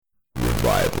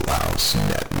Revival House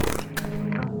Network.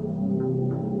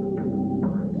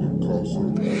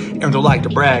 And don't like the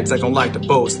brags, I don't like the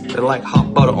boast. They like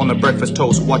hot butter on the breakfast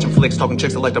toast. Watching flicks, talking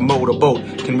chicks, I like to motor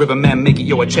boat. Can Riverman make it,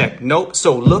 yo, a check? Nope.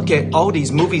 So look at all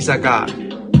these movies I got.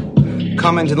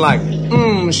 Commenting like,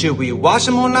 should we watch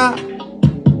them or not?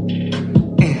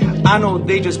 I know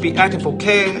they just be acting for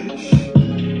cash,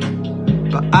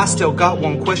 but I still got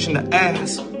one question to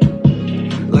ask.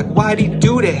 Like, why'd he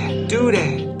do that, do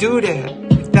that, do that?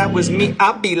 If that was me,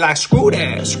 I'd be like, screw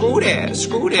that, screw that,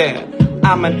 screw that.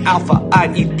 I'm an alpha,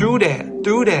 I'd eat through that,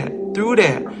 through that, through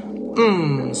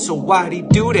that. So why'd he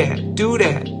do that, do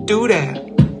that, do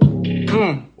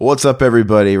that? What's up,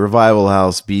 everybody? Revival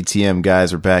House, BTM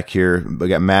guys, we're back here. We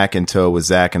got Mac in tow with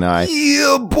Zach and I.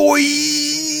 Yeah, boy!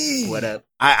 What up?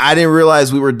 I didn't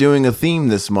realize we were doing a theme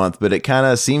this month, but it kind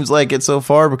of seems like it so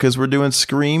far because we're doing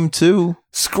Scream 2.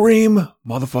 Scream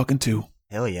motherfucking 2.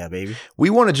 Hell yeah, baby. We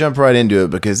want to jump right into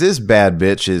it because this bad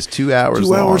bitch is 2 hours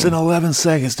long. 2 hours and 11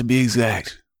 seconds to be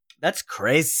exact. That's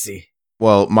crazy.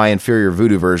 Well, my inferior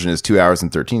Voodoo version is 2 hours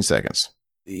and 13 seconds.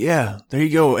 Yeah, there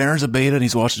you go. Aaron's a beta and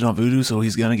he's watching it on Voodoo, so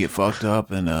he's going to get fucked up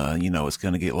and, it's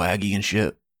going to get laggy and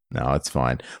shit. No, it's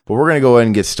fine. But we're going to go ahead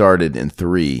and get started in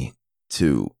 3,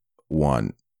 2,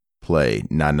 1, play.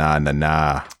 Nah, nah, nah,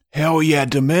 nah. Hell yeah,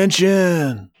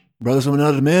 Dimension. Brothers from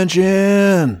another dimension.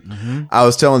 Mm-hmm. I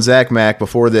was telling Zach Mac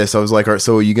before this, I was like, all right,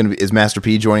 so are you going to is Master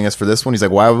P joining us for this one? He's like,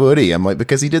 why would he? I'm like,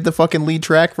 because he did the fucking lead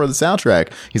track for the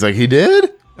soundtrack. He's like, he did?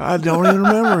 I don't even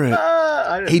remember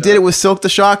it. He did it with Silk the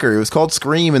Shocker. It was called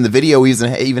Scream, and the video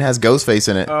even has Ghostface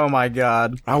in it. Oh my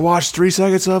god. I watched 3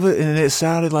 seconds of it, and it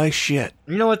sounded like shit.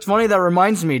 You know what's funny? That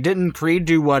reminds me, didn't Creed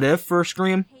do What If for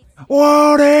Scream?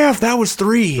 What if? That was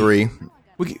 3. 3.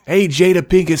 Hey, Jada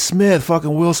Pinkett Smith,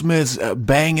 fucking Will Smith's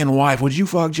banging wife. Would you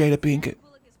fuck Jada Pinkett?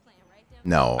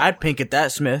 No. I'd Pinkett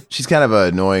that Smith. She's kind of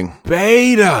annoying.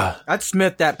 Beta. I'd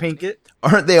Smith that Pinkett.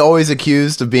 Aren't they always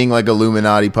accused of being like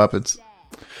Illuminati puppets?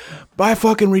 By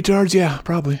fucking retards, yeah,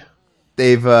 probably.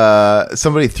 They've,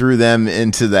 somebody threw them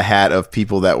into the hat of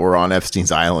people that were on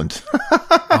Epstein's Island.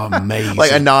 Amazing.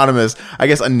 Like Anonymous. I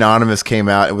guess Anonymous came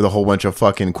out with a whole bunch of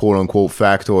fucking quote unquote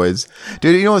factoids.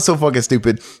 Dude, you know what's so fucking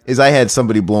stupid? Is I had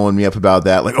somebody blowing me up about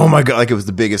that. Like, oh my God, like it was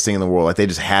the biggest thing in the world. Like they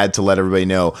just had to let everybody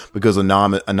know because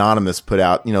Anonymous put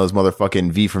out, those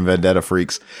motherfucking V from Vendetta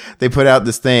freaks. They put out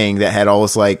this thing that had all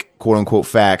this like quote unquote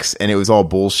facts and it was all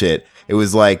bullshit. It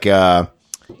was like,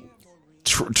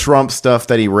 Trump stuff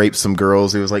that he raped some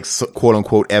girls. It was like quote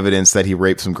unquote evidence that he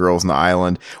raped some girls on the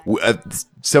island.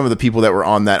 Some of the people that were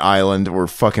on that island were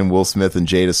fucking Will Smith and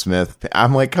Jada Smith.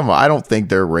 I'm like, come on, I don't think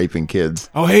they're raping kids.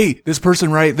 Oh, hey, this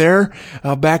person right there,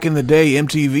 back in the day,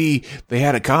 MTV, they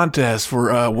had a contest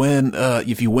for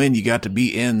if you win, you got to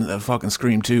be in the fucking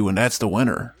Scream 2, and that's the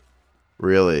winner.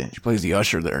 Really? She plays the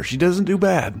usher there. She doesn't do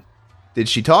bad. Did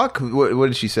she talk? What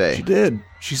did she say? She did.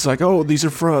 She's like, oh, these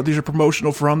are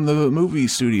promotional from the movie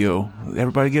studio.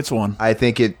 Everybody gets one. I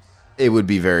think it would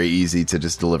be very easy to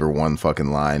just deliver one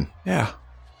fucking line. Yeah.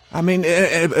 I mean,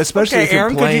 especially Okay, if you're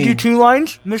Aaron, playing... could you do 2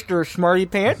 lines? Mr. Smarty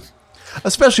Pants?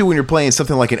 Especially when you're playing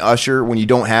something like an usher, when you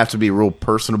don't have to be real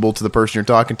personable to the person you're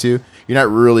talking to. You're not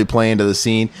really playing to the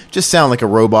scene. Just sound like a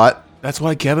robot. That's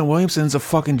why Kevin Williamson's a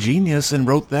fucking genius and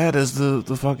wrote that as the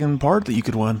fucking part that you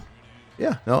could win.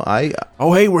 Yeah, no,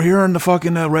 Oh, hey, we're hearing the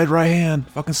fucking Red Right Hand,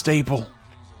 fucking staple.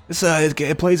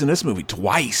 It plays in this movie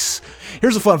twice.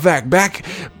 Here's a fun fact.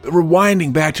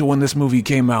 Rewinding back to when this movie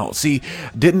came out. See,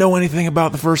 didn't know anything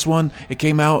about the first one. It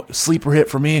came out, sleeper hit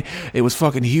for me. It was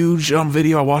fucking huge on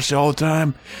video. I watched it all the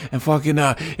time. And fucking,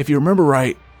 if you remember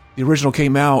right, the original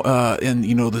came out in,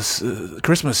 this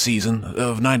Christmas season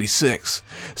of 96.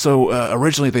 So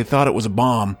originally they thought it was a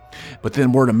bomb, but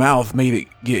then word of mouth made it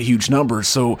get huge numbers.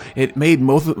 So it made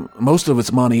most of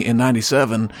its money in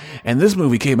 97, and this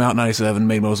movie came out in 97,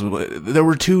 made most of it. There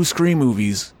were 2 Scream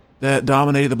movies that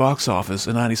dominated the box office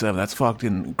in 97. That's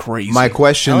fucking crazy. My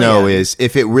question, is,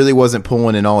 if it really wasn't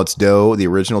pulling in all its dough, the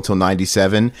original till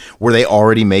 97, were they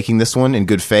already making this one in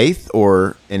good faith,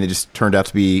 and it just turned out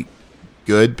to be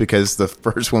good because the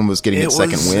first one was getting its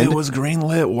second wind? It was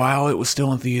greenlit while it was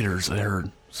still in theaters, I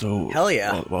heard. So hell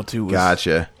yeah. While 2 was...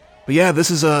 Gotcha. But yeah, this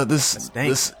is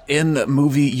this in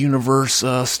movie universe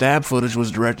stab footage was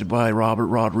directed by Robert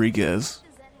Rodriguez.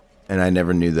 And I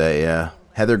never knew that. Yeah,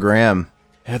 Heather Graham.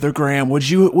 Would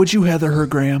you Heather her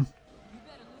Graham?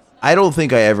 I don't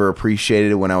think I ever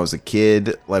appreciated it when I was a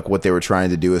kid, like what they were trying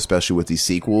to do, especially with these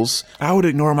sequels. I would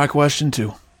ignore my question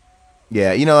too.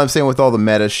 Yeah, you know what I'm saying, with all the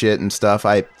meta shit and stuff.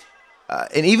 And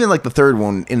even like the third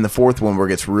one, in the fourth one where it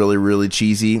gets really, really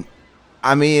cheesy.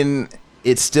 I mean,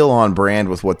 it's still on brand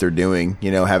with what they're doing.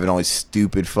 You know, having all these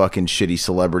stupid fucking shitty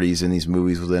celebrities in these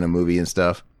movies within a movie and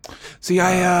stuff. See,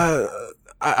 I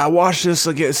watched this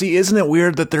again. See, isn't it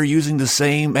weird that they're using the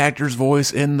same actor's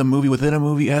voice in the movie within a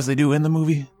movie as they do in the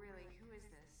movie?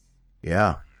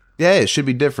 Yeah. Yeah, it should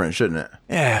be different, shouldn't it?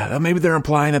 Yeah, maybe they're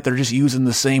implying that they're just using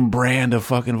the same brand of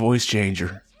fucking voice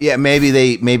changer. Yeah, maybe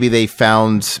they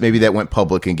found, maybe that went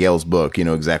public in Gale's book, you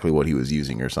know, exactly what he was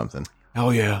using or something.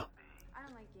 Oh, yeah.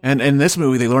 And in this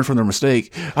movie, they learned from their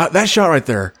mistake. That shot right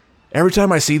there, every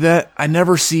time I see that, I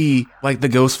never see, like, the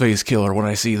Ghostface killer when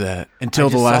I see that until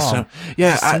the last time.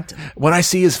 Yeah, when I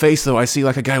see his face, though, I see,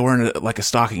 like, a guy wearing, like, a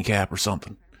stocking cap or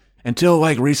something. Until,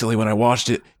 like, recently when I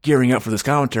watched it, gearing up for this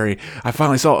commentary, I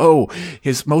finally saw,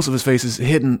 most of his face is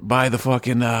hidden by the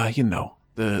fucking,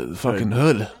 the fucking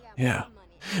hood. Yeah.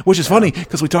 Which is funny,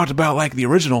 because we talked about, like, the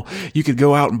original, you could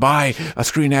go out and buy a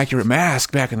screen-accurate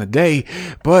mask back in the day,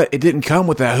 but it didn't come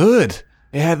with that hood.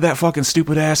 It had that fucking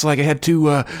stupid ass, like, it had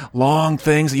two long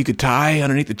things that you could tie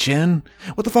underneath the chin.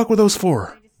 What the fuck were those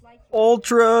for?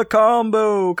 Ultra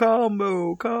combo.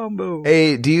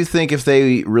 Hey, do you think if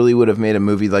they really would have made a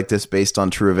movie like this based on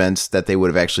true events, that they would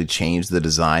have actually changed the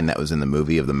design that was in the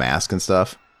movie of the mask and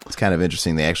stuff? It's kind of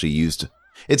interesting. They actually used,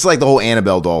 it's like the whole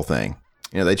Annabelle doll thing.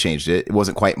 You know, they changed it. It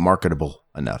wasn't quite marketable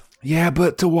enough. Yeah,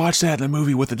 but to watch that in a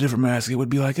movie with a different mask, it would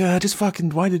be like, just fucking,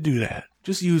 why did you do that?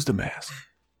 Just use the mask.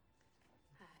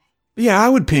 But yeah, I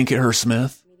would pink at her,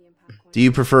 Smith. Do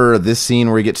you prefer this scene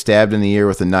where he gets stabbed in the ear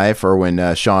with a knife, or when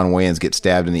Sean Wayans gets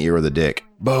stabbed in the ear with a dick?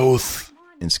 Both.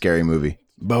 In Scary Movie.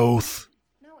 Both.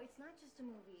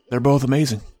 They're both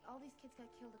amazing.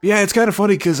 Yeah, it's kind of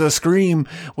funny because Scream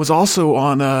was also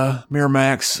on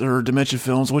Miramax or Dimension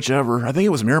Films, whichever. I think it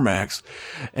was Miramax.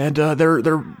 And they're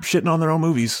shitting on their own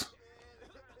movies.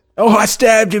 Oh, I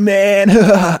stabbed you, man.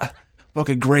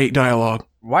 Fucking great dialogue.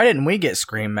 Why didn't we get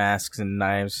Scream masks and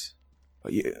knives?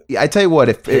 Yeah, I tell you what,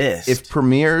 if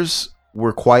premieres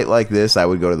were quite like this, I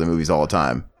would go to the movies all the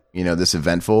time. You know, this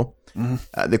eventful.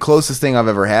 Mm-hmm. The closest thing I've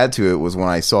ever had to it was when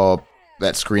I saw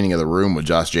that screening of The Room with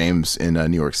Josh James in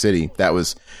New York City. That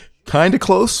was kind of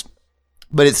close,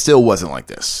 but it still wasn't like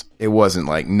this. It wasn't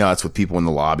like nuts with people in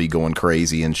the lobby going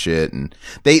crazy and shit. And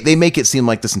they make it seem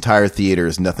like this entire theater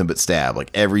is nothing but stab.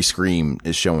 Like every scream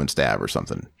is showing stab or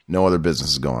something. No other business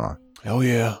is going on. Oh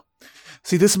yeah.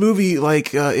 See, this movie,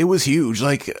 like, it was huge.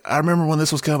 Like, I remember when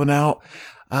this was coming out,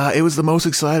 it was the most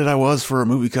excited I was for a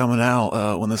movie coming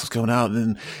out, when this was coming out.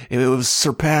 And it was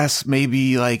surpassed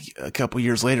maybe like a couple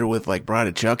years later with like Bride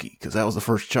of Chucky, because that was the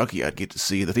first Chucky I'd get to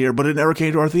see in the theater, but it never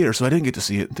came to our theater, so I didn't get to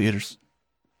see it in theaters.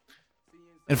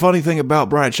 And funny thing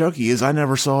about Bride of Chucky is I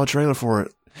never saw a trailer for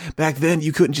it. Back then,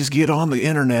 you couldn't just get on the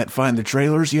internet, find the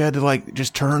trailers. You had to like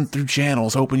just turn through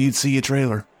channels, hoping you'd see a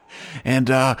trailer. And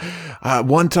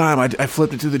one time I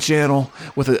flipped it to the channel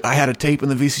I had a tape in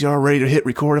the VCR ready to hit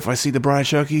record if I see the Bride of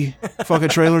Chucky fucking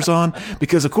trailers on,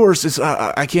 because of course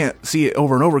I can't see it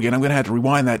over and over again. I'm gonna have to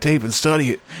rewind that tape and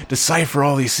study it, decipher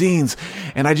all these scenes,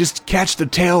 and I just catch the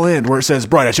tail end where it says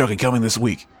Bride of Chucky coming this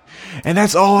week, and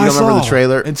that's all I saw. You don't remember the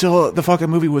trailer until the fucking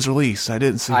movie was released. I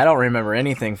didn't see. I don't remember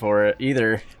anything for it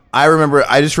either.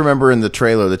 I just remember in the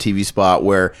trailer, the TV spot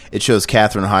where it shows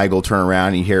Katherine Heigl turn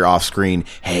around and you hear off screen,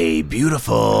 "Hey,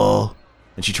 beautiful,"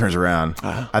 and she turns around.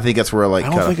 I think that's where I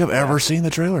don't think I've ever seen the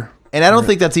trailer, and I don't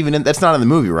think that's that's not in the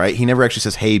movie, right? He never actually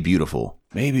says, "Hey, beautiful."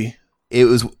 Maybe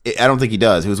I don't think he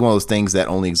does. It was one of those things that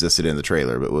only existed in the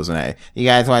trailer, but it wasn't. You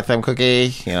guys want some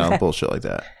cookie? You know, bullshit like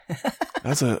that.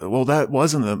 That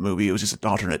wasn't the movie. It was just an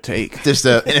alternate take, just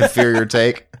an inferior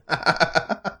take.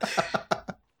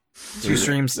 Two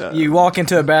screams. You walk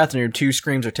into a bathroom, two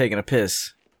screams are taking a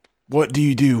piss. What do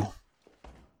you do?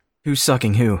 Who's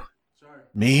sucking who?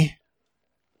 Me?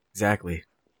 Exactly.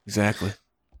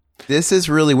 This is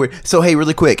really weird. So, hey,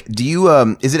 really quick, do you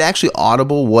is it actually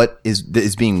audible what is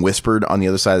being whispered on the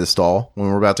other side of the stall when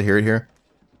we're about to hear it here?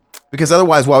 Because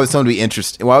otherwise, why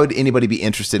would anybody be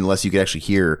interested unless you could actually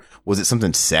hear? Was it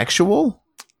something sexual?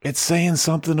 It's saying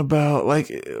something about, like,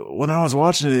 when I was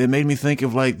watching it, it made me think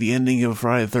of, like, the ending of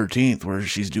Friday the 13th, where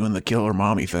she's doing the killer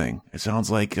mommy thing. It sounds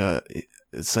like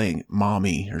it's saying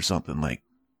mommy or something, like,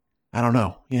 I don't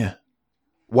know. Yeah.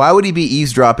 Why would he be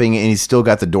eavesdropping and he's still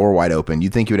got the door wide open?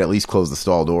 You'd think he would at least close the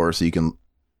stall door so you can...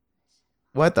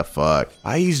 What the fuck?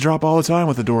 I eavesdrop all the time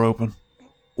with the door open.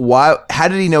 Why? How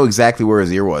did he know exactly where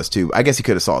his ear was, too? I guess he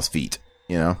could have saw his feet,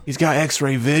 you know? He's got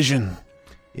x-ray vision.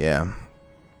 Yeah.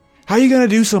 How are you going to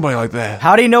do somebody like that?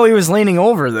 How do you know he was leaning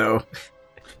over, though?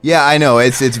 Yeah, I know.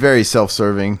 It's very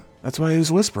self-serving. That's why he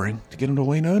was whispering, to get him to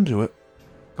lean into it.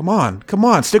 Come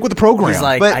on, stick with the program. He's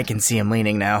like, But- I can see him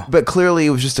leaning now. But clearly, it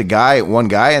was just one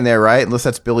guy in there, right? Unless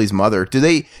that's Billy's mother. Do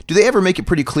they ever make it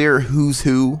pretty clear who's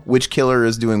who, which killer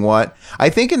is doing what? I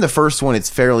think in the first one, it's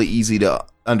fairly easy to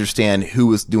understand who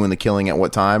was doing the killing at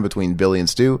what time between Billy and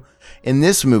Stu. In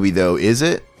this movie, though, is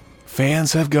it?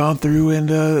 Fans have gone through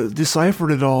and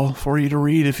deciphered it all for you to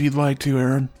read if you'd like to,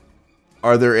 Aaron.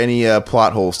 Are there any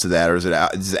plot holes to that, or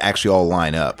does it actually all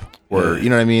line up? Or you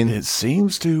know what I mean? It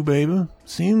seems to, baby.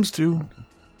 Seems to.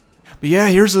 But yeah,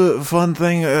 here's a fun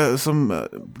thing, some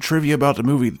trivia about the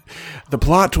movie. The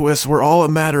plot twists were all a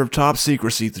matter of top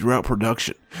secrecy throughout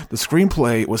production. The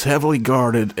screenplay was heavily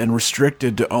guarded and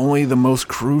restricted to only the most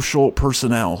crucial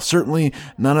personnel. Certainly,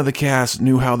 none of the cast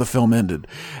knew how the film ended,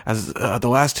 as the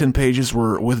last 10 pages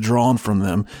were withdrawn from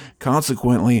them.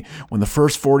 Consequently, when the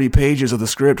first 40 pages of the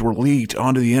script were leaked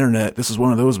onto the internet, this is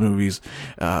one of those movies,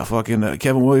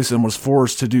 Kevin Williamson was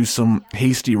forced to do some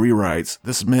hasty rewrites.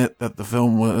 This meant that the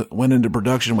film went into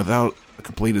production without a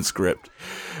completed script.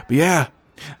 But yeah,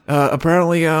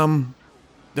 apparently,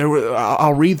 there were,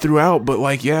 I'll read throughout, but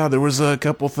there was a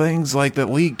couple things that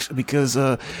leaked because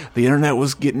the internet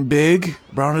was getting big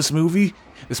around this movie.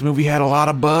 This movie had a lot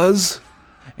of buzz,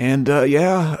 and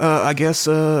I guess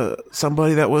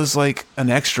somebody that was an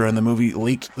extra in the movie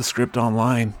leaked the script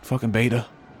online. Fucking beta.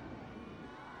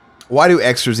 Why do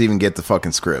extras even get the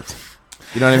fucking script?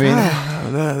 You know what I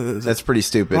mean? That's pretty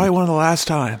stupid. Probably one of the last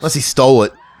times. Unless he stole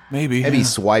it. Maybe He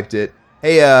swiped it.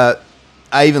 Hey,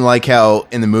 I even like how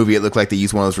in the movie it looked like they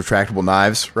used one of those retractable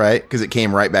knives, right? Because it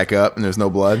came right back up and there's no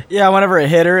blood. Yeah, whenever it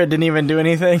hit her, it didn't even do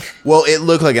anything. Well, it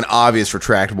looked like an obvious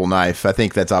retractable knife. I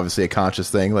think that's obviously a conscious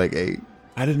thing. I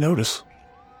didn't notice.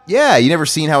 Yeah, you never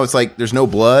seen how it's there's no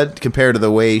blood compared to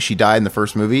the way she died in the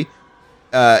first movie.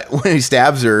 When he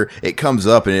stabs her, it comes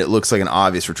up and it looks like an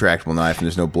obvious retractable knife, and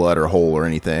there's no blood or hole or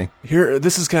anything. Here,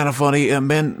 this is kind of funny.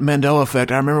 Mandela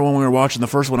effect. I remember when we were watching the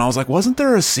first one, I was like, wasn't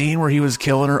there a scene where he was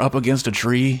killing her up against a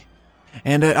tree?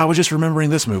 And I was just remembering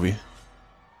this movie.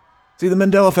 See, the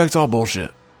Mandela effect's all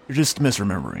bullshit. You're just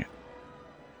misremembering it.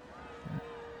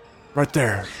 Right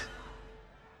there.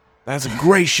 That's a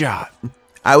great shot.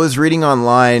 I was reading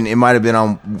online, it might have been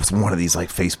on one of these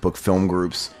Facebook film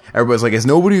groups. Everybody's like, is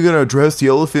nobody going to address the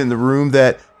elephant in the room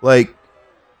that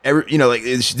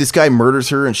this guy murders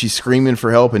her and she's screaming for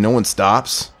help and no one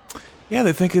stops? Yeah,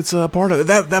 they think it's a part of it.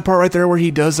 That part right there where he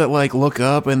does that look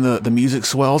up and the music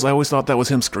swells. I always thought that was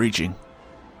him screeching.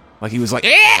 He was like,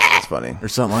 yeah! That's funny. Or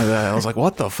something like that. I was like,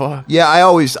 what the fuck? Yeah, I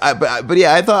always thought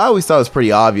it was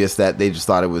pretty obvious that they just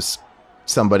thought it was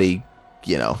somebody,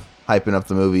 hyping up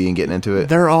the movie and getting into it.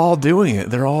 They're all doing it.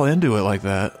 They're all into it like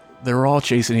that. They're all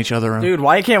chasing each other around. Dude,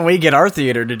 why can't we get our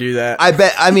theater to do that? I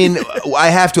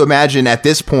have to imagine at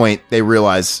this point they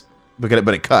realize, but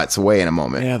it cuts away in a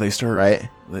moment. Yeah, they start. Right?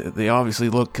 They obviously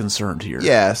look concerned here.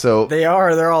 Yeah, so.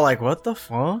 They're all like, what the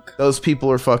fuck? Those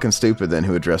people are fucking stupid then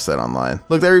who address that online.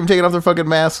 Look, they're even taking off their fucking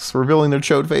masks, revealing their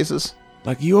chode faces.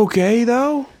 You okay,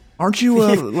 though? Aren't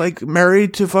you,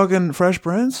 married to fucking Fresh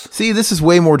Prince? See, this is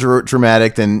way more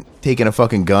dramatic than taking a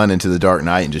fucking gun into the Dark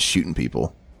Knight and just shooting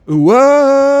people. Whoa,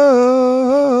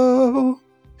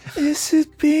 this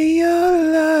would be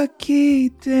your lucky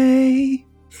day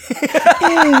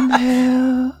in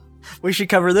hell. We should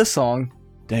cover this song.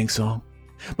 Dang song.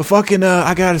 But fucking,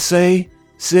 I gotta say,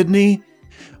 Sydney,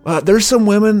 there's some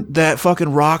women that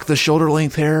fucking rock the shoulder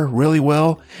length hair really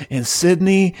well. And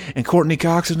Sydney and Courtney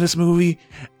Cox in this movie,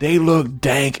 they look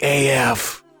dank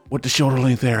AF with the shoulder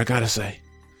length hair, I gotta say.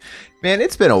 Man,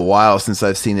 it's been a while since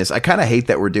I've seen this. I kind of hate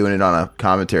that we're doing it on a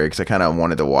commentary because I kind of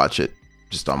wanted to watch it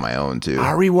just on my own too.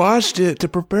 I rewatched it to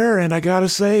prepare, and I gotta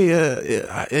say,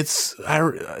 it's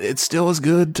still as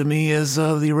good to me as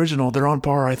the original. They're on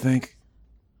par, I think.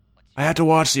 I had to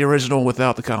watch the original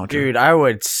without the commentary. Dude, I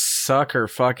would suck her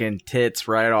fucking tits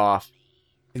right off.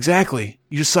 Exactly.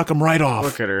 You just suck them right off.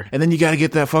 Look at her. And then you gotta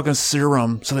get that fucking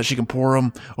serum so that she can pour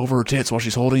them over her tits while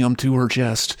she's holding them to her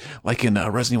chest, like in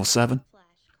Resident Evil 7.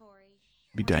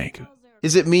 Be dank.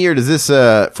 Is it me, or does this,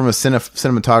 from a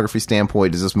cinematography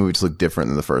standpoint, does this movie just look different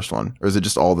than the first one? Or is it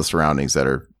just all the surroundings that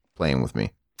are playing with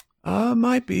me?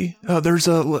 Might be. There's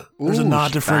a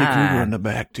nod to Freddy Krueger in the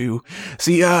back, too.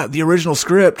 See, the original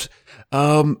script,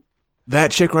 that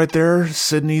chick right there,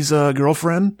 Sydney's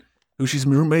girlfriend, who she's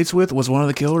roommates with, was one of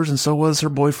the killers, and so was her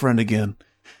boyfriend again.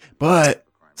 But,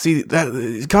 see,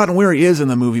 that Cotton Weary is in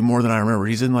the movie more than I remember.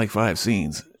 He's in 5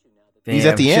 scenes. Damn, he's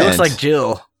at the end. She looks like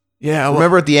Jill. Yeah, well,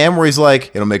 remember at the end where he's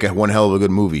like, "It'll make one hell of a good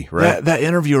movie," right? That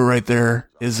interviewer right there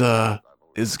is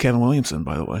Kevin Williamson,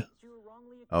 by the way.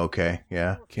 Okay,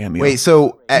 yeah. Cameo. Wait,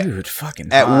 so Dude,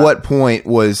 fucking at hot. what point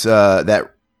was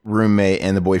that roommate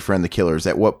and the boyfriend the killers?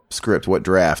 At what script, what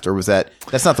draft? Or was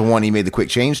that's not the one he made the quick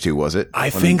change to, was it? I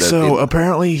think so.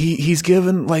 Apparently he's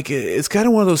given, like, it's kind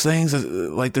of one of those things that,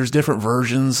 like, there's different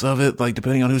versions of it, like,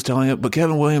 depending on who's telling it. But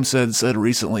Kevin Williams said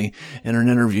recently in an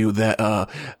interview that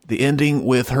the ending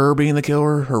with her being the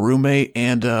killer, her roommate,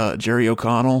 and Jerry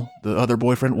O'Connell, the other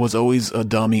boyfriend, was always a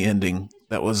dummy ending.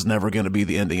 That was never going to be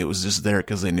the ending. It was just there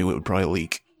because they knew it would probably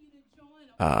leak.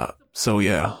 So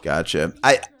yeah. Gotcha.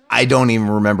 I don't even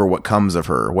remember what comes of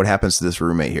her. What happens to this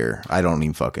roommate here? I don't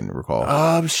even fucking recall.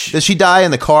 Does she die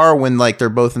in the car when, like, they're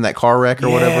both in that car wreck or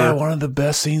whatever? Yeah, one of the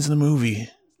best scenes in the movie.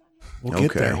 We'll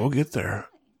get there.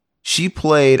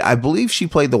 I believe she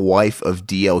played the wife of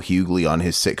D.L. Hughley on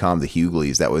his sitcom The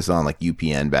Hughleys that was on, like,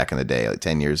 UPN back in the day, like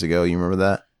 10 years ago. You remember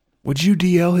that? Would you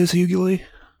DL his Hughley?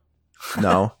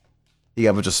 No. He got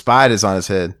a bunch of spiders on his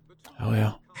head. Oh,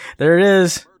 yeah. There it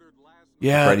is.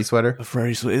 Yeah. Freddy sweater? A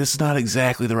Freddy sweater. It's not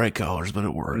exactly the right colors, but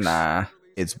it works. Nah.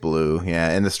 It's blue,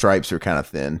 yeah, and the stripes are kind of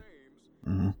thin.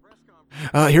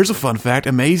 Mm-hmm. Here's a fun fact.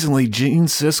 Amazingly, Gene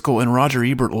Siskel and Roger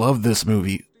Ebert loved this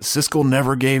movie. Siskel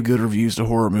never gave good reviews to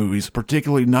horror movies,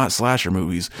 particularly not slasher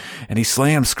movies, and he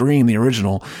slammed Scream, the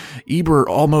original. Ebert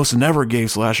almost never gave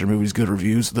slasher movies good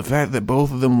reviews. The fact that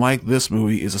both of them liked this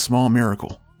movie is a small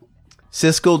miracle.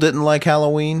 Siskel didn't like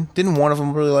Halloween? Didn't one of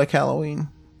them really like Halloween?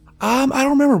 I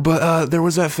don't remember, but there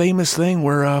was that famous thing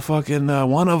where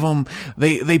one of them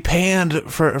they panned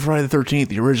Friday the 13th,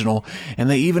 the original, and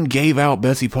they even gave out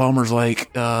Betsy Palmer's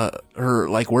her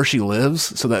where she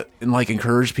lives, so that and like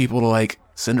encouraged people to like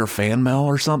send her fan mail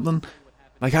or something.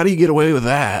 Like, how do you get away with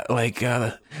that? Like,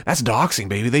 that's doxing,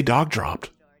 baby. They dog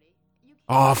dropped.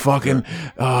 Oh,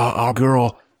 our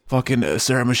girl,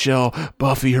 Sarah Michelle,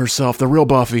 Buffy herself, the real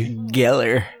Buffy,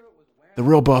 Geller. the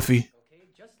real Buffy.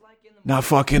 Not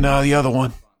the other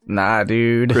one. Nah,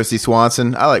 dude. Christy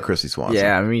Swanson. I like Christy Swanson.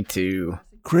 Yeah, me too.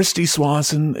 Christy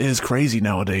Swanson is crazy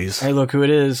nowadays. Hey, look who it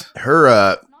is.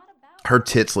 Her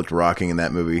tits looked rocking in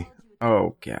that movie.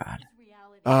 Oh,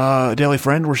 God. Daily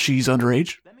Friend, where she's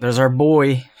underage. There's our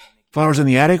boy. Flowers in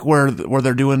the Attic, where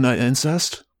they're doing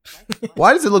incest.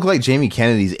 Why does it look like Jamie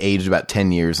Kennedy's aged about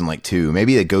 10 years and like 2?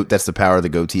 Maybe that's the power of the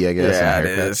goatee, I guess. Yeah, it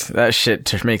is. That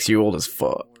shit makes you old as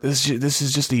fuck. This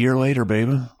is just a year later,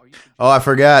 baby. Oh, I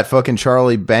forgot. Fucking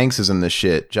Charlie Banks is in this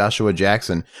shit. Joshua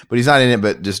Jackson. But he's not in it,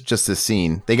 but just this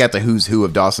scene. They got the who's who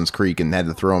of Dawson's Creek and had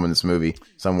to throw him in this movie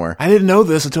somewhere. I didn't know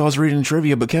this until I was reading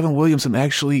trivia, but Kevin Williamson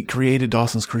actually created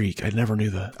Dawson's Creek. I never knew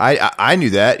that. I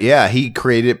knew that. Yeah,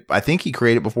 I think he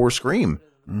created it before Scream.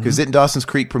 Because didn't Dawson's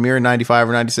Creek premiere in 95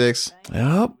 or 96?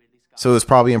 Yep. So it was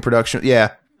probably in production.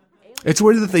 Yeah. It's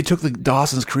weird that they took the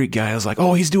Dawson's Creek guy. I was like,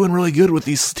 oh, he's doing really good with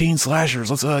these teen slashers.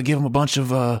 Let's give him a bunch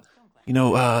of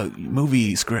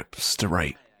movie scripts to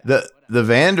write. The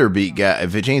Vanderbeek guy,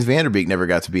 James Vanderbeek never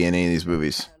got to be in any of these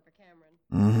movies.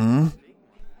 Mm-hmm.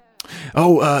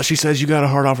 Oh, she says you got a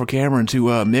hard off for Cameron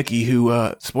to Mickey,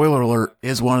 who, spoiler alert,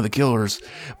 is one of the killers.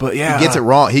 But yeah. He gets it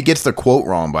wrong. He gets the quote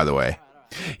wrong, by the way.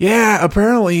 Yeah,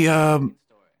 apparently,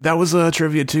 that was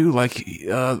trivia too. Like,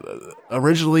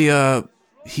 originally,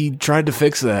 he tried to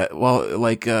fix that. Well,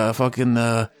 like,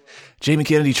 Jamie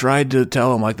Kennedy tried to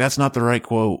tell him, like, that's not the right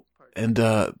quote. And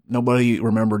nobody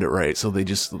remembered it right, so they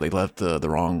left the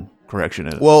wrong correction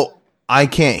in it. Well, I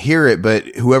can't hear it, but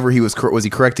whoever was he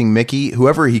correcting Mickey?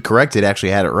 Whoever he corrected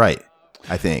actually had it right,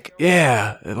 I think.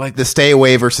 Yeah, like the stay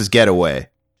away versus get away.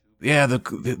 Yeah,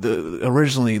 the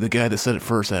originally the guy that said it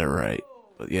first had it right.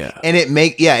 But yeah, and it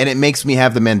makes me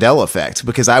have the Mandela effect,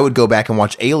 because I would go back and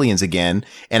watch Aliens again,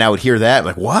 and I would hear that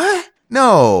like, what?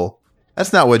 No,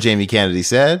 that's not what Jamie Kennedy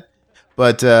said.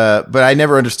 But I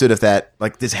never understood if that,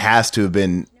 like, this has to have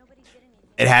been,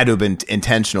 it had to have been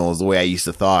intentional is the way I used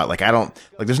to thought. Like,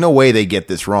 there's no way they get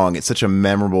this wrong. It's such a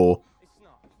memorable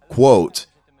quote.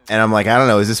 And I'm like, I don't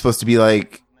know, is this supposed to be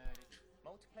like,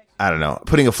 I don't know,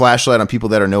 putting a flashlight on people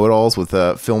that are know-it-alls with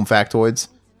film factoids,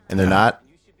 and they're not?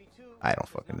 I don't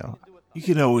fucking know. You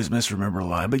can always misremember a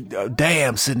line, but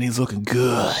damn, Sydney's looking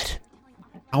good.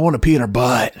 I want to pee in her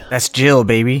butt. That's Jill,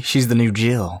 baby. She's the new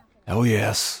Jill. Oh,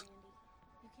 yes.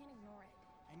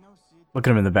 Look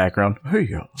at him in the background. Here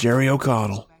you go. Jerry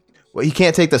O'Connell. Well, he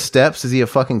can't take the steps? Is he a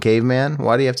fucking caveman?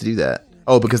 Why do you have to do that?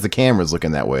 Oh, because the camera's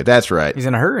looking that way. That's right. He's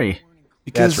in a hurry.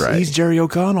 Because That's right. He's Jerry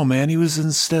O'Connell, man. He was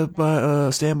in Stand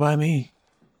By Me.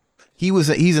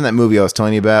 He's in that movie I was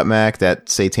telling you about, Mac, that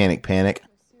Satanic Panic,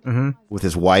 with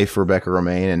his wife, Rebecca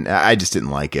Romaine, and I just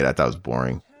didn't like it. I thought it was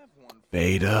boring.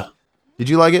 Beta. Did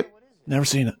you like it? Never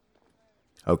seen it.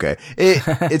 Okay.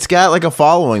 It's got like a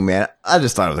following, man. I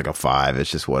just thought it was like a 5.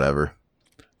 It's just whatever.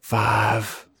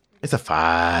 5. It's a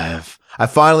 5. I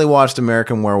finally watched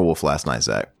American Werewolf last night,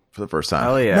 Zach. for the first time.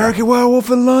 Hell yeah. American Werewolf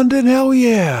in London, hell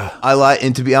yeah.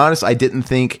 And to be honest,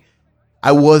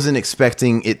 I wasn't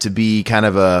expecting it to be kind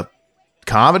of a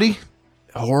comedy.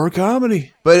 Horror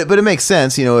comedy. But it makes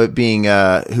sense, it being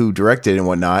who directed and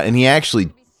whatnot. And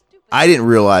I didn't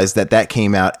realize that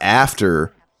came out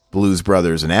after Blues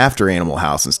Brothers and after Animal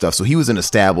House and stuff. So he was an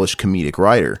established comedic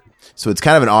writer. So it's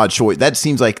kind of an odd choice. That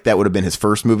seems like that would have been his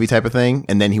first movie type of thing.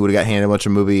 And then he would have got handed a bunch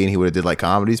of movie and he would have did like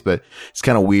comedies. But it's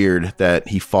kind of weird that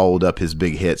he followed up his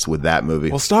big hits with that movie.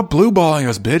 Well, stop blue balling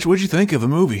us, bitch. What'd you think of the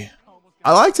movie?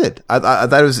 I liked it. I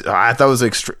thought it was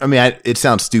extreme. I mean, it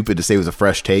sounds stupid to say it was a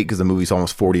fresh take because the movie's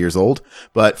almost 40 years old.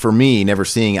 But for me, never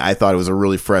seeing it, I thought it was a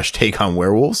really fresh take on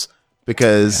werewolves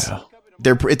because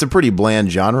it's a pretty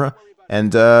bland genre.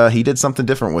 And he did something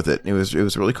different with it. It was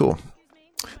really cool.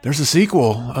 There's a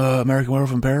sequel, American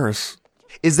Werewolf in Paris.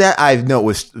 Is that, I know it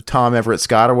was Tom Everett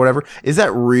Scott or whatever. Is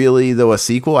that really, though, a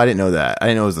sequel? I didn't know that. I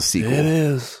didn't know it was a sequel. It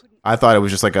is. I thought it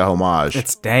was just like a homage.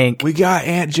 It's dank. We got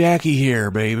Aunt Jackie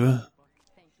here, baby.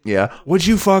 Yeah. Would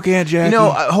you fuck Aunt Jackie?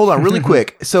 Hold on really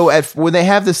quick. So when they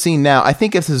have this scene now, I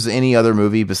think if this is any other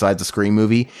movie besides the Scream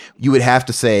movie, you would have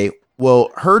to say,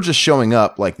 well, her just showing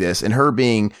up like this and her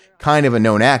being kind of a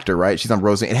known actor, right? She's on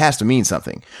Roseanne. It has to mean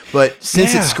something. But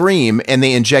since it's Scream and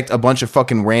they inject a bunch of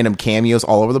fucking random cameos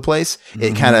all over the place,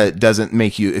 it kind of doesn't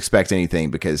make you expect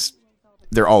anything because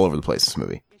they're all over the place, this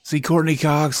movie. See, Courtney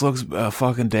Cox looks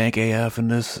fucking dank AF in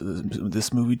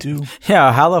this movie too.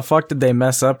 Yeah, how the fuck did they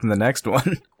mess up in the next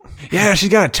one? Yeah, she's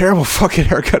got a terrible fucking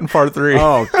haircut in part 3.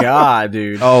 Oh, God,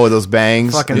 dude. Oh, those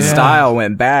bangs. Fucking style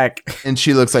went back. And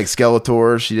she looks like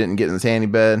Skeletor. She didn't get in the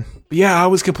tanning bed. But yeah, I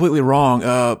was completely wrong.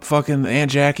 Fucking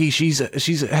Aunt Jackie, she's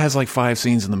has like 5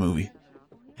 scenes in the movie.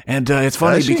 And it's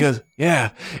funny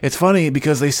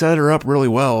because they set her up really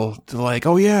well to like,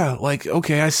 oh yeah, like,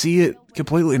 okay, I see it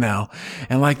completely now.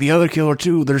 And like the other killer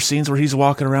too, there's scenes where he's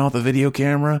walking around with a video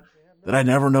camera that I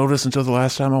never noticed until the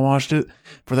last time I watched it.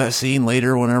 For that scene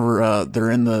later, whenever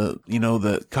they're in the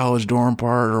the college dorm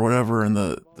part or whatever, and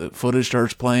the footage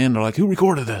starts playing, they're like, who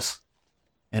recorded this?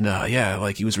 And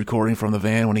like he was recording from the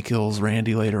van when he kills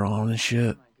Randy later on and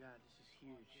shit.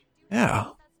 Yeah.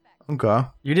 Okay.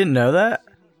 You didn't know that?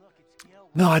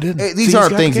 No, I didn't. Hey, these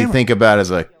aren't things you think about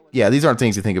as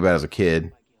a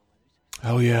kid.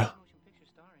 Oh yeah.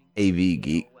 AV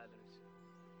geek.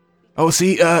 Oh,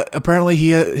 see, apparently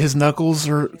his knuckles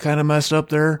are kind of messed up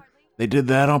there. They did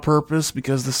that on purpose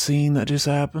because the scene that just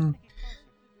happened.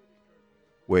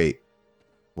 Wait,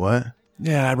 what?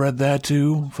 Yeah, I read that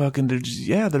too. Fucking,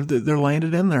 they're laying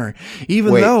it in there.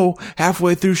 Even though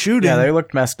halfway through shooting, yeah, they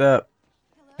looked messed up.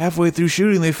 Halfway through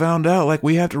shooting, they found out like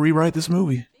we have to rewrite this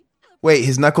movie. Wait,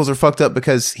 his knuckles are fucked up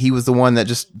because he was the one that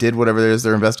just did whatever it is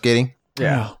they're investigating?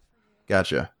 Yeah.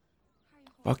 Gotcha.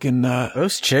 Fucking,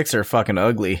 those chicks are fucking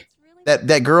ugly.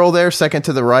 That girl there, second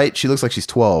to the right, she looks like she's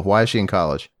 12. Why is she in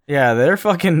college? Yeah, they're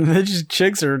just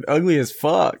chicks are ugly as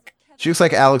fuck. She looks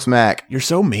like Alex Mack. You're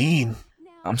so mean.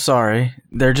 I'm sorry.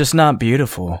 They're just not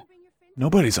beautiful.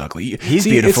 Nobody's ugly. He's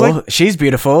beautiful. She's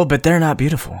beautiful, but they're not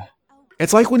beautiful.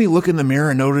 It's like when you look in the mirror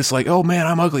and notice like, oh man,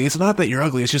 I'm ugly. It's not that you're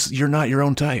ugly. It's just you're not your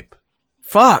own type.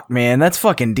 Fuck, man. That's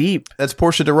fucking deep. That's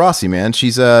Portia de Rossi, man.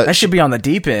 She's that should be on the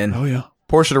deep end. Oh yeah.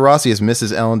 Portia de Rossi is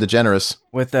Mrs. Ellen DeGeneres.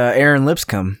 With Aaron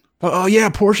Lipscomb. Oh yeah,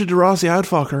 Portia de Rossi, I'd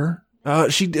fuck her.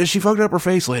 She fucked up her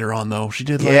face later on though. She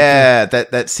did like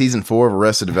that season 4 of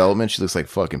Arrested Development. She looks like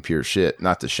fucking pure shit.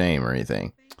 Not to shame or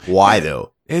anything. Why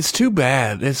though? It's too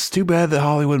bad. It's too bad that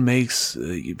Hollywood makes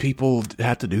people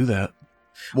have to do that.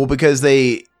 Well, because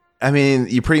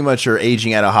you pretty much are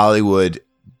aging out of Hollywood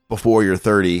before you're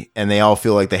 30, and they all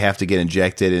feel like they have to get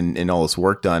injected and all this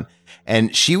work done.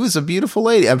 And she was a beautiful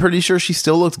lady. I'm pretty sure she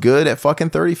still looked good at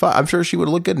fucking 35. I'm sure she would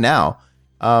look good now.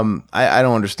 I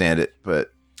don't understand it,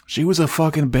 but she was a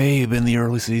fucking babe in the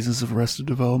early seasons of Arrested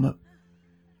Development.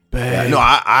 Babe. Yeah, no,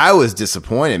 I was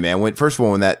disappointed, man. First of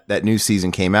all, when that new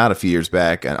season came out a few years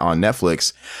back on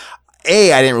Netflix,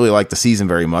 I didn't really like the season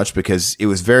very much because it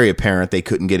was very apparent they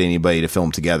couldn't get anybody to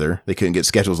film together. They couldn't get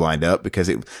schedules lined up because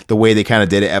the way they kind of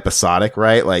did it episodic,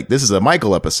 right? Like, this is a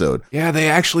Michael episode. Yeah, they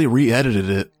actually re-edited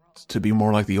it to be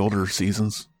more like the older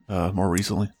seasons more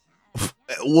recently.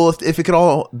 Well, if it could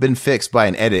all been fixed by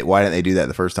an edit, why didn't they do that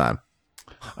the first time?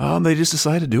 They just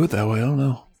decided to do it that way. I don't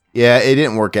know. Yeah, it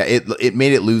didn't work out. It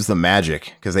made it lose the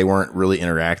magic because they weren't really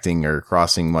interacting or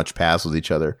crossing much paths with each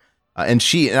other. And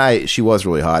she was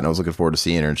really hot, and I was looking forward to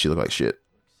seeing her, and she looked like shit.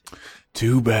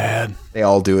 Too bad. They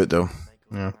all do it, though.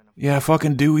 Yeah,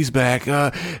 fucking Dewey's back.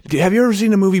 Have you ever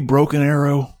seen the movie Broken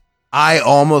Arrow? I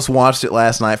almost watched it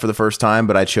last night for the first time,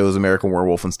 but I chose American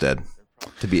Werewolf instead.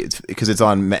 because it's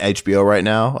on HBO right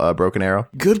now, Broken Arrow.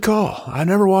 Good call. I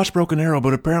never watched Broken Arrow,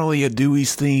 but apparently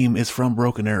Dewey's theme is from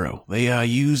Broken Arrow. They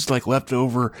used like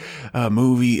leftover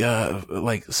movie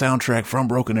like soundtrack from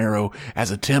Broken Arrow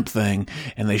as a temp thing,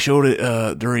 and they showed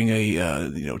it during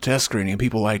a test screening, and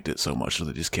people liked it so much, so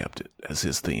they just kept it as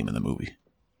his theme in the movie.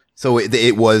 So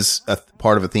it was a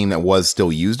part of a theme that was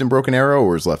still used in Broken Arrow,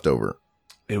 or was left over?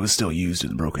 It was still used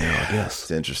in Broken Arrow, I guess.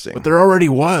 It's interesting. But there already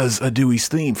was a Dewey's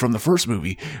theme from the first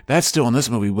movie. That's still in this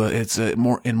movie, but it's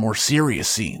more serious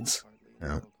scenes.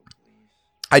 Yeah.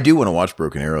 I do want to watch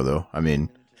Broken Arrow, though. I mean,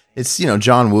 it's,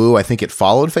 John Woo. I think it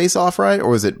followed Face Off, right? Or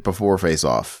was it before Face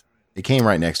Off? It came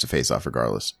right next to Face Off,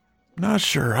 regardless. Not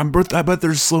sure. I bet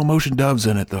there's slow motion dubs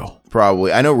in it, though.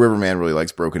 Probably. I know Riverman really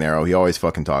likes Broken Arrow. He always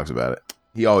fucking talks about it.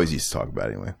 He always used to talk about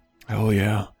it anyway. Oh,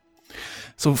 yeah.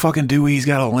 So fucking Dewey's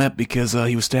got a limp because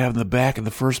he was stabbed in the back in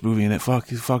the first movie, and it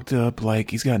fucked up, like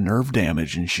he's got nerve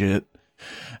damage and shit.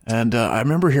 And I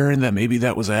remember hearing that maybe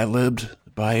that was ad-libbed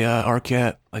by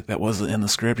Arquette, like that wasn't in the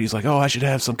script. He's like, oh, I should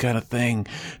have some kind of thing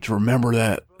to remember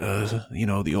that,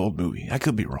 the old movie. I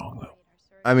could be wrong, though.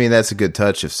 I mean, that's a good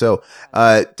touch. If so,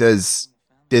 does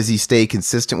he stay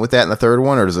consistent with that in the third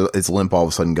one, or is limp all of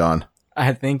a sudden gone?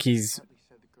 I think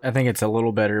it's a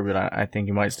little better, but I think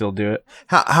he might still do it.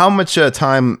 How much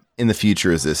time in the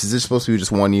future is this? Is this supposed to be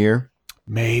just 1 year?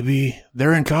 Maybe.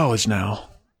 They're in college now.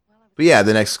 But yeah,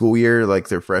 the next school year, like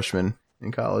they're freshmen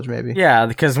in college, maybe. Yeah,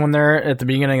 because when they're at the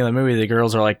beginning of the movie, the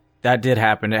girls are like, that did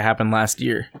happen. It happened last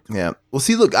year. Yeah. Well,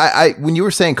 see, look, I when you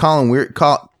were saying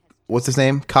what's his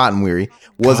name? Cotton Weary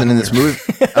wasn't in this movie.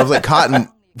 I was like,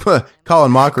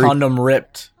 Colin Mockery. Condom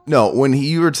ripped. No, when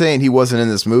you were saying he wasn't in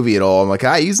this movie at all, I'm like,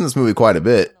 he's in this movie quite a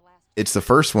bit. It's the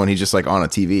first one. He's just like on a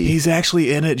TV. He's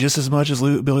actually in it just as much as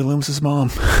Billy Loomis's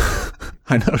mom.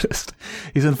 I noticed.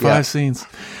 He's in 5 scenes.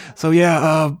 So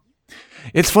yeah,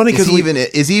 it's funny because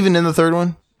is he even in the third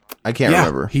one? I can't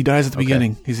remember. He dies at the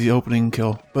beginning. He's the opening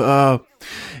kill. But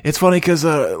it's funny because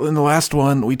in the last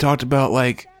one we talked about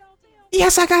like,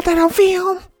 yes, I got that on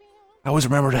film. I always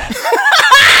remember that.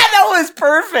 That was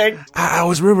perfect. I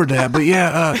always remembered that, but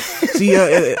yeah,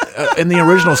 in the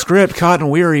original script, Cotton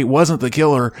Weary wasn't the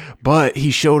killer, but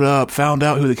he showed up, found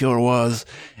out who the killer was,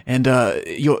 and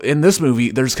in this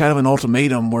movie, there's kind of an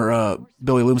ultimatum where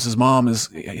Billy Loomis's mom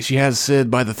she has Sid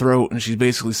by the throat, and she's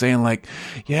basically saying like,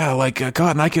 yeah, like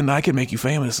Cotton, I can make you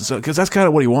famous, and so because that's kind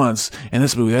of what he wants in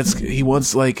this movie. He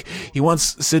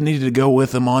wants Sydney to go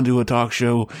with him onto a talk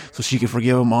show so she can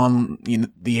forgive him on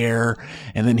the air,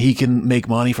 and then he can make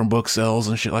money from book sales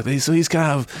and shit like that. So he's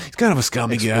kind of a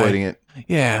scummy guy. Exploiting it.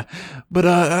 Yeah, but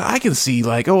I can see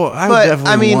like,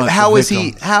 how is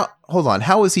he? Hold on,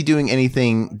 how is he doing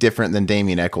anything different than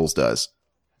Damien Eccles does?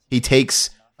 He takes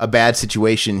a bad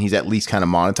situation, he's at least kind of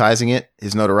monetizing it,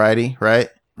 his notoriety, right?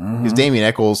 Because Damien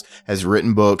Eccles has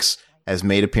written books, has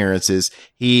made appearances.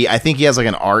 I think he has like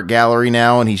an art gallery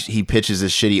now, and he pitches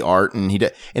his shitty art, and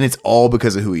it's all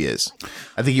because of who he is.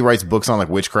 I think he writes books on like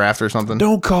witchcraft or something.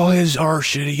 Don't call his art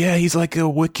shitty. Yeah, he's like a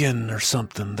Wiccan or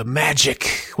something. The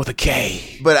magic with a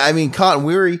K. But I mean, Cotton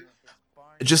Weary,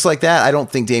 just like that, I don't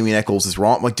think Damien Eccles is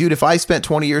wrong. Like, dude, if I spent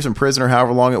 20 years in prison or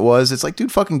however long it was, it's like,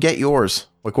 dude, fucking get yours.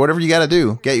 Like, whatever you got to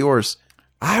do, get yours.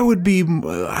 I would be,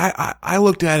 I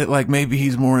looked at it like maybe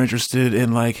he's more interested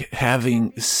in like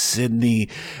having Sydney,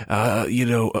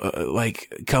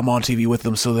 like come on TV with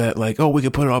them so that like, oh, we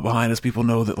could put it all behind us. People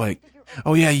know that like,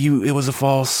 oh yeah, it was a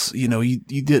false, you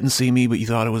didn't see me, but you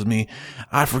thought it was me.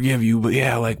 I forgive you. But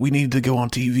yeah, like we need to go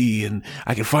on TV and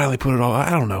I can finally put it all,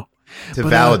 I don't know. To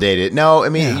validate it. No, I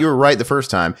mean, you were right the first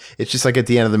time. It's just like at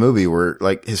the end of the movie where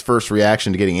like his first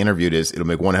reaction to getting interviewed is it'll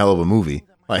make one hell of a movie.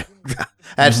 Like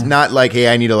that's not like, hey,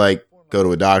 I need to like go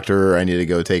to a doctor or I need to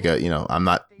go take I'm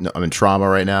in trauma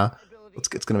right now. It's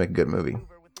going to make a good movie.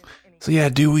 So yeah,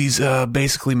 Dewey's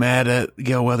basically mad at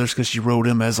Gail Weathers because she wrote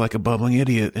him as like a bumbling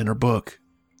idiot in her book.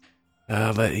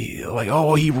 That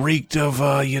he reeked of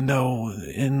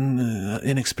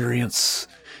inexperience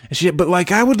and shit. But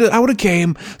like I would have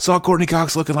came, saw Courtney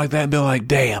Cox looking like that and been like,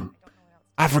 damn,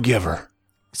 I forgive her.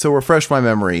 So refresh my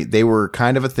memory. They were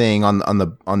kind of a thing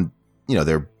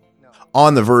they're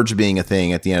on the verge of being a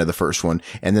thing at the end of the first one,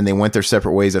 and then they went their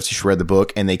separate ways after she read the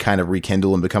book, and they kind of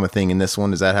rekindle and become a thing in this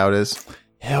one. Is that how it is?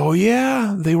 Hell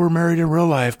yeah. They were married in real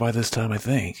life by this time, I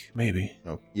think. Maybe.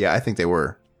 Oh, yeah, I think they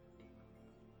were.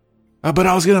 But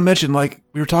I was going to mention, like,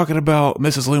 we were talking about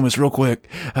Mrs. Loomis real quick.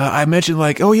 I mentioned,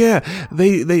 like, oh yeah,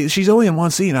 she's only in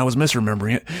one scene. I was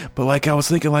misremembering it. But, like, I was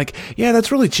thinking, like, yeah,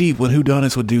 that's really cheap when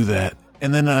whodunits would do that.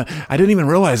 And then I didn't even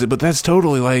realize it, but that's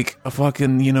totally like a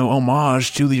fucking,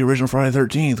 homage to the original Friday the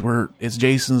 13th where it's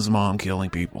Jason's mom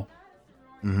killing people.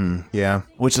 Yeah.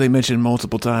 which they mentioned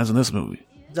multiple times in this movie.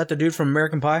 Is that the dude from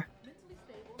American Pie?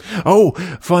 Oh,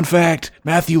 fun fact,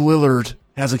 Matthew Lillard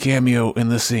has a cameo in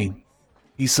this scene.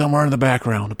 He's somewhere in the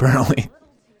background, apparently.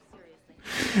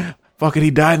 Fuck it,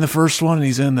 he died in the first one and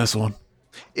he's in this one.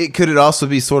 Could it also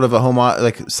be sort of a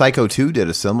like Psycho 2 did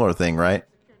a similar thing, right?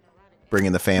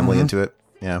 Bringing the family into it.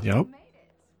 Yeah. Yep.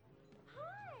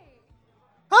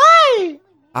 Hi!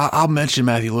 I'll mention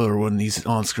Matthew Lillard when he's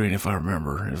on screen if I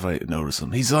remember, if I notice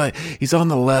him. He's on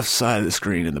the left side of the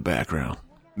screen in the background.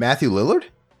 Matthew Lillard?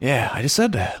 Yeah, I just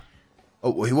said that.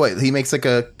 Oh, what? He makes like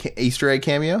a Easter egg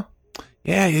cameo?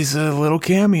 Yeah, he's a little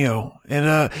cameo.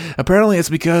 And apparently it's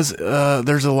because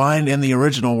there's a line in the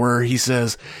original where he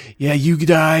says, yeah, you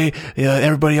die,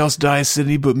 everybody else dies,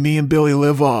 Sydney, but me and Billy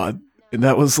live on. And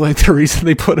that was like the reason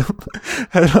they put him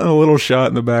had a little shot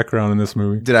in the background in this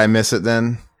movie. Did I miss it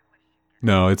then?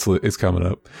 No, it's coming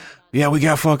up. Yeah, we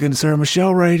got fucking Sarah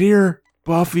Michelle right here.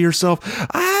 Buffy herself.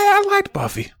 I liked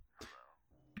Buffy.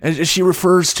 And she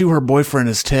refers to her boyfriend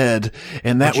as Ted,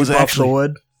 and that was actually the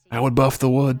wood? I would buff the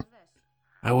wood.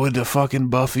 I would fucking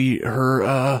Buffy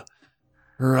her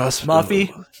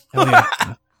Buffy? Hell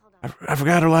yeah. I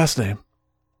forgot her last name.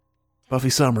 Buffy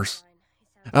Summers.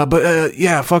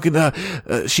 Yeah, fucking,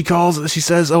 she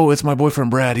says, oh, it's my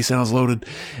boyfriend Brad. He sounds loaded.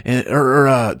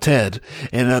 Or Ted.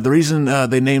 And, the reason,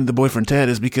 they named the boyfriend Ted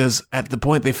is because at the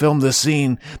point they filmed this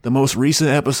scene, the most recent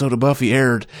episode of Buffy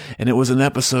aired, and it was an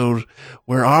episode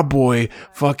where our boy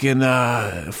fucking,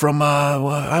 I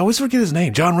always forget his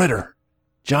name, John Ritter.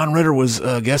 John Ritter was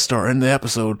a guest star in the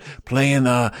episode playing,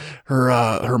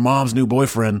 her mom's new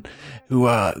boyfriend who,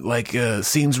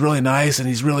 seems really nice and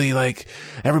he's really like,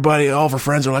 all of her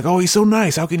friends are like, oh, he's so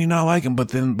nice. How can you not like him? But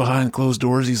then behind closed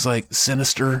doors, he's like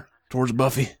sinister towards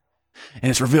Buffy.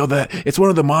 And it's revealed that it's one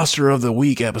of the Monster of the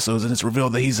Week episodes and it's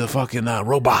revealed that he's a fucking,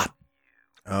 robot.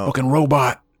 Oh. Fucking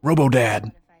robot.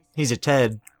 Robo-dad. He's a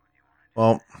Ted.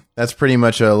 Well, that's pretty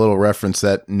much a little reference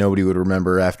that nobody would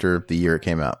remember after the year it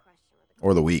came out.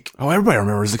 Or the week. Oh, everybody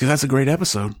remembers it because that's a great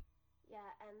episode.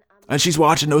 And she's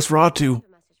watching Nosferatu,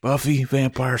 Buffy,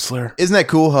 Vampire Slayer. Isn't that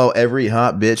cool how every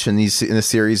hot bitch in this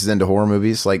series is into horror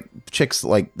movies? Like, chicks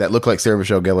like that look like Sarah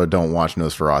Michelle Gellar don't watch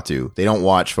Nosferatu. They don't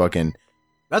watch fucking...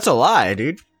 That's a lie,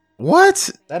 dude.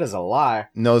 What? That is a lie.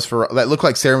 Nosferatu that look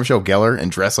like Sarah Michelle Gellar and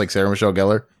dress like Sarah Michelle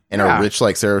Gellar and are rich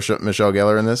like Sarah Michelle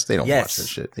Gellar in this? They don't watch this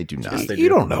shit. They do not. You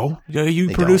don't know. Are you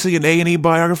producing an A&E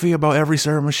biography about every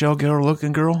Sarah Michelle Gellar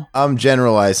looking girl? I'm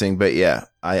generalizing, but yeah,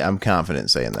 I'm confident in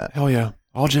saying that. Hell yeah.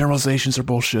 All generalizations are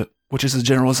bullshit, which is a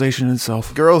generalization in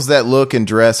itself. Girls that look and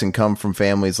dress and come from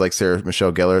families like Sarah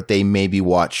Michelle Gellar, they maybe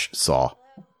watch Saw.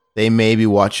 They maybe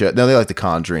watch no, they like The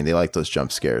Conjuring. They like those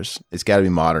jump scares. It's got to be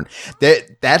modern.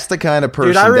 That's the kind of person.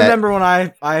 Dude, I remember when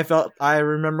I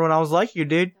remember when I was like you,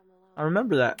 dude. I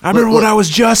remember that. I remember when I was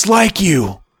just like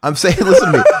you. I'm saying,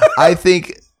 listen to me. I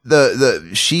think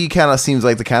she kind of seems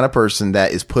like the kind of person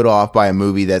that is put off by a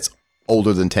movie that's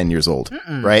older than 10 years old,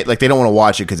 right? Like they don't want to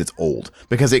watch it because it's old,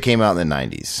 because it came out in the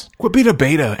 90s. Quit being a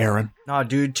beta, Aaron. Nah,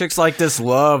 dude, chicks like this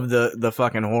love the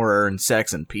fucking horror and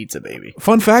sex and pizza, baby.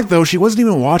 Fun fact, though, she wasn't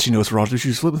even watching Nosferatu. She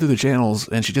was flipping through the channels,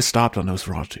 and she just stopped on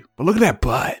Nosferatu. But look at that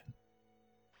butt.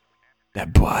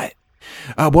 That butt.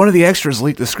 One of the extras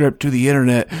leaked the script to the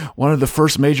internet, one of the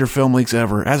first major film leaks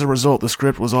ever. As a result, the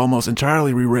script was almost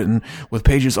entirely rewritten, with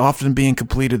pages often being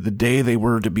completed the day they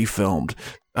were to be filmed.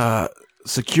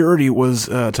 Security was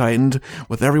tightened,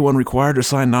 with everyone required to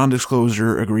sign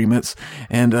non-disclosure agreements,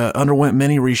 and underwent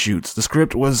many reshoots. The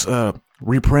script was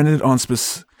reprinted on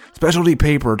specialty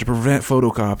paper to prevent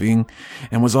photocopying,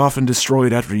 and was often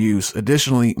destroyed after use.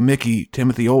 Additionally, Mickey,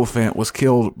 Timothy Oliphant, was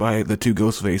killed by the two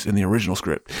Ghostface in the original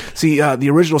script. See, the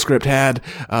original script had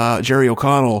Jerry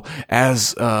O'Connell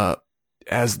as the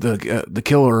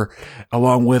killer,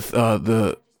 along with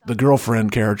the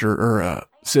girlfriend character, or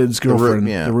Sid's girlfriend,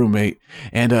 the roommate.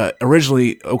 And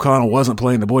originally, O'Connell wasn't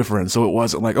playing the boyfriend, so it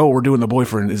wasn't like, oh, we're doing the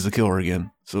boyfriend is the killer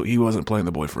again. So he wasn't playing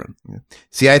the boyfriend.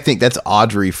 See, I think that's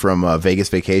Audrey from Vegas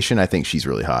Vacation. I think she's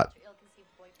really hot.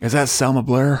 Is that Selma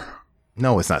Blair?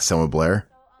 No, it's not Selma Blair.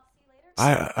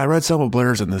 I read Selma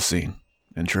Blair's in this scene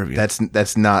in trivia.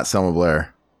 That's not Selma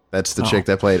Blair. That's the chick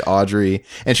that played Audrey.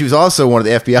 And she was also one of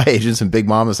the FBI agents in Big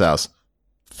Mama's house.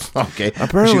 Okay.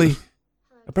 Apparently,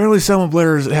 Selma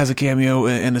Blair has a cameo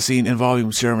in a scene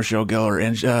involving Sarah Michelle Gellar,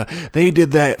 and they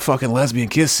did that fucking lesbian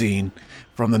kiss scene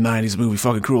from the 90s movie,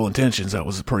 fucking Cruel Intentions. That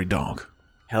was pretty donk.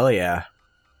 Hell yeah.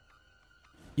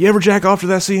 You ever jack off to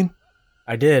that scene?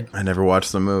 I did. I never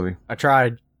watched the movie. I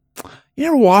tried. You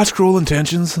ever watch Cruel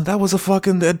Intentions? That was a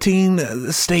fucking teen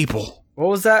staple. What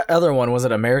was that other one? Was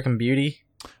it American Beauty?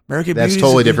 That's a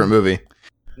totally different movie.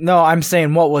 No, I'm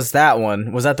saying, what was that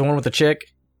one? Was that the one with the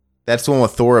chick? That's the one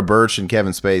with Thora Birch and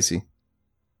Kevin Spacey.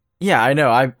 Yeah, I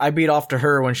know. I beat off to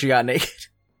her when she got naked.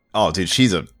 Oh, dude,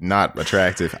 she's not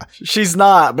attractive. She's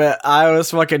not, but I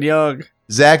was fucking young.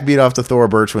 Zach beat off to Thora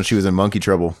Birch when she was in Monkey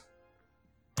Trouble.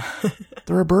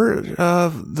 Thora Birch,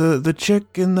 the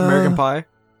chick in the American Pie.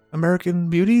 American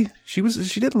Beauty. She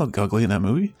didn't look ugly in that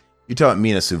movie. You're talking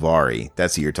Mina Suvari.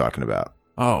 That's who you're talking about.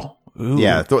 Oh, ooh.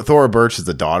 Yeah, Thora Birch is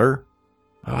the daughter.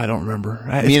 Oh, I don't remember.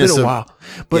 It's been a while.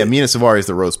 But yeah, Mina Suvari is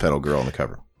the rose petal girl on the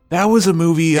cover. that was a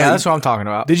movie. Yeah, that's what I'm talking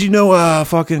about. Did you know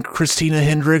fucking Christina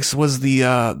Hendricks was the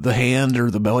hand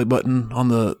or the belly button on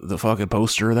the fucking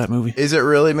poster of that movie? Is it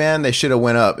really, man? They should have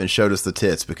went up and showed us the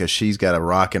tits because she's got a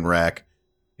rockin' rack.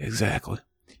 Exactly.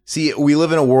 See, we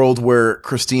live in a world where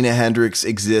Christina Hendricks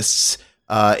exists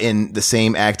in the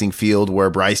same acting field where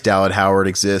Bryce Dallas Howard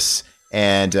exists.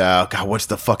 And, God, what's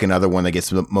the fucking other one that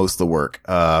gets most of the work?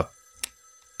 God,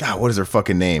 what is her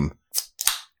fucking name?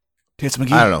 Tits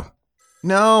McGee? I don't know.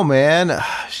 No, man.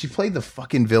 She played the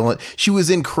fucking villain. She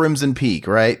was in Crimson Peak,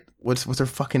 right? What's her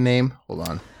fucking name? Hold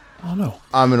on. I don't know.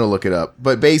 I'm going to look it up.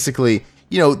 But basically,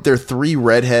 they're three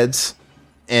redheads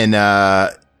and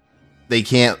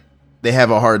they have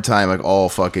a hard time like all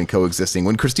fucking coexisting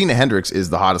when Christina Hendricks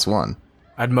is the hottest one.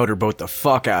 I'd motorboat the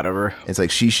fuck out of her. It's like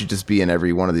she should just be in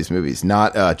every one of these movies.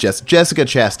 Not Jessica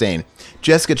Chastain.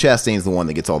 Jessica Chastain's the one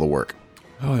that gets all the work.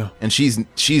 Oh yeah. And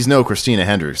she's no Christina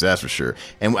Hendricks, that's for sure.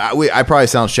 And I probably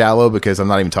sound shallow because I'm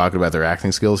not even talking about their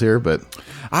acting skills here, but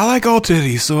I like all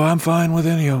titties, so I'm fine with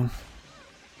any of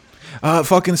them.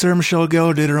 Fucking Sarah Michelle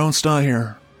Gellar did her own stunt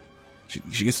here.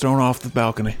 She gets thrown off the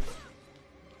balcony.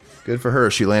 good for her.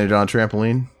 She landed on a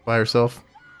trampoline by herself.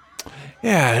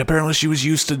 Yeah, apparently she was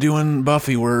used to doing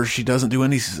Buffy where she doesn't do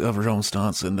any of her own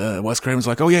stunts. And Wes Craven's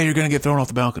like, oh yeah, you're going to get thrown off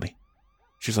the balcony.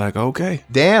 She's like, okay.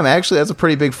 Damn, actually, that's a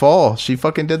pretty big fall. She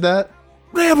fucking did that?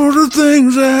 They were the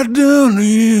things I'd done to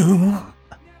you.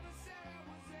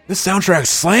 This soundtrack's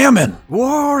slamming.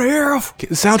 What if?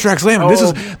 The soundtrack's slamming.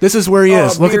 This is where he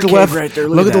is. Look at the left. Right there.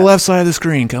 Look at the left side of the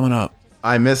screen coming up.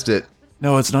 I missed it.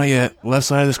 No, it's not yet. Left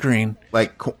side of the screen.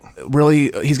 Like,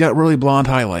 Really, he's got really blonde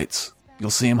highlights.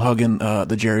 You'll see him hugging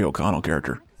the Jerry O'Connell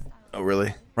character. oh,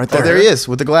 really? Right there. Oh, there he is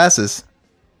with the glasses.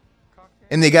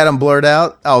 And they got him blurred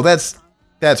out? Oh, that's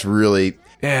really...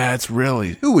 Yeah, it's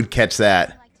really... Who would catch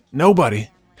that? Nobody.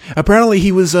 Apparently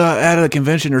he was at a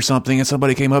convention or something and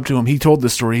somebody came up to him. He told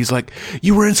this story. He's like,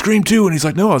 you were in Scream 2. And he's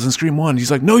like, no, I was in Scream 1.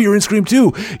 He's like, no, you're in Scream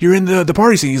 2. You're in the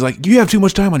party scene. He's like, you have too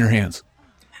much time on your hands.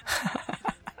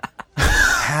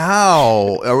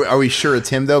 How? Are we sure it's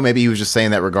him, though? Maybe he was just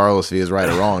saying that regardless if he was right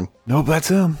or wrong. Nope, that's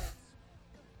him.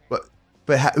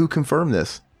 But who confirmed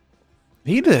this?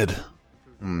 He did.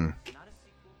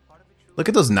 Look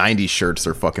at those 90s shirts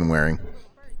they're fucking wearing.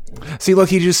 See, look,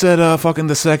 he just said fucking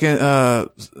the second,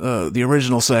 the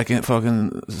original second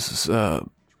fucking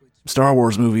Star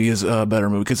Wars movie is a better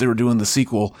movie because they were doing the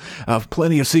sequel.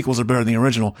 Plenty of sequels are better than the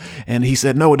original. And he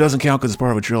said, no, it doesn't count because it's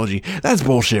part of a trilogy. That's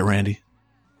bullshit, Randy.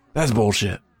 That's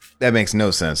bullshit. That makes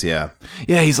no sense, yeah.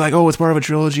 Yeah, he's like, oh, it's part of a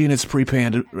trilogy and it's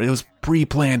pre-planned. It was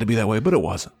pre-planned to be that way, but it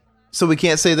wasn't. So we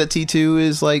can't say that T2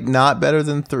 is, like, not better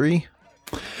than 3?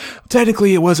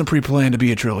 Technically, it wasn't pre-planned to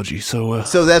be a trilogy, so...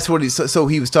 So that's what so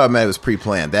he was talking about it was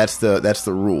pre-planned. That's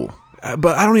the rule.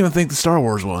 But I don't even think the Star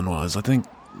Wars one was. I think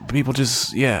people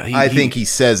just... Yeah. I think he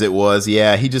says it was.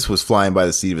 Yeah, he just was flying by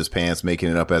the seat of his pants, making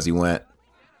it up as he went.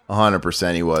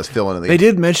 100% he was. Filling in the... They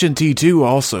did mention T2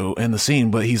 also in the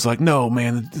scene, but he's like, no,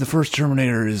 man, the first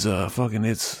Terminator is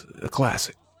it's a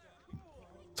classic.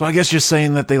 So I guess just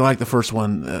saying that they like the first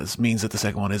one means that the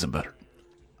second one isn't better.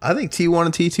 I think T1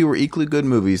 and T2 were equally good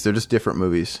movies. They're just different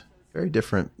movies. Very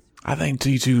different. I think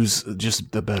T2's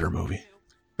just the better movie.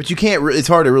 But you can't... it's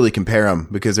hard to really compare them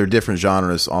because they're different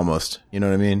genres almost. You know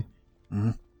what I mean?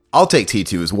 Mm-hmm. I'll take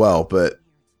T2 as well, but...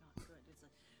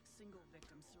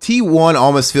 T1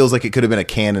 almost feels like it could have been a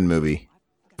canon movie.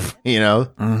 You know?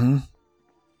 Mm-hmm.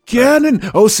 Canon!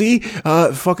 Oh, see?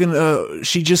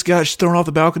 She just got thrown off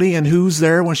the balcony, and who's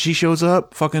there when she shows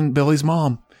up? Fucking Billy's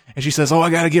mom. And she says, oh,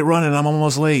 I gotta get running. I'm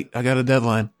almost late. I got a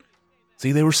deadline.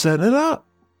 See, they were setting it up.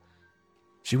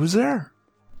 She was there.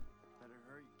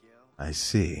 I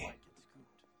see.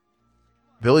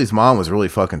 Billy's mom was really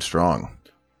fucking strong.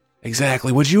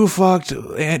 Exactly. Would you have fucked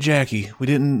Aunt Jackie? You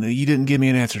didn't give me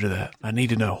an answer to that. I need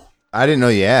to know. I didn't know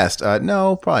you asked.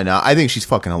 No, probably not. I think she's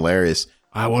fucking hilarious.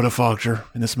 I would have fucked her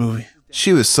in this movie.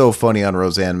 She was so funny on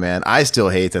Roseanne, man. I still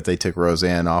hate that they took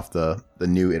Roseanne off the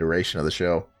new iteration of the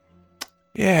show.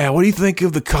 Yeah, what do you think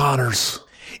of the Connors?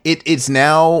 It's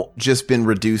now just been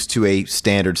reduced to a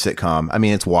standard sitcom. I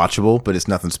mean, it's watchable, but it's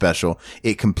nothing special.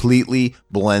 It completely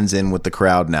blends in with the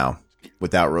crowd now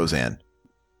without Roseanne.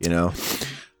 You know?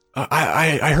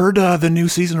 I heard the new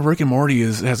season of Rick and Morty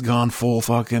has gone full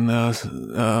fucking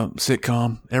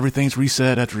sitcom. Everything's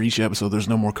reset after each episode. There's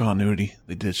no more continuity.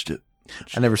 They ditched it.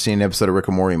 I never seen an episode of Rick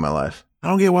and Morty in my life. I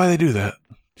don't get why they do that.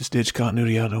 Just ditch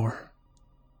continuity out the door.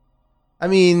 I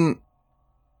mean,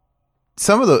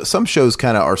 some shows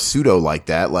kind of are pseudo like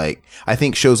that. Like, I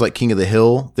think shows like King of the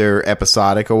Hill, they're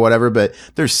episodic or whatever, but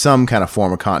there's some kind of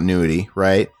form of continuity,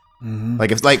 right? Mm-hmm.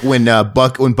 Like if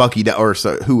when Bucky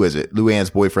who is it?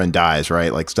 Luann's boyfriend dies,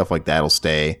 right? Like stuff like that'll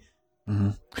stay. Mm-hmm.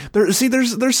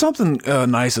 There's something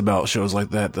nice about shows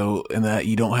like that though, in that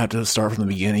you don't have to start from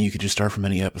the beginning. You could just start from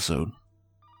any episode.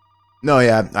 No,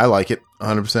 yeah, I like it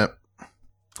 100%.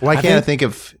 Why can't I think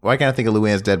of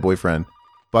Luann's dead boyfriend?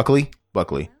 Buckley?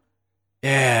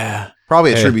 Yeah,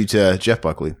 probably a tribute to Jeff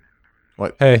Buckley.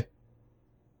 What? Hey.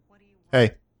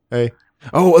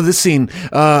 Oh, this scene.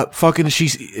 Fucking.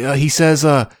 He says.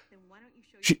 Right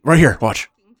here. Watch.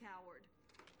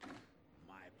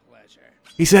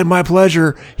 He said, "My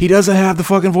pleasure." He doesn't have the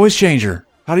fucking voice changer.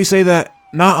 How do you say that?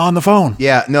 Not on the phone.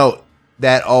 Yeah, no,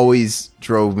 that always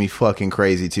drove me fucking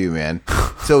crazy too, man.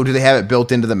 So, do they have it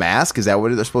built into the mask? Is that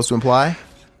what they're supposed to imply?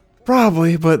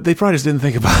 Probably, but they probably just didn't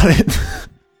think about it.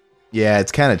 Yeah,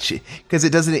 it's kind of because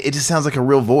it just sounds like a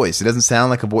real voice. It doesn't sound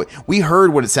like a voice. We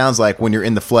heard what it sounds like when you're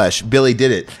in the flesh. Billy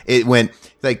did it. It went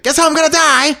like, "Guess how I'm gonna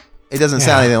die." It doesn't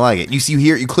sound anything like it.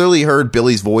 You clearly heard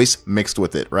Billy's voice mixed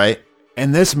with it, right?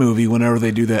 In this movie, whenever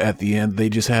they do that at the end, they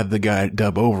just had the guy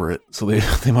dub over it. So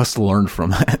they must have learned from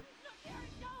that.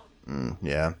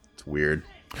 Yeah, it's weird.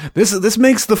 This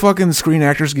makes the fucking Screen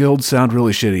Actors Guild sound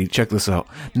really shitty. Check this out.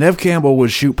 Nev Campbell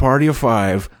would shoot Party of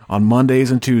Five on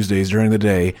Mondays and Tuesdays during the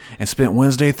day and spent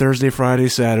Wednesday, Thursday, Friday,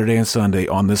 Saturday, and Sunday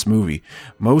on this movie.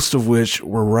 Most of which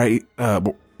were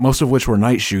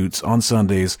night shoots on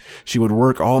Sundays. She would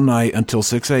work all night until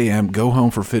 6 a.m., go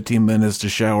home for 15 minutes to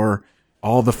shower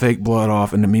all the fake blood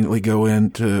off, and immediately go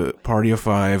into Party of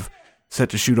Five, set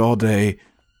to shoot all day,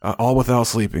 all without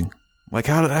sleeping. Like,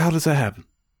 how does that happen?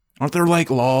 Aren't there, like,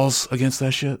 laws against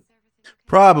that shit?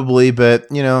 Probably, but,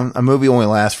 a movie only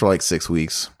lasts for like 6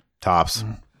 weeks, tops.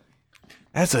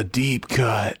 That's a deep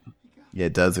cut. Yeah,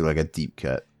 it does look like a deep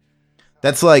cut.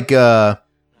 That's like going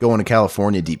to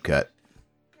California deep cut.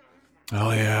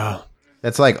 Oh, yeah.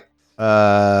 That's like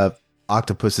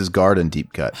Octopus's Garden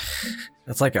deep cut.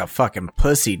 That's like a fucking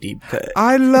pussy deep cut.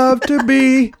 I love to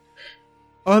be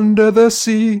under the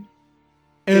sea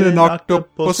in an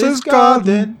octopus's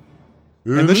garden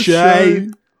in the shade.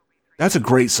 That's a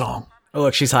great song. Oh,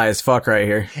 look, she's high as fuck right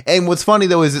here. And what's funny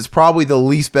though is it's probably the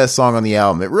least best song on the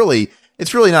album.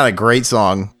 It's really not a great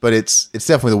song, but it's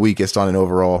definitely the weakest on an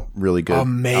overall really good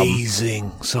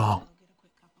amazing song.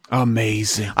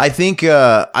 Amazing. I think it's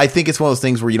one of those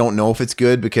things where you don't know if it's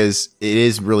good because it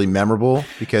is really memorable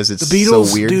because it's the Beatles,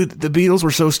 so weird. Dude, the Beatles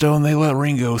were so stoned they let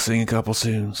Ringo sing a couple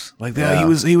tunes like that.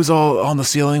 Yeah. He was all on the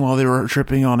ceiling while they were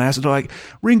tripping on acid. They're like,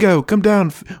 "Ringo, come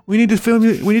down. We need to film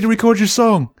you. We need to record your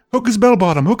song. Hook his bell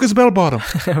bottom. Hook his bell bottom."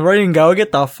 Ringo,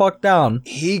 get the fuck down.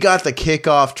 He got the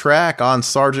kickoff track on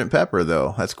Sgt. Pepper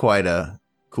though. That's quite a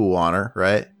cool honor,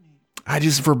 right? I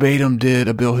just verbatim did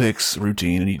a Bill Hicks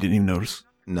routine and you didn't even notice.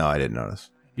 No, I didn't notice.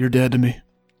 You're dead to me.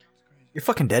 You're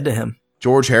fucking dead to him.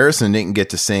 George Harrison didn't get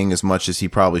to sing as much as he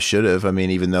probably should have. I mean,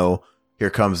 even though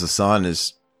Here Comes the Sun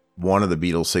is one of the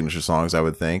Beatles' signature songs, I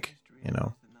would think,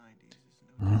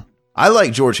 Mm-hmm. I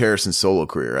like George Harrison's solo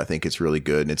career. I think it's really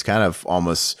good. And it's kind of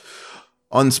almost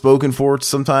unspoken for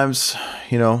sometimes,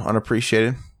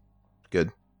 unappreciated.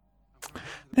 Good.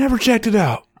 Never checked it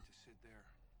out.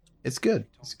 It's good.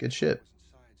 It's good shit.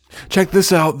 Check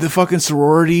this out. The fucking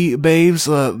sorority babes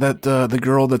that the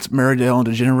girl that's married to Ellen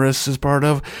DeGeneres is part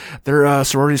of, their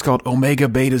sorority is called Omega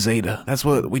Beta Zeta. That's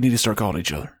what we need to start calling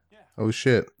each other. Oh,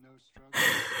 shit.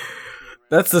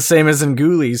 That's the same as in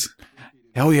Ghoulies.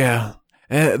 Hell yeah.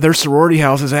 Their sorority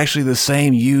house is actually the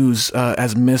same use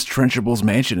as Miss Trenchable's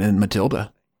mansion in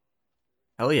Matilda.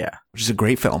 Hell yeah. Which is a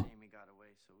great film.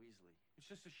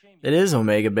 It is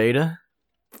Omega Beta.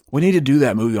 We need to do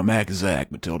that movie on Mac and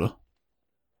Zach, Matilda.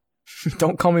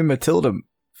 Don't call me Matilda,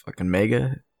 fucking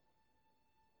Mega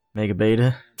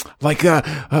Beta. Like,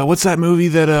 what's that movie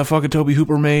that fucking Toby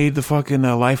Hooper made? The fucking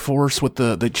Life Force with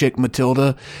the chick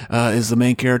Matilda is the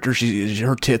main character.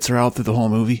 Her tits are out through the whole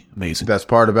movie. Amazing. Best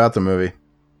part about the movie.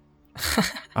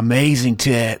 Amazing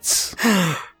tits.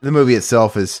 The movie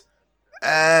itself is,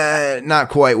 Not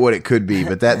quite what it could be,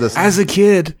 but that As a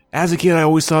kid, I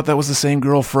always thought that was the same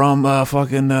girl from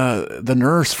fucking the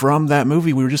nurse from that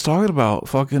movie we were just talking about,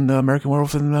 fucking American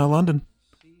Werewolf in London.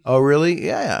 Oh, really?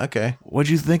 Yeah, okay. What'd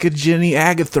you think of Jenny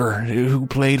Agutter, who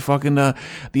played fucking the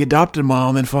adopted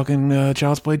mom in fucking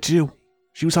Child's Play 2?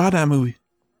 She was hot in that movie.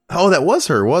 Oh, that was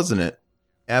her, wasn't it?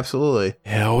 Absolutely.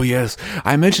 Hell yes.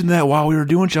 I mentioned that while we were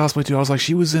doing Child's Play 2. I was like,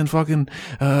 she was in fucking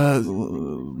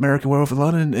American Werewolf in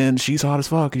London, and she's hot as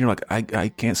fuck. And you're like, I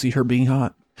can't see her being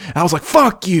hot. And I was like,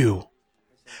 fuck you.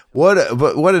 What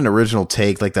an original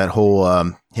take, like that whole I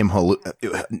don't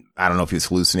know if he was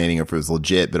hallucinating or if it was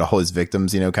legit, but all his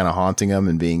victims, kind of haunting him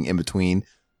and being in between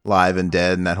live and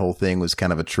dead, and that whole thing was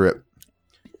kind of a trip.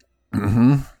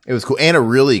 Mm-hmm. It was cool, and a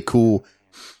really cool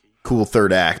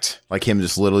third act, like him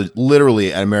just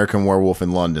literally an American Werewolf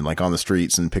in London, like on the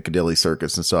streets and Piccadilly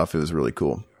Circus and stuff. It was really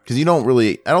cool. Because I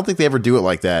don't think they ever do it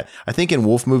like that. I think in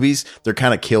wolf movies, they're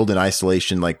kind of killed in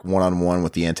isolation, like one-on-one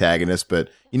with the antagonist, but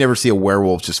you never see a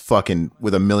werewolf just fucking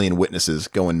with a million witnesses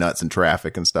going nuts in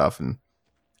traffic and stuff and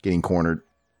getting cornered.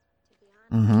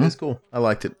 Mm-hmm. It's cool. I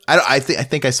liked it. I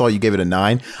think I saw you gave it a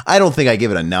 9. I don't think I give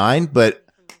it a 9, but...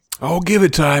 Oh, give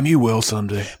it time. You will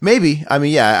someday. Maybe. I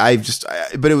mean, yeah,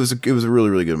 but it was a really,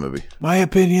 really good movie. My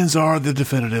opinions are the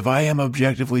definitive. I am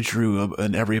objectively true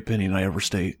in every opinion I ever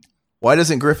state. Why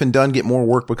doesn't Griffin Dunn get more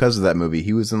work because of that movie?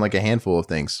 He was in like a handful of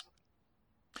things.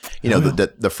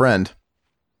 The friend.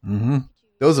 Mm-hmm.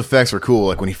 Those effects were cool.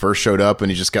 Like when he first showed up and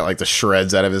he just got like the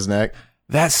shreds out of his neck.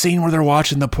 That scene where they're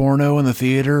watching the porno in the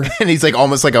theater. And he's like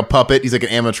almost like a puppet. He's like an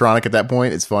animatronic at that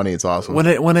point. It's funny. It's awesome. When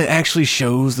it actually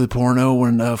shows the porno,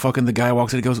 when fucking the guy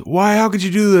walks in, he goes, "Why? How could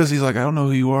you do this?" He's like, "I don't know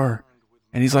who you are."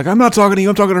 And he's like, "I'm not talking to you.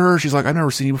 I'm talking to her." She's like, "I've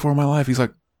never seen you before in my life." He's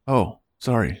like, "Oh,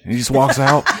 sorry." And he just walks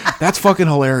out. That's fucking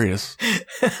hilarious.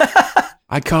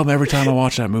 I come every time I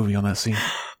watch that movie on that scene.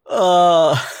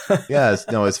 Yeah,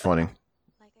 it's funny.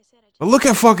 But look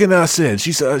at fucking Sid.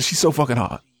 She's so fucking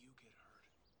hot.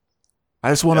 I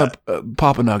just want to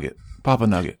pop a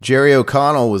nugget. Jerry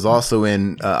O'Connell was also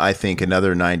in, I think,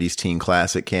 another 90s teen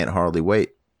classic, Can't Hardly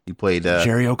Wait. He played...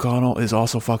 Jerry O'Connell is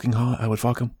also fucking hot. I would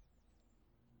fuck him.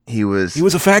 He was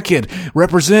a fat kid.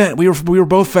 Represent. We were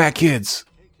both fat kids.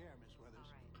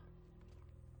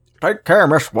 Take care,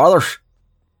 Miss Weathers.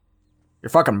 You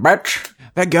fucking bitch.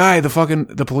 That guy,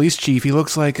 the police chief, he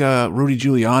looks like Rudy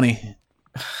Giuliani.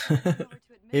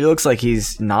 He looks like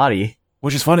he's naughty.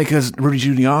 Which is funny because Rudy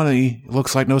Giuliani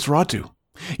looks like Nosferatu.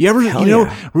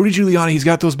 Rudy Giuliani, he's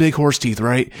got those big horse teeth,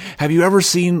 right? Have you ever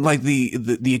seen like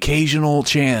the occasional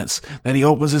chance that he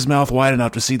opens his mouth wide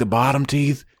enough to see the bottom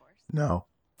teeth? No.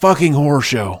 Fucking horror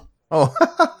show. Oh,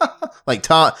 like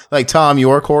Tom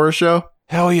York horror show?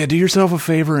 Hell yeah. Do yourself a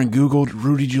favor and Google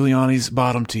Rudy Giuliani's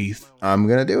bottom teeth. I'm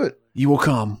going to do it. You will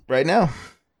come. Right now.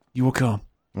 You will come.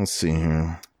 Let's see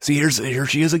here. See, here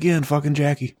she is again, fucking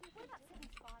Jackie.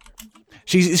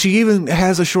 She even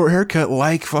has a short haircut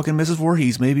like fucking Mrs.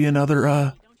 Voorhees. Maybe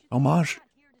another homage.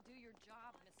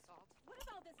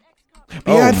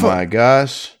 My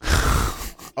gosh.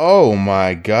 Oh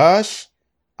my gosh.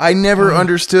 I never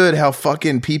understood how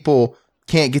fucking people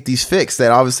can't get these fixed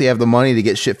that obviously have the money to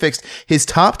get shit fixed. His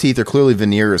top teeth are clearly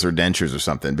veneers or dentures or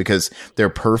something because they're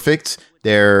perfect,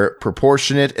 they're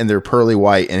proportionate, and they're pearly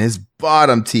white. And his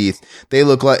bottom teeth, they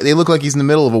look like he's in the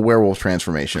middle of a werewolf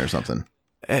transformation or something.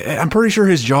 I'm pretty sure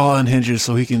his jaw unhinges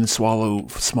so he can swallow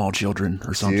small children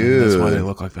or something. Dude. That's why they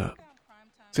look like that.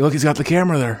 See, look, he's got the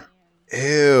camera there.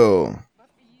 Ew.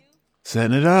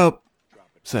 Setting up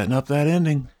that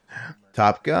ending.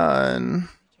 Top Gun.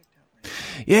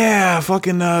 Yeah,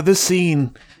 fucking this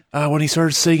scene when he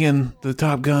started singing the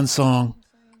Top Gun song.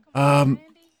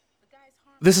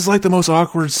 This is like the most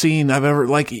awkward scene I've ever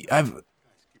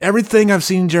everything I've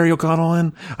seen Jerry O'Connell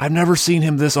in, I've never seen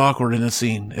him this awkward in a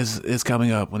scene is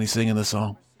coming up when he's singing this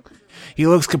song. He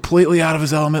looks completely out of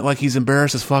his element, like he's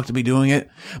embarrassed as fuck to be doing it.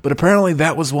 But apparently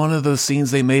that was one of the scenes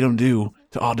they made him do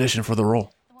to audition for the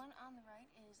role.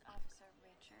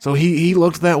 So he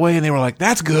looked that way and they were like,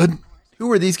 that's good. Who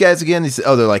were these guys again?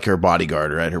 They're like her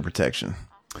bodyguard, right? Her protection.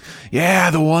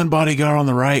 Yeah, the one bodyguard on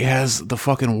the right has the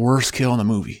fucking worst kill in the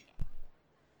movie.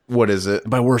 What is it?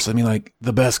 By worst, I mean like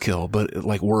the best kill, but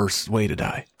like worst way to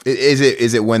die.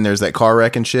 Is it when there's that car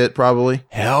wreck and shit, probably?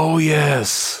 Hell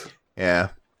yes. Yeah.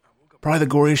 Probably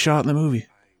the goriest shot in the movie.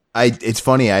 It's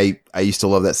funny, I used to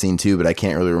love that scene too, but I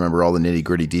can't really remember all the nitty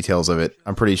gritty details of it.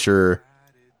 I'm pretty sure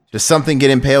does something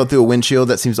get impaled through a windshield?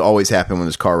 That seems to always happen when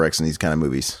there's car wrecks in these kind of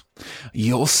movies.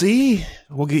 You'll see.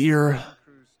 We'll get your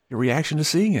reaction to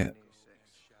seeing it.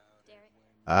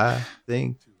 I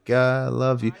think I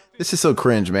love you. This is so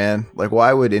cringe, man. Like,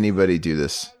 why would anybody do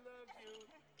this?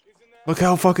 Look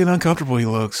how fucking uncomfortable he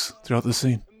looks throughout the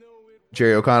scene.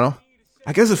 Jerry O'Connell.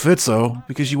 I guess it fits though,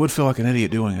 because you would feel like an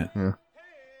idiot doing it. Yeah.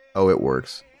 Oh, it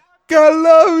works. God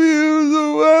love you,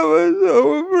 the way I was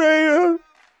so afraid of.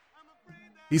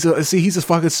 He's a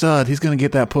fucking stud. He's gonna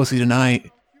get that pussy tonight.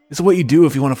 This is what you do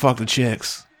if you want to fuck the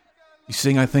chicks. You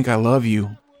sing "I Think I Love You"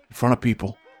 in front of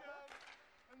people.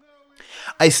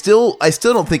 I still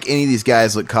don't think any of these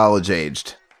guys look college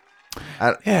aged.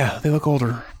 Yeah, they look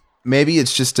older. Maybe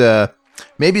it's just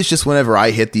whenever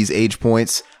I hit these age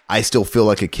points, I still feel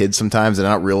like a kid sometimes, and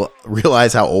I don't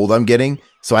realize how old I'm getting.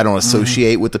 So I don't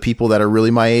associate with the people that are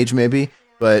really my age, maybe.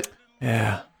 But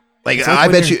yeah, like I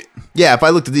bet you, yeah. If I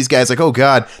looked at these guys, like, oh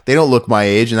god, they don't look my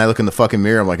age, and I look in the fucking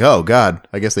mirror, I'm like, oh god,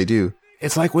 I guess they do.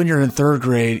 It's like when you're in third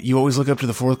grade, you always look up to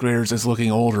the fourth graders as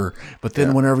looking older. But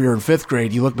then whenever you're in fifth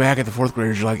grade, you look back at the fourth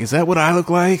graders, you're like, is that what I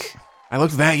look like? I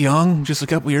looked that young just a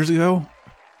couple years ago?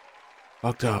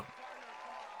 Fucked up.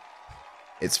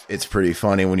 It's pretty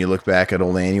funny when you look back at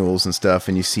old annuals and stuff,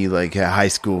 and you see like high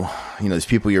school. You know, these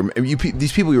people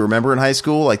you remember in high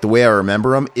school, like the way I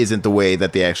remember them isn't the way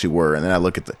that they actually were. And then I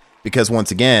look at because once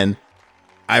again,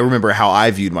 I remember how I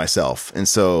viewed myself, and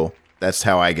so that's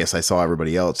how I guess I saw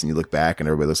everybody else. And you look back, and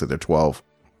everybody looks like they're 12.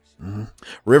 Mm-hmm.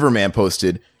 Riverman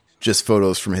posted just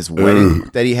photos from his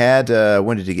wedding that he had.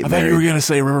 When did he get married? I thought you were gonna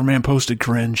say Riverman posted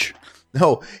cringe.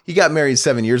 No, he got married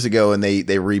 7 years ago, and they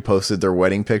reposted their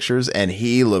wedding pictures, and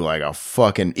he looked like a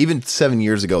fucking, even 7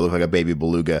 years ago, looked like a baby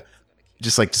beluga.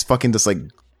 Just like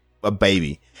a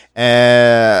baby.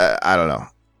 I don't know.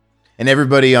 And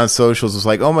everybody on socials was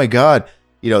like, oh my God,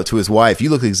 you know, to his wife, you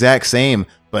look the exact same,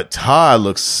 but Todd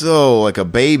looks so like a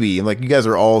baby. And like, you guys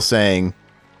are all saying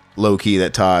low key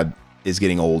that Todd is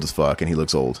getting old as fuck, and he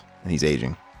looks old, and he's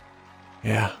aging.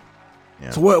 Yeah. Yeah.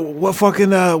 So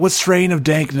what strain of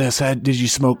dankness did you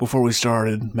smoke before we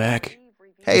started, Mac?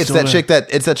 Hey, it's that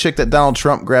chick that Donald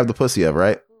Trump grabbed the pussy of,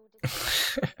 right?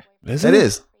 Is it? It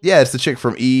is. Yeah, it's the chick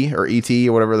from E or E.T.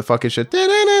 or whatever the fuck is shit.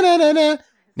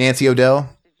 Nancy O'Dell.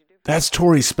 That's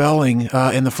Tori Spelling.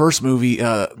 In the first movie,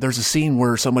 there's a scene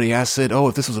where somebody asked Sid, "Oh,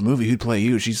 if this was a movie, who'd play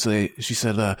you?" She said,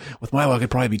 "With my luck,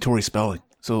 it'd probably be Tori Spelling."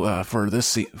 So for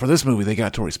this movie, they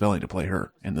got Tori Spelling to play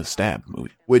her in the Stab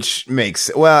movie. Which makes,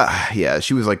 yeah,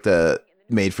 she was like the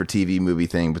made-for-TV movie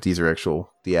thing, but these are actual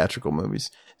theatrical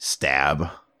movies. Stab.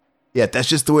 Yeah, that's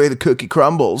just the way the cookie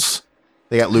crumbles.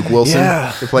 They got Luke Wilson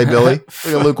to play Billy. Look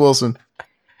at Luke Wilson.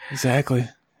 Exactly.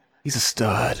 He's a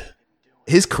stud.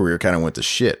 His career kind of went to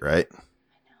shit, right?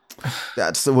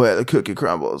 That's the way the cookie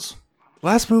crumbles.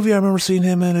 Last movie I remember seeing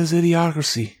him in is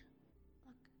Idiocracy.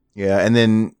 Yeah, and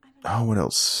then... Oh, what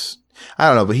else? I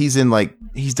don't know, but he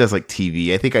does like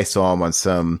TV. I think I saw him on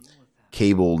some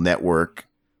cable network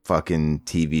fucking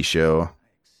TV show.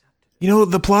 You know,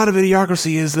 the plot of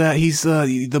Idiocracy is that he's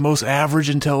the most average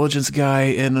intelligence guy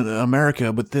in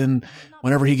America, but then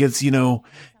whenever he gets, frozen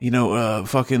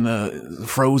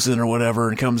or whatever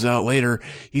and comes out later,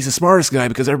 he's the smartest guy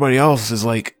because everybody else is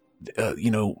like,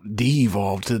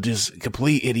 de-evolved to just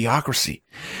complete idiocracy.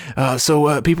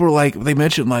 So people were like, they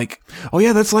mentioned like, oh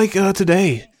yeah, that's like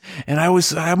today. And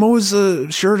I'm always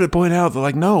sure to point out that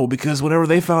like, no, because whenever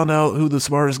they found out who the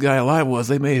smartest guy alive was,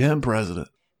 they made him president.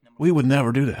 We would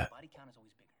never do that.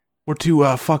 We're too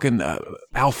fucking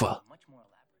alpha.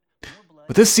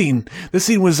 But this scene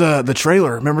was the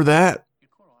trailer. Remember that?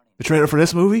 The trailer for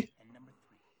this movie?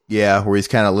 Yeah, where he's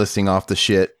kind of listing off the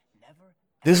shit.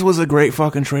 This was a great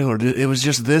fucking trailer. It was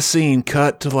just this scene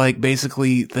cut to like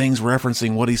basically things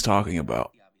referencing what he's talking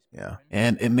about. Yeah.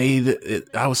 And it made it,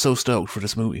 I was so stoked for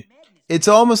this movie. It's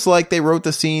almost like they wrote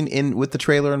the scene in with the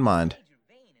trailer in mind.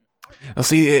 Now,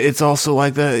 see, it's also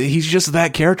like he's just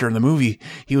that character in the movie.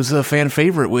 He was a fan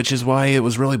favorite, which is why it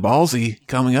was really ballsy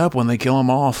coming up when they kill him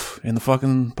off in the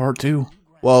fucking part 2.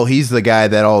 Well, he's the guy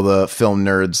that all the film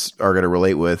nerds are going to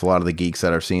relate with. A lot of the geeks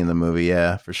that are seeing the movie.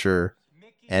 Yeah, for sure.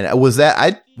 And was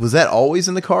that always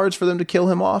in the cards for them to kill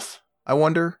him off? I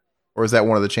wonder, or is that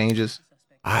one of the changes?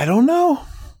 I don't know.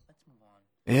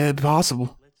 Yeah,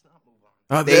 possible.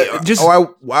 I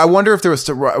wonder if there was.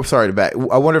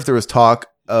 I wonder if there was talk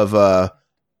of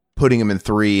putting him in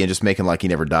 3 and just making like he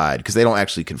never died, because they don't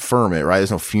actually confirm it, right?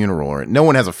 There's no funeral, or no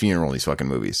one has a funeral in these fucking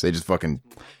movies. They just fucking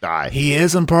die. He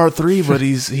is in part 3, but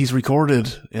he's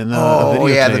recorded in. Oh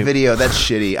yeah, the video. That's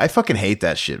shitty. I fucking hate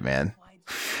that shit, man.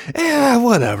 Yeah,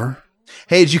 whatever.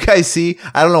 Hey, did you guys see?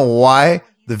 I don't know why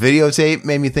the videotape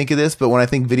made me think of this, but when I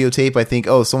think videotape, I think,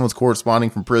 oh, someone's corresponding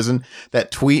from prison.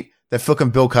 That tweet that fucking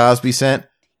Bill Cosby sent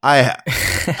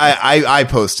I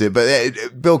posted,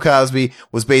 but Bill Cosby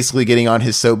was basically getting on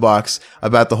his soapbox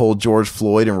about the whole George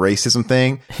Floyd and racism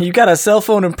thing. You got a cell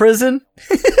phone in prison?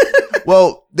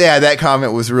 Well, yeah, that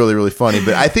comment was really, really funny,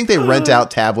 but I think they rent out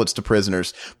tablets to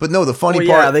prisoners. But no, the funny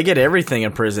part... Yeah, they get everything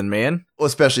in prison, man. Well,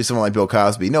 especially someone like Bill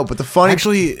Cosby. No, but the funny...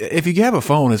 Actually, if you have a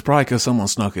phone, it's probably because someone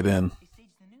snuck it in.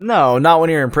 No, not when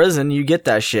you're in prison. You get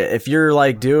that shit. If you're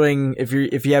like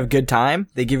if you have good time,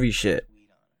 they give you shit.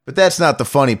 But that's not the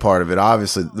funny part of it.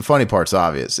 Obviously, the funny part's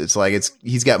obvious. It's like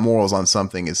he's got morals on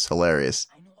something. It's hilarious,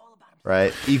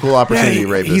 right? Equal opportunity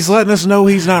rapist. He's letting us know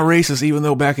he's not racist, even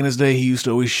though back in his day he used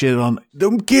to always shit on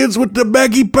them kids with the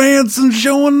baggy pants and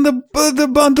showing the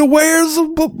underwears.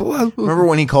 Remember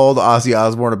when he called Ozzy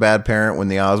Osbourne a bad parent when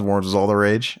the Osbournes was all the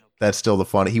rage? That's still the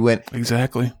funny.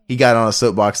 Exactly. He got on a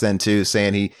soapbox then too,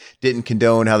 saying he didn't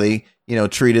condone how they,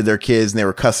 treated their kids, and they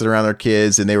were cussing around their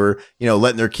kids, and they were,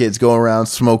 letting their kids go around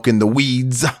smoking the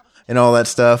weeds and all that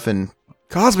stuff. And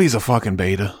Cosby's a fucking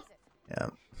beta. Yeah.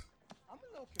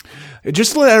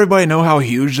 Just to let everybody know how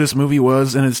huge this movie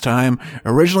was in its time,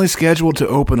 originally scheduled to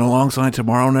open alongside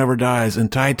Tomorrow Never Dies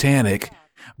and Titanic,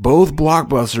 both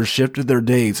blockbusters shifted their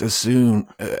dates as soon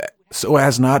so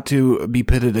as not to be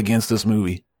pitted against this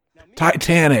movie.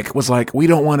 Titanic was like, we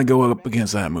don't want to go up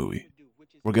against that movie.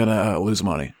 We're going to lose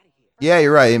money. Yeah,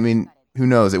 you're right. I mean, who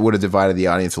knows? It would have divided the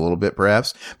audience a little bit,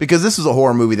 perhaps, because this was a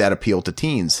horror movie that appealed to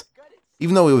teens,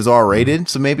 even though it was R-rated.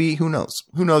 So maybe, who knows?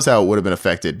 Who knows how it would have been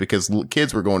affected, because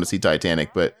kids were going to see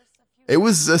Titanic, but it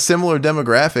was a similar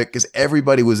demographic because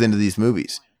everybody was into these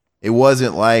movies. It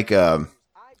wasn't like, I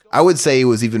would say it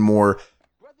was even more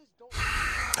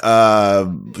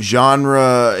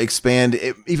genre expand,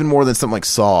 even more than something like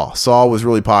Saw. Saw was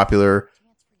really popular.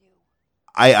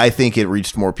 I think it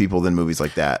reached more people than movies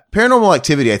like that. Paranormal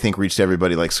Activity, I think, reached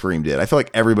everybody like Scream did. I feel like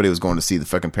everybody was going to see the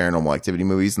fucking Paranormal Activity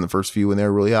movies in the first few when they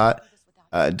were really hot.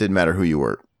 It didn't matter who you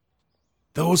were.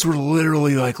 Those were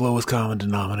literally like lowest common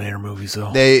denominator movies,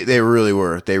 though. They really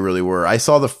were. They really were. I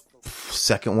saw the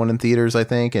second one in theaters, I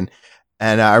think, and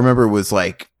I remember it was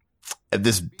like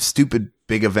this stupid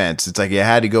big event. It's like you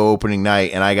had to go opening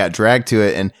night, and I got dragged to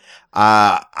it, and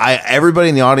everybody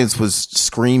in the audience was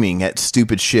screaming at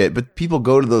stupid shit, but people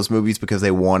go to those movies because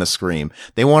they want to scream.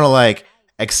 They want to like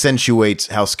accentuate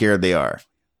how scared they are.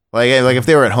 Like if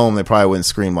they were at home, they probably wouldn't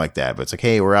scream like that, but it's like,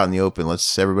 hey, we're out in the open.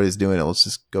 Everybody's doing it. Let's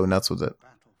just go nuts with it.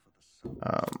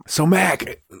 So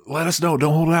Mac, let us know.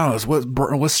 Don't hold out on us.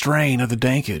 What strain of the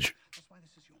dankage?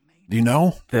 Do you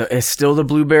know? It's still the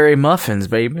blueberry muffins,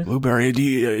 baby. Blueberry. Do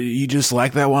you just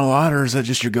like that one a lot, or is that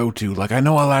just your go-to? Like, I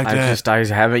know I like that. I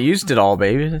haven't used it all,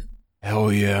 baby.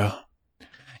 Hell yeah.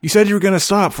 You said you were gonna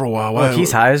stop for a while. Look,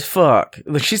 he's high as fuck.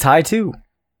 Look, she's high too.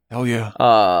 Hell yeah.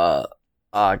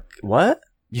 What?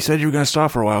 You said you were gonna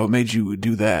stop for a while. What made you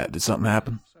do that? Did something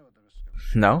happen?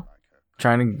 No.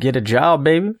 Trying to get a job,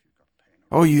 baby.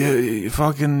 Oh, you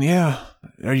fucking, yeah.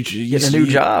 Are you getting a new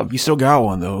job? You still got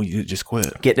one, though. You just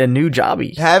quit. Getting a new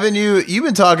jobby. Haven't you? You've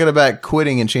been talking about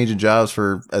quitting and changing jobs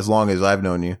for as long as I've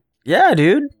known you. Yeah,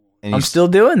 dude. And I'm still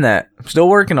doing that. I'm still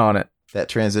working on it. That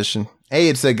transition. Hey,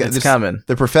 it's coming.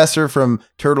 The professor from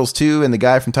Turtles 2 and the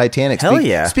guy from Titanic. Hell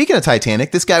yeah. Speaking of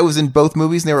Titanic, this guy was in both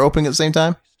movies and they were opening at the same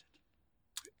time.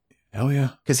 Hell yeah.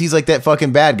 Because he's like that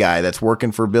fucking bad guy that's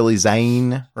working for Billy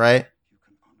Zane, right?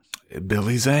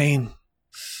 Billy Zane.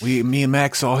 Me and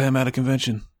Max saw him at a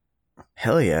convention.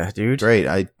 Hell yeah, dude. Great.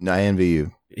 I envy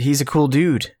you. He's a cool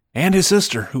dude. And his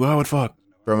sister, who I would fuck.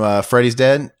 From Freddy's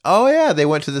Dead? Oh, yeah. They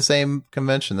went to the same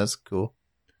convention. That's cool.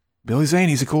 Billy Zane,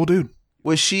 he's a cool dude.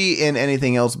 Was she in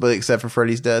anything else but except for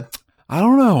Freddy's Dead? I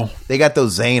don't know. They got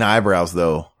those Zane eyebrows,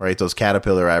 though, right? Those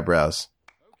caterpillar eyebrows.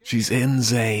 She's in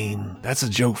Zane. That's a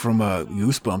joke from a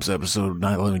Goosebumps episode,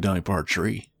 Night Living Donnie Part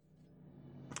 3.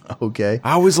 Okay.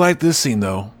 I always like this scene,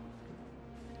 though.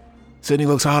 Sydney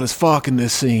looks hot as fuck in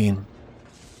this scene.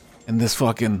 And this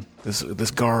fucking,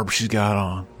 this garb she's got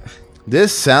on.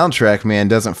 This soundtrack, man,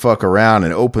 doesn't fuck around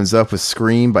and opens up with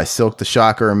Scream by Silk the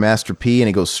Shocker and Master P, and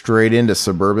it goes straight into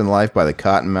Suburban Life by the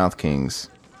Cottonmouth Kings.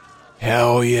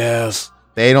 Hell yes.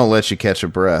 They don't let you catch a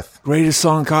breath. Greatest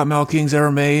song Cottonmouth Kings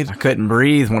ever made. I couldn't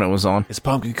breathe when it was on. It's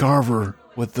Pumpkin Carver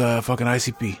with fucking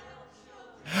ICP.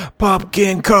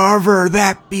 Pumpkin Carver,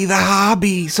 that be the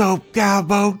hobby. So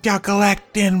y'all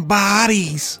collecting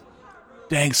bodies.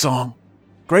 Dang song.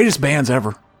 Greatest bands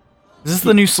ever. Is this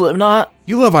the new Slipknot?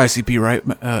 You love ICP, right,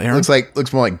 Aaron?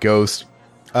 Looks more like Ghost.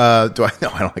 Do I? No,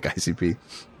 I don't like ICP.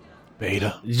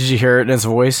 Beta. Did you hear it in his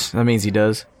voice? That means he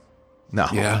does. No.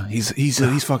 Yeah,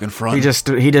 he's fucking fronting.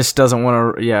 He just doesn't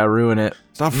want to ruin it.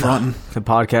 Stop fronting. The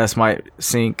podcast might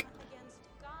sink.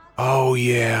 Oh Oh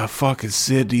yeah, fucking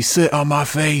Sydney, sit on my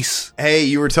face. Hey,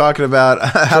 you were talking about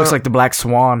Looks like the Black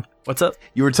Swan. What's up?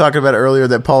 you were talking about earlier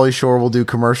that Pauly Shore will do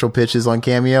commercial pitches on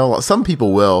Cameo. Some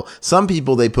people will. Some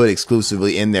people they put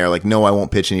exclusively in there, like, no, I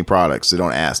won't pitch any products, so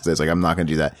don't ask. It's like, I'm not going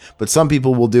to do that. But some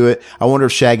people will do it. I wonder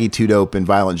if Shaggy 2 Dope and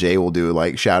Violent J will do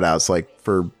like shout outs like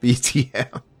for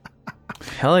BTM.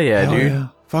 Hell yeah, Hell dude. yeah.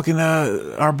 Fucking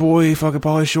our boy fucking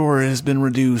Pauly Shore has been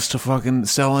reduced to fucking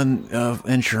selling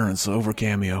insurance over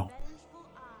Cameo.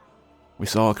 We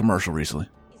saw a commercial recently.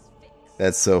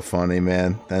 That's so funny,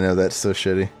 man. I know that's so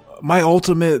shitty. My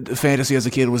ultimate fantasy as a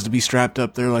kid was to be strapped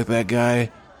up there like that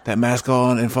guy, that mask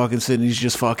on, and fucking Sydney's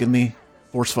just fucking me,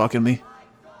 force fucking me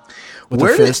with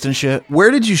her fist and shit. Where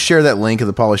did you share that link of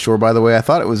the Pauly Shore, by the way? I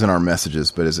thought it was in our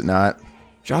messages, but is it not?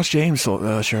 Josh James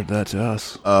shared that to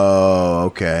us. Oh,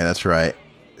 okay, that's right.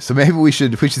 So maybe we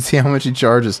should see how much he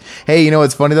charges. Hey, you know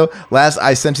what's funny though?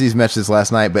 I sent you these messages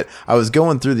last night, but I was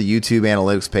going through the YouTube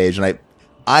analytics page, and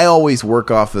I always work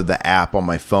off of the app on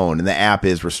my phone, and the app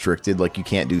is restricted. Like, you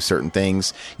can't do certain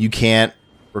things. You can't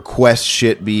request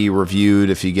shit be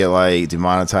reviewed if you get like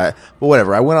demonetized. But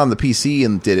whatever. I went on the PC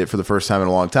and did it for the first time in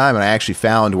a long time, and I actually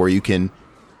found where you can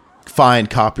find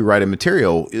copyrighted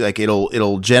material. Like,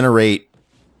 it'll generate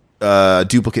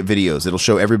duplicate videos. It'll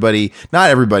show everybody,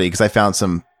 not everybody, because I found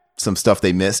some stuff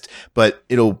they missed, but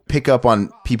it'll pick up on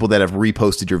people that have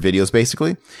reposted your videos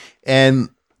basically. And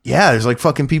yeah, there's like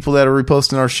fucking people that are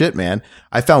reposting our shit, man.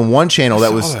 I found one channel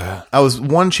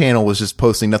one channel was just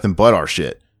posting nothing but our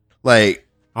shit. Like,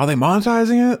 are they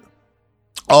monetizing it?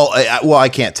 Oh, well, I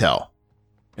can't tell.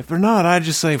 If they're not, I'd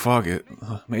just say fuck it.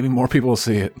 Maybe more people will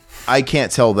see it. I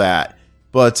can't tell that.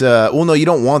 But, well, no, you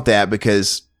don't want that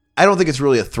because I don't think it's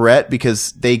really a threat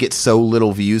because they get so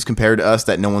little views compared to us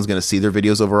that no one's going to see their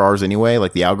videos over ours anyway,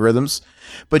 like the algorithms.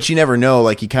 But you never know.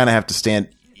 Like, you kind of have to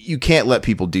you can't let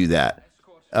people do that.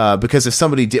 Because if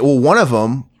somebody did, well, one of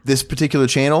them, this particular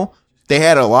channel, they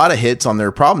had a lot of hits on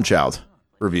their Problem Child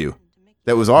review.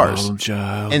 That was ours. Problem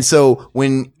Child. And so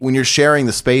when you're sharing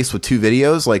the space with two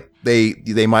videos, like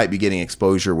they might be getting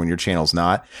exposure when your channel's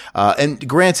not. And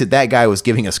granted, that guy was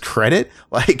giving us credit.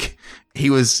 Like, he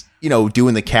was,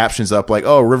 doing the captions up like,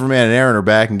 oh, Riverman and Aaron are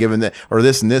back and giving that, or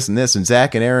this and this and this, and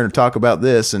Zach and Aaron talk about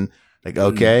this. And like,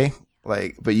 okay,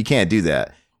 like, but you can't do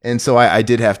that. And so I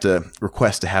did have to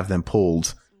request to have them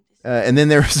pulled. And then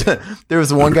there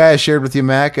was one guy I shared with you,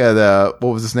 Mac. What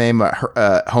was his name?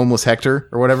 Homeless Hector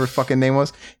or whatever his fucking name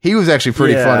was. He was actually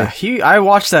pretty funny. I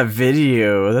watched that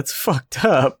video. That's fucked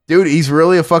up, dude. He's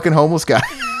really a fucking homeless guy.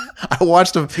 I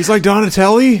watched him. He's like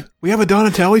Donatelli. We have a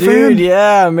Donatelli fan. Dude,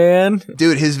 yeah, man.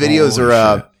 Dude, his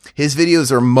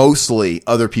videos are mostly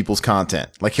other people's content.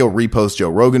 Like, he'll repost Joe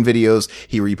Rogan videos.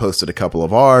 He reposted a couple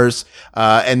of ours,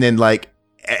 and then like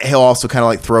he'll also kind of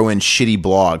like throw in shitty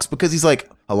blogs because he's like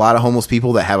a lot of homeless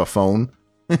people that have a phone,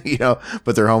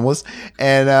 but they're homeless.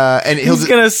 And he's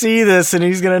going to see this and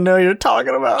he's going to know you're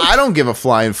talking about. I don't give a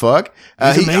flying fuck.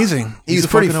 He's amazing. He's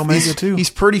pretty fucking Omega too.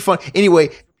 He's pretty fun. Anyway,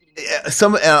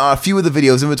 a few of the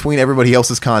videos in between everybody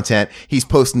else's content, he's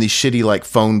posting these shitty like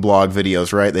phone blog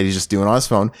videos, right? That he's just doing on his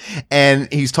phone.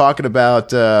 And he's talking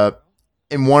about,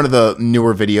 in one of the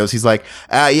newer videos, he's like,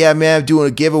 yeah, man, I'm doing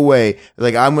a giveaway.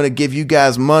 Like, I'm going to give you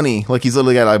guys money. Like, he's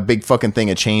literally got a big fucking thing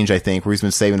of change, I think, where he's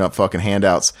been saving up fucking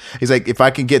handouts. He's like, if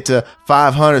I can get to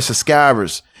 500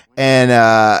 subscribers. And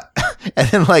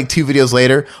then like 2 videos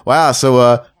later, wow,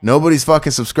 so, nobody's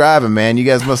fucking subscribing, man. You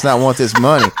guys must not want this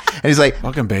money. And he's like,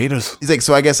 fucking betas. He's like,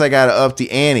 so I guess I got to up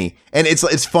the ante. And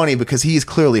it's funny because he's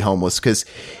clearly homeless because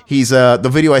he's, the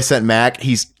video I sent Mac,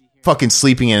 he's fucking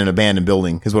sleeping in an abandoned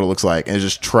building is what it looks like. And there's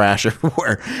just trash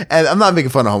everywhere. And I'm not making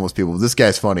fun of homeless people. This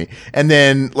guy's funny. And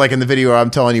then like in the video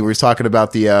I'm telling you where he's talking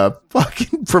about the,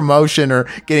 fucking promotion or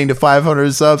getting to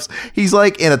 500 subs, he's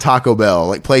like in a Taco Bell,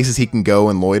 like places he can go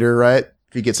and loiter, right?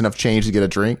 If he gets enough change to get a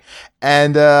drink.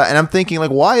 And I'm thinking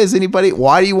like, why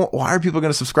are people going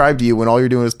to subscribe to you when all you're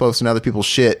doing is posting other people's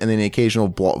shit and then the occasional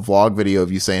vlog video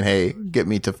of you saying, hey, get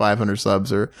me to 500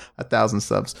 subs or 1,000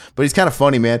 subs. But he's kind of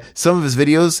funny, man. Some of his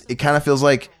videos, it kind of feels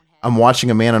like I'm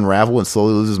watching a man unravel and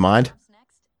slowly lose his mind.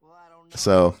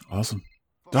 So awesome.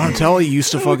 Donatelli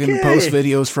used to fucking post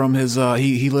videos from his,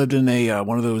 he lived in a,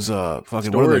 one of those,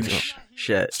 fucking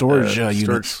storage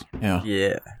units. Yeah.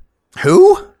 Yeah.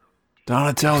 Who?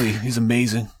 Donatelli, he's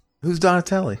amazing. Who's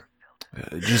Donatelli?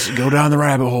 Just go down the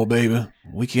rabbit hole, baby.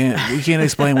 We can't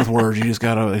explain with words. You just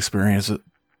gotta experience it.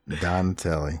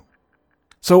 Donatelli.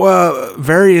 So,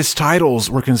 various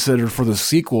titles were considered for the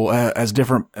sequel at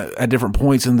different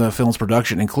points in the film's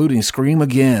production, including Scream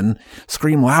Again,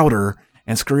 Scream Louder,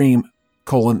 and Scream: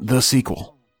 the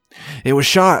sequel. It was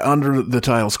shot under the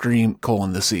title Scream: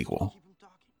 the sequel.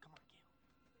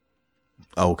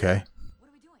 Oh, okay.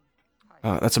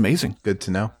 That's amazing. Good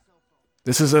to know.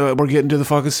 This is we're getting to the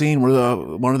fucking scene where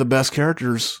one of the best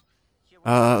characters,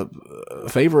 fan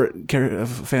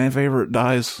favorite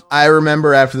dies. I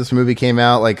remember after this movie came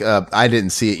out, like I didn't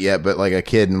see it yet, but like a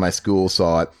kid in my school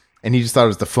saw it, and he just thought it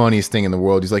was the funniest thing in the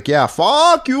world. He's like, "Yeah,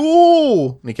 fuck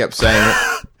you," and he kept saying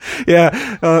it.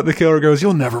 Yeah, the killer goes,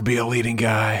 "You'll never be a leading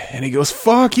guy," and he goes,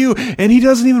 "Fuck you," and he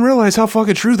doesn't even realize how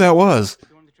fucking true that was.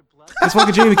 It's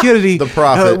fucking Jamie Kennedy, the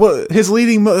prophet. His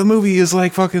leading movie is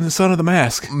like fucking The Son of the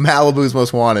Mask, Malibu's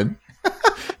Most Wanted,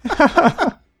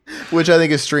 which I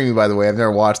think is streaming. By the way, I've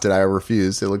never watched it. I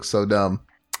refuse. It looks so dumb.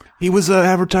 He was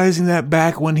advertising that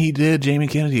back when he did Jamie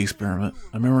Kennedy Experiment.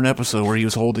 I remember an episode where he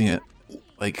was holding it.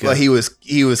 Like, well, he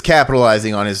was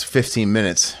capitalizing on his 15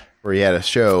 minutes where he had a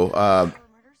show. I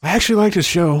actually liked his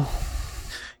show.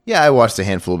 Yeah, I watched a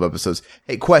handful of episodes.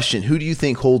 Hey, question: who do you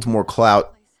think holds more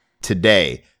clout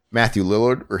today? Matthew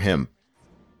Lillard or him?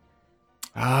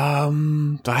 I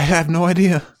have no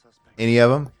idea. Any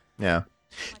of them? Yeah.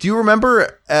 Do you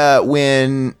remember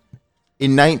when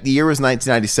the year was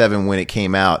 1997 when it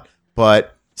came out,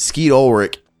 but Skeet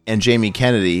Ulrich and Jamie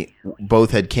Kennedy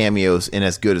both had cameos in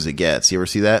As Good as It Gets. You ever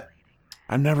see that?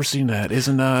 I've never seen that.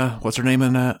 Isn't what's her name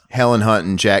in that? Helen Hunt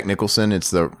and Jack Nicholson. It's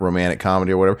the romantic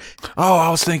comedy or whatever. Oh, I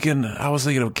was thinking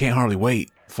of Can't Hardly Wait.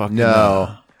 Fucking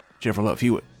no. Jennifer Love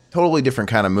Hewitt. Totally different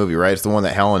kind of movie, right? It's the one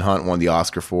that Helen Hunt won the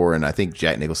Oscar for, and I think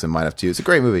Jack Nicholson might have too. It's a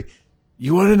great movie.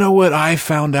 You want to know what I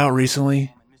found out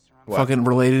recently? What? Fucking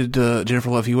related to Jennifer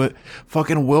Love Hewitt.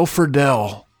 Fucking Will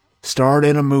Friedle starred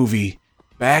in a movie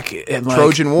back in like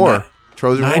Trojan War.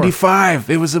 Trojan 95.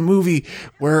 War. It was a movie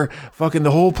where fucking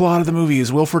the whole plot of the movie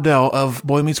is Will Friedle of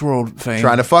Boy Meets World fame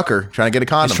trying to fuck her, trying to get a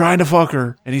condom. He's trying to fuck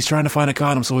her, and he's trying to find a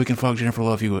condom so he can fuck Jennifer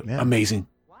Love Hewitt. Yeah. Amazing.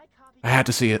 I had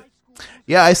to see it.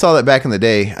 Yeah, I saw that back in the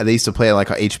day. They used to play like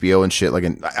HBO and shit.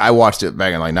 I watched it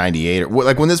back in like 98 or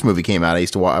like when this movie came out.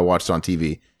 I watched it on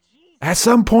TV. At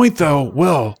some point though,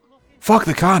 Will, fuck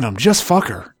the condom, just fuck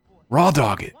her, raw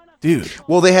dog it, dude.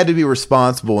 Well, they had to be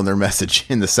responsible in their message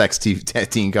in the sex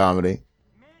teen comedy.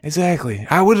 Exactly.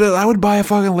 I would buy a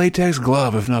fucking latex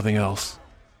glove if nothing else.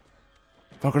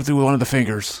 Fuck her through one of the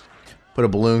fingers. Put a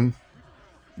balloon.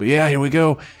 But yeah, here we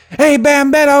go. Hey,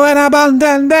 bambino en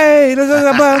abundante. This is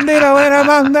a bandito en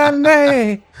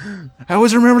abundante. I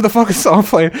always remember the fucking song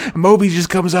playing. Moby just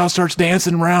comes out, starts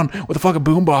dancing around with a fucking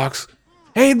boombox.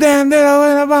 Hey,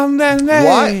 bandito en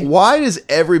abundante. Why does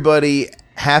everybody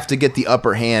have to get the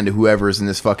upper hand to whoever's in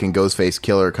this fucking Ghostface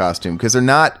killer costume? Because they're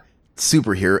not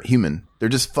human. They're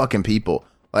just fucking people.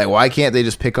 Like, why can't they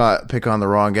just pick on the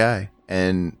wrong guy?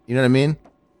 And you know what I mean?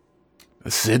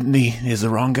 Sydney is the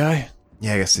wrong guy.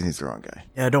 Yeah, I guess Sydney's the wrong guy.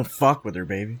 Yeah, don't fuck with her,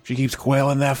 baby. She keeps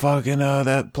quailing that fucking,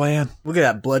 that plan. Look at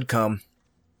that blood cum.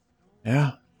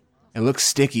 Yeah. It looks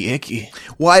sticky, icky.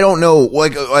 Well, I don't know.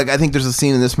 Like I think there's a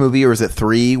scene in this movie, or is it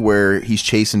 3, where he's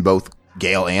chasing both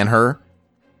Gail and her,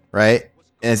 right?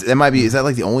 And is that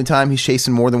like the only time he's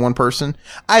chasing more than one person?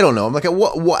 I don't know. I'm like, at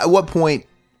what point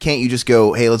can't you just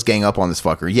go, hey, let's gang up on this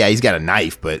fucker? Yeah, he's got a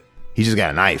knife, but he's just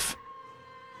got a knife.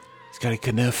 He's got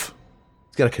a kniff.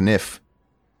 He's got a kniff.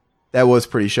 That was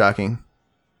pretty shocking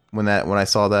when I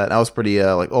saw that. I was pretty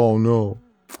like, oh no,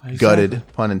 exactly. Gutted,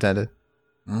 pun intended.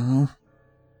 Mm-hmm.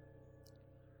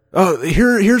 Oh,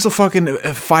 here's a fucking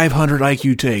 500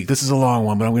 IQ take. This is a long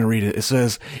one, but I'm going to read it. It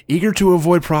says, eager to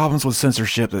avoid problems with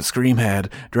censorship that Scream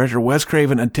had, director Wes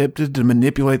Craven attempted to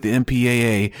manipulate the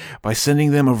MPAA by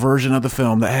sending them a version of the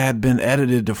film that had been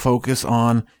edited to focus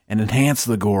on and enhance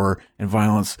the gore and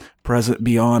violence present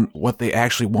beyond what they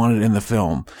actually wanted in the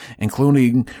film,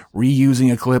 including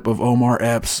reusing a clip of Omar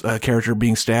Epps' character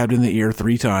being stabbed in the ear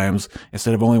 3 times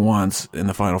instead of only once in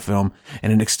the final film,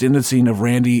 and an extended scene of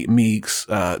Randy Meek's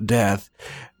death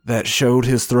that showed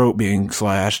his throat being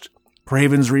slashed.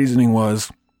 Craven's reasoning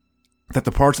was that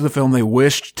the parts of the film they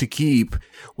wished to keep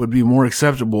would be more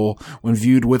acceptable when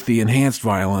viewed with the enhanced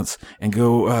violence, and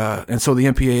so the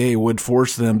MPAA would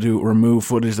force them to remove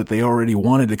footage that they already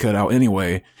wanted to cut out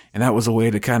anyway. And that was a way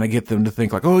to kind of get them to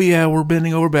think like, oh yeah, we're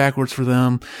bending over backwards for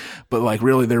them. But like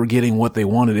really they were getting what they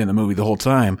wanted in the movie the whole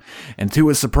time. And to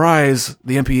his surprise,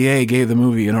 the MPAA gave the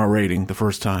movie an R rating the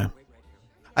first time.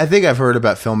 I think I've heard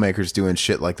about filmmakers doing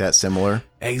shit like that similar.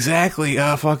 Exactly.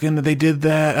 They did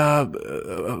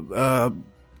that.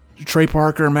 Trey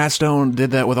Parker and Matt Stone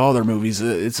did that with all their movies.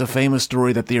 It's a famous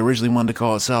story that they originally wanted to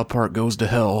call it South Park Goes to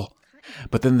Hell.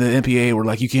 But then the MPAA were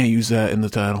like, you can't use that in the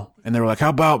title. And they were like, how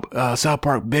about South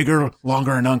Park Bigger,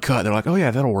 Longer, and Uncut? They're like, oh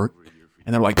yeah, that'll work.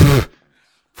 And they're like,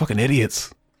 fucking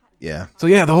idiots. Yeah. So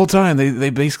yeah, the whole time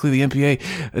they basically the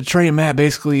MPA, Trey and Matt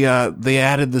basically they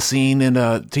added the scene in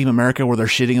Team America where they're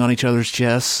shitting on each other's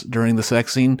chests during the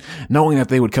sex scene, knowing that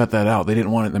they would cut that out. They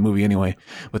didn't want it in the movie anyway.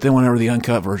 But then whenever the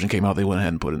uncut version came out, they went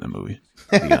ahead and put it in the movie,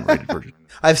 the unrated version.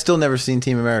 I've still never seen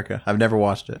Team America. I've never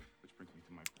watched it.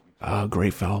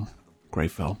 Great film, great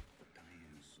film.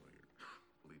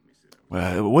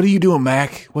 What are you doing,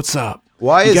 Mac? What's up?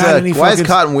 Why is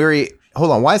Cotton Weary?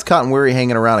 Hold on. Why is Cotton Weary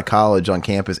hanging around a college on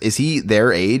campus? Is he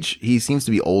their age? He seems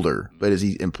to be older, but is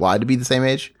he implied to be the same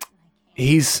age?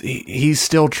 He's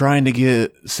still trying to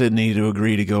get Sydney to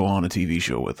agree to go on a TV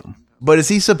show with him. But is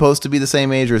he supposed to be the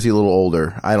same age, or is he a little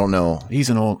older? I don't know. He's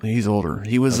older.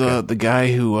 He was the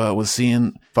guy who was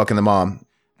seeing fucking the mom.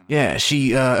 Yeah,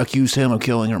 she accused him of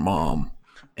killing her mom.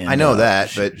 And, I know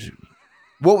that, but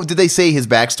what did they say his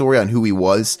backstory on who he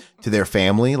was to their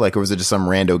family? Like, or was it just some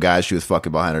rando guy she was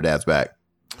fucking behind her dad's back?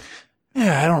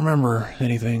 Yeah, I don't remember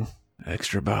anything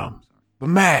extra about him. But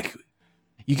Mac,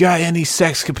 you got any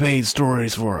sexcapade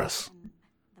stories for us?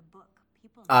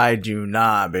 I do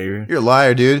not, baby. You're a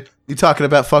liar, dude. You talking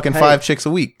about fucking 5 chicks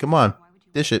a week? Come on,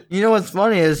 dish it. You know what's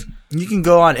funny is you can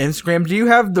go on Instagram. Do you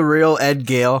have the real Ed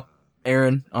Gale,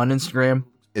 Aaron, on Instagram?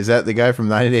 Is that the guy from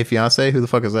 90 Day Fiancé? Who the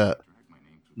fuck is that?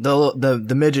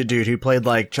 The midget dude who played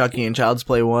like Chucky in Child's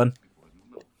Play 1.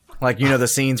 Like, you know, the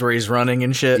scenes where he's running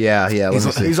and shit. Yeah.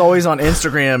 He's always on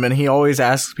Instagram and he always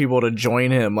asks people to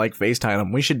join him, like FaceTime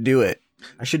him. We should do it.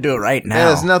 I should do it right now. Yeah,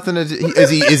 there's nothing to do.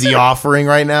 Is he offering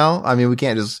right now? I mean, we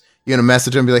can't just, you're gonna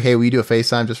message him and be like, hey, will you do a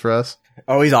FaceTime just for us?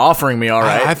 Oh, he's offering me, all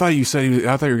right. I thought you said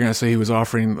I thought you were gonna say he was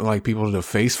offering like people to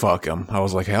face fuck him. I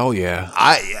was like, hell yeah.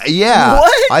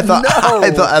 What? I thought No.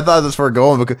 I thought that's where we're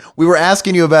going, because we were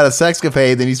asking you about a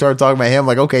sexcapade, then you started talking about him.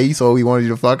 Like, okay, so he wanted you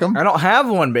to fuck him? I don't have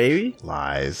one, baby.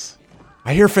 Lies.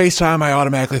 I hear FaceTime, I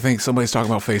automatically think somebody's talking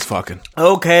about face fucking.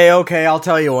 Okay, I'll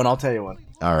tell you one. All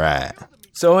right.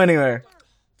 So anyway,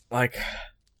 like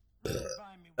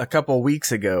a couple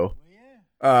weeks ago,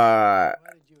 I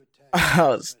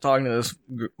was talking to this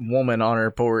woman on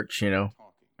her porch, you know,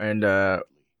 and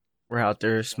we're out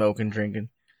there smoking, drinking,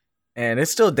 and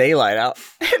it's still daylight out.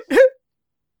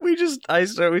 we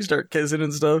start kissing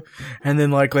and stuff, and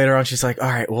then like later on, she's like, "All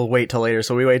right, we'll wait till later."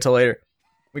 So we wait till later.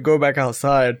 We go back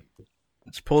outside.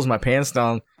 She pulls my pants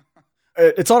down.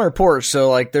 It's on her porch,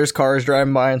 so like there's cars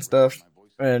driving by and stuff,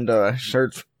 and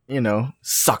starts, you know,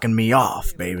 sucking me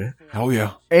off, baby. Hell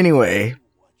yeah. Anyway,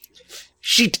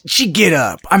 she get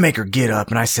up. I make her get up,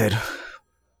 and I said,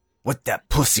 "What that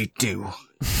pussy do?"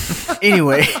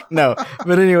 Anyway,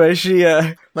 she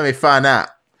Let me find out.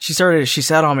 she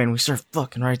sat on me, and we started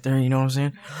fucking right there. You know what I'm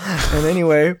saying? And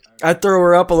anyway, I throw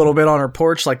her up a little bit on her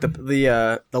porch, like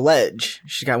the ledge.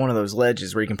 She got one of those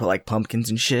ledges where you can put like pumpkins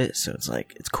and shit. So it's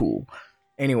like it's cool.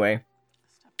 Anyway,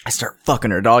 I start fucking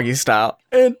her doggy style,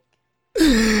 and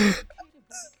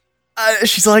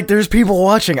she's like, "There's people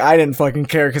watching." I didn't fucking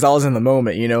care because I was in the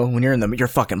moment. You know, when you're in your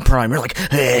fucking prime, you're like,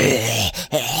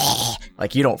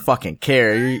 like you don't fucking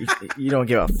care. You don't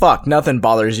give a fuck. Nothing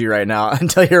bothers you right now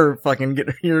until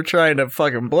you're trying to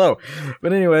fucking blow.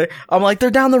 But anyway, I'm like, they're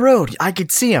down the road. I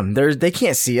could see them. They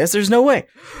can't see us. There's no way.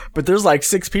 But there's like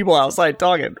 6 people outside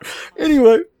talking.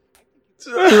 Anyway,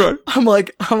 I'm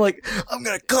like, I'm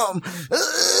gonna come.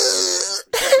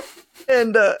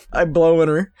 And I blow in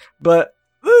her, but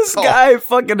this guy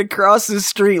fucking across the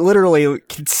street literally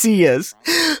can see us.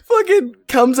 Fucking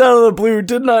comes out of the blue,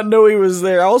 did not know he was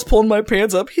there. I was pulling my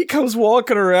pants up. He comes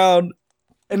walking around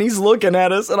and he's looking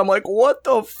at us, and I'm like, what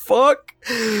the fuck?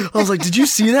 I was like, did you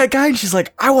see that guy? And she's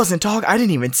like, I wasn't talking. I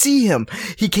didn't even see him.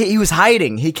 He was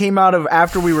hiding. He came out of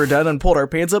after we were done and pulled our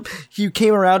pants up. He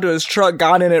came around to his truck,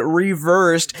 got in it,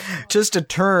 reversed just to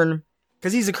turn,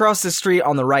 because he's across the street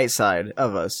on the right side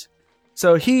of us.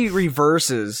 So he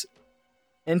reverses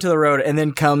into the road and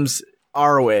then comes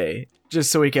our way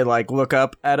just so he could like look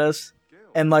up at us.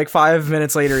 And like 5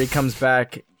 minutes later he comes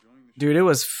back. Dude, it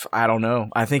was I don't know.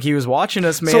 I think he was watching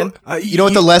us, man. So, you know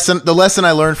what the lesson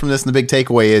I learned from this, and the big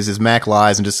takeaway is Mac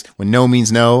lies, and just when no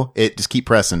means no, it just keep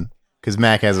pressing, because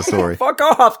Mac has a story. Fuck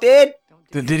off, dude.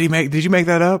 Did you make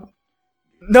that up?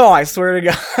 No, I swear to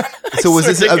God. So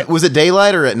was it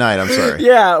daylight or at night? I'm sorry.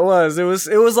 Yeah, it was. It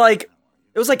was like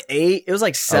 8. It was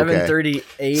like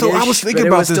 7:38. So I was thinking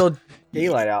about this. Still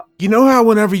daylight out. You know how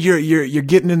whenever you're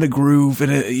getting in the groove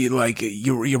and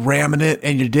you're ramming it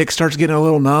and your dick starts getting a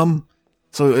little numb,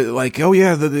 so like, oh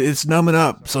yeah, it's numbing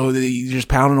up, so you're just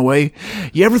pounding away.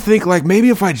 You ever think like maybe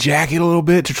if I jack it a little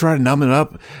bit to try to numb it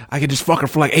up, I could just fuck her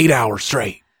for like 8 hours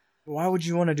straight? Why would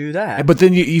you want to do that? But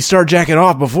then you start jacking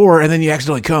off before, and then you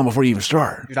accidentally come before you even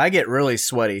start. Dude, I get really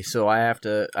sweaty, so I have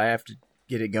to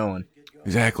get it going.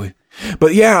 Exactly.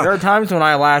 But yeah, There are times when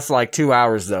I last like 2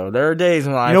 hours, though. There are days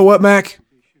when you know what, Mac?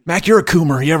 Mac, you're a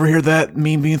coomer. You ever hear that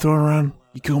meme being thrown around?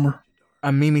 You coomer?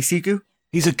 I'm Mimi Siku.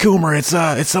 He's a coomer.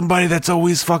 It's somebody that's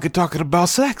always fucking talking about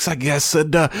sex, I guess.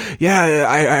 And yeah,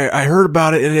 I heard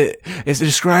about it, and it's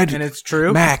described And it's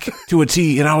true? Mac to a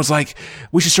T. And I was like,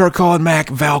 we should start calling Mac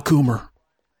Val Coomer.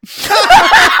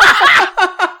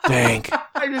 Dang.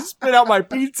 I just spit out my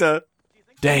pizza.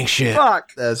 Dang shit.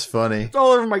 Fuck. That's funny. It's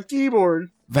all over my keyboard.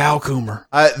 Val Coomer.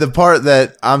 The part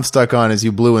that I'm stuck on is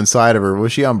you blew inside of her.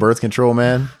 Was she on birth control,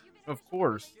 man? Of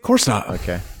course. Of course not.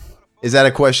 Okay. Is that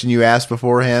a question you asked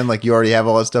beforehand? Like you already have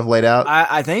all that stuff laid out?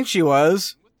 I think she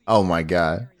was. Oh my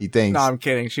God. He thinks. No, I'm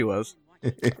kidding. She was.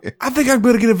 I think I'm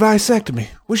going to get a vasectomy.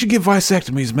 We should get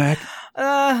vasectomies, Mac.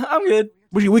 I'm good.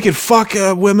 We could fuck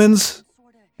women's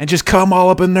and just come all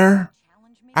up in there.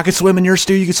 I could swim in your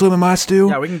stew. You could swim in my stew.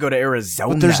 Yeah, we can go to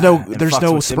Arizona. But there's no and fuck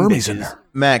with them spermies in bitches. there.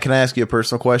 Matt, can I ask you a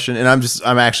personal question? And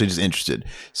I'm actually just interested.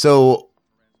 So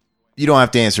you don't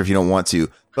have to answer if you don't want to,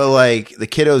 but like the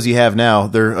kiddos you have now,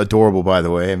 they're adorable, by the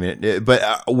way. I mean, but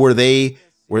were they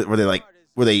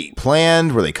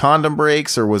planned? Were they condom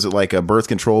breaks, or was it like a birth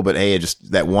control? But hey,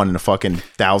 just that one in a fucking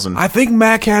 1,000. I think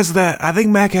Mac has that.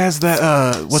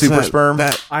 What's Super that? sperm?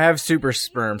 That I have super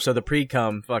sperm, so the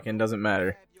pre-cum fucking doesn't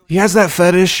matter. he has that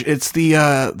fetish. It's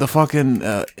the fucking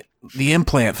the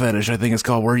implant fetish. I think it's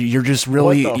called, where you're just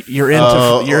really What the you're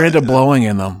into blowing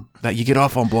in them. That you get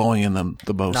off on blowing in them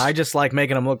the most. No, I just like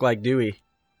making them look like Dewey.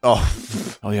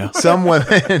 Oh, Oh yeah. some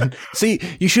women. See,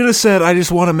 you should have said, I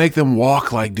just want to make them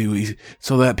walk like Dewey,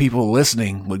 so that people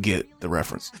listening would get the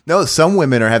reference. No, some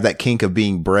women have that kink of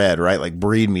being bred, right? Like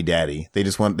breed me, daddy. They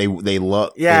just want they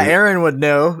love. Yeah, they- Aaron would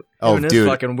know. Oh, Him and his dude.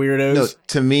 fucking weirdos. No,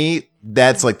 to me,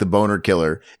 that's like the boner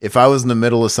killer. If I was in the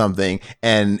middle of something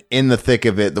and in the thick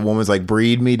of it, the woman's like,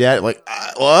 breed me, dad. Like,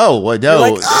 whoa, what? No.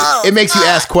 You're like, oh, it makes you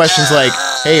ask questions like,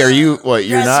 hey, are you, what,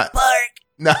 you're not?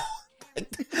 No.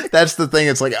 That's the thing.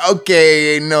 It's like,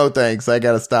 okay, no thanks. I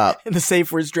gotta stop. In the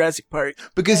safe word's Jurassic Park.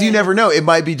 Because you never know. It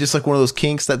might be just like one of those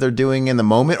kinks that they're doing in the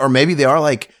moment. Or maybe they are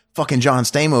like fucking John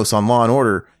Stamos on Law and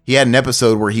Order. He had an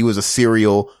episode where he was a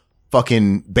serial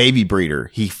fucking baby breeder.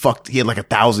 He had like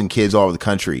 1,000 kids all over the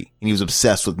country, and he was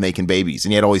obsessed with making babies,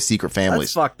 and he had all these secret That's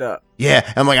families. fucked up.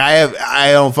 Yeah. I'm like,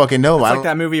 I don't fucking know. It's I like don't,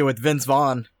 that movie with Vince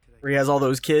Vaughn, where he has all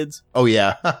those kids. Oh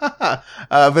yeah.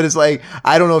 But it's like,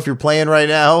 I don't know if you're playing right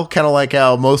now, kind of like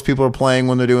how most people are playing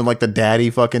when they're doing like the daddy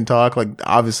fucking talk. Like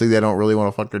obviously they don't really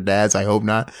want to fuck their dads. I hope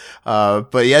not.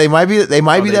 But yeah, they might be they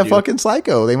that do. fucking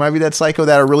psycho. They might be that psycho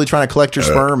that are really trying to collect your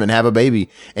sperm and have a baby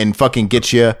and fucking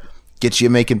get you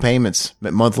making payments,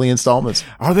 monthly installments.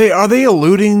 Are they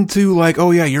alluding to like, oh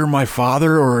yeah, you're my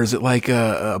father, or is it like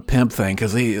a pimp thing?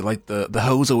 Because they like the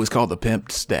hoes always call the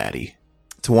pimp's daddy.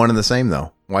 It's one and the same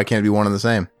though. Why can't it be one and the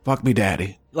same? Fuck me,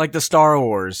 daddy. Like the Star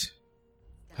Wars.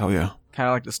 Hell yeah. Kind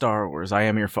of like the Star Wars. I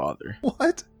am your father.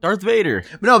 What? Darth Vader.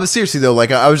 No, but seriously though,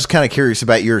 like I was just kind of curious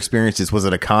about your experiences. Was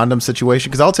it a condom situation?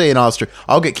 Because I'll tell you in Austria,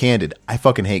 I'll get candid. I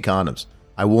fucking hate condoms.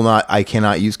 I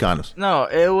cannot use condoms. No,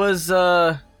 it was,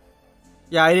 yeah,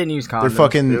 I didn't use condoms. They're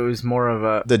fucking- It was more of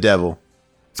a... The devil.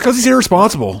 It's because he's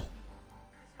irresponsible.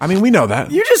 I mean, we know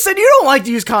that. You just said you don't like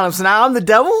to use condoms, so now I'm the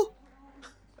devil?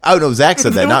 Oh no, Zach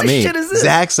said that, What not the me. shit is this?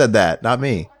 Zach said that, not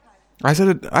me. I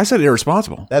said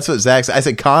irresponsible. That's what Zach said. I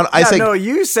said No,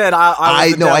 you said I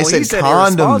was the devil. I He said said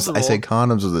condoms. irresponsible. I said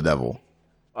condoms was the devil.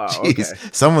 Oh, Jeez, okay.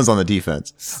 someone's on the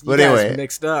defense. You But guys anyway,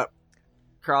 mixed up.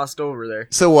 Crossed over there.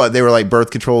 so what? They were like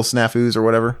birth control snafus or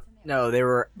whatever. No, they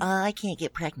were... I can't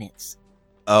get pregnant.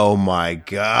 Oh my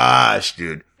gosh,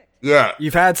 dude. Yeah.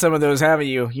 You've had some of those, haven't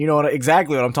you? You know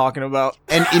exactly what I'm talking about.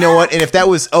 And you know what? And if that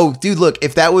was, oh, dude, look,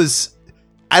 if that was,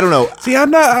 I don't know. See,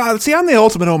 I'm not. I'm the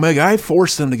ultimate omega. I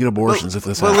force them to get abortions if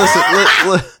this But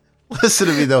happens. listen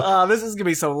to me though. This is gonna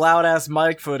be some loud ass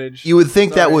mic footage. You would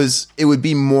think Sorry. it would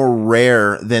be more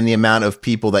rare than the amount of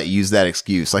people that use that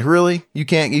excuse. Like, really? You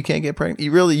can't get pregnant?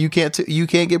 You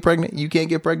can't get pregnant? You can't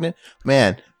get pregnant?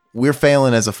 Man, we're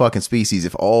failing as a fucking species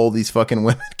if all these fucking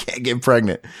women can't get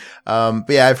pregnant. But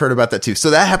yeah, I've heard about that too. So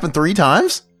that happened 3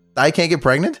 times? I can't get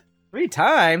pregnant? 3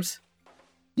 times?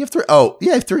 You have 3? Oh,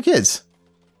 yeah, I have 3 kids.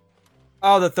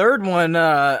 Oh, the third one,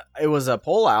 it was a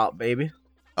pull-out, baby.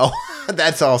 Oh,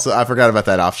 that's also, I forgot about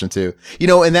that option too. You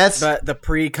know, and that's, But the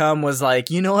pre-cum was like,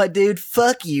 you know what, dude?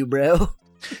 Fuck you, bro.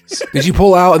 Did you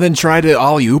pull out and then try to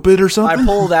alley-oop it or something? I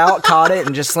pulled out, caught it,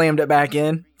 and just slammed it back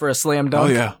in for a slam Oh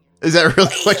dunk. yeah, is that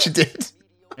really what you did?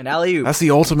 An alley-oop. that's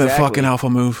the ultimate Exactly. fucking alpha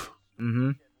move.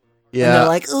 Mm-hmm. Yeah. And they're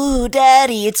like, ooh,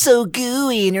 daddy, it's so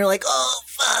gooey. And you're like, oh,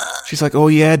 fuck. She's like, oh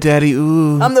yeah, daddy,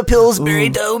 ooh. I'm the Pillsbury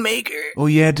dough maker. Oh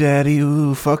yeah, daddy,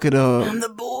 ooh, fuck it up. I'm the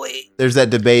boy. There's that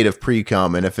debate of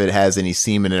pre-cum and if it has any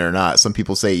semen in it or not. Some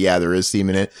people say, yeah, there is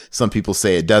semen in it. Some people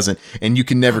say it doesn't. And you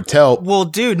can never tell. Well,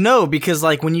 dude, no, because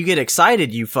like when you get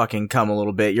excited, you fucking cum a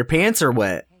little bit. Your pants are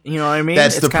wet. You know what I mean?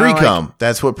 That's It's the kinda pre-cum. like-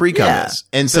 That's what pre-cum Yeah, is.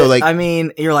 And so but, like, I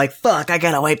mean, you're like, fuck, I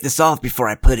gotta wipe this off before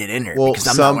I put it in her because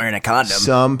I'm not wearing a condom.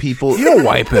 Some people, You don't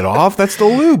wipe it off. That's the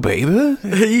lube, baby.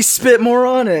 You spit more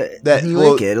on it. You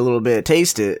lick it a little bit,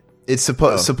 taste it. it's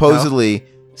supposedly,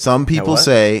 some people what?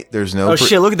 say there's no. Oh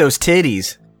shit, look at those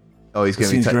titties. Oh, he's gonna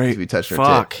Seems great. be touching her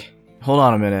Fuck. tit. Hold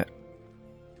on a minute.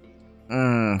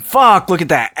 Fuck, look at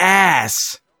that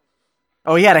ass.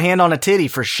 Oh, he had a hand on a titty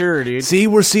for sure, dude. See,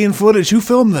 we're seeing footage. Who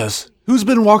filmed this? Who's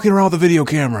been walking around with a video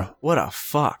camera? What a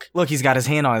fuck. Look, he's got his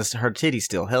hand on her titty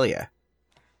still. Hell yeah.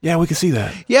 Yeah, we can see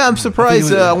that. Yeah, I'm surprised.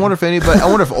 I think I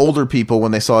wonder if older people,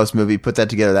 when they saw this movie, put that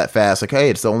together that fast. Like, hey,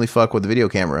 it's the only fuck with the video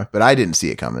camera. But I didn't see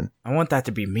it coming. I want that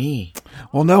to be me.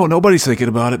 Well, no, nobody's thinking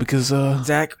about it because,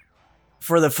 Zach,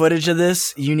 for the footage of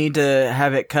this, you need to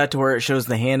have it cut to where it shows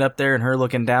the hand up there and her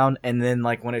looking down. And then,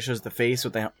 like, when it shows the face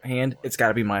with the hand, it's got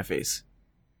to be my face.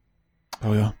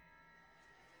 oh yeah.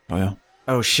 Oh yeah.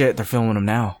 Oh shit, they're filming him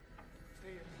now.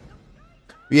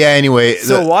 Yeah. Anyway,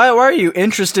 So why are you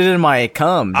interested in my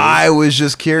cum, dude? I was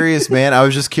just curious, man. I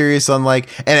was just curious on like,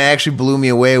 and it actually blew me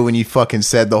away when you fucking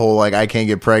said the whole like I can't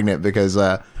get pregnant because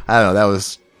I don't know, that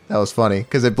was funny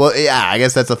because I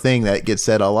guess that's a thing that gets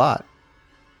said a lot.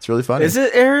 It's really funny. Is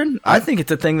it, Aaron? I think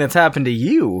it's a thing that's happened to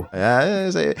you.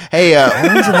 Yeah. Hey,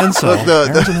 Aaron's an insult.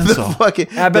 Aaron's an the insult. fucking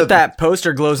I bet that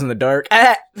poster glows in the dark.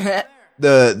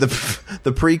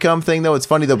 the pre-cum thing though. It's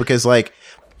funny though because like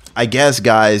I guess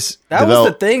guys That was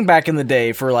the thing back in the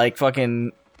day for like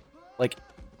fucking like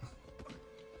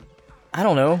I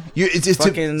don't know. It's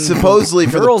Fucking supposedly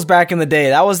for girls back in the day.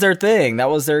 That was their thing. That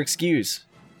was their excuse.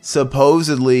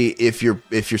 supposedly if you're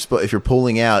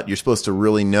pulling out, you're supposed to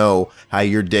really know how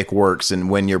your dick works and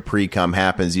when your pre-cum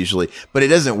happens usually. But it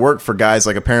doesn't work for guys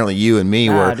like apparently you and me.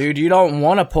 Nah, where dude, you don't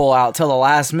want to pull out till the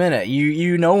last minute.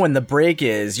 You know when the break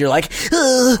is. You're like,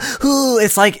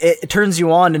 it's like it turns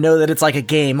you on to know that it's like a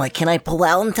game. Like, can I pull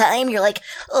out in time? You're like,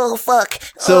 oh fuck.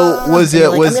 So was And it you're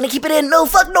like, was I'm gonna keep it in. No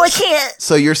fuck, no, I can't.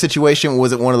 so your situation,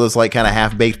 was it one of those like kind of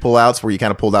half-baked pullouts where you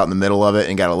kind of pulled out in the middle of it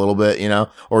and got a little bit,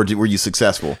 or were you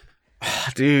successful?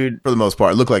 Dude, For the most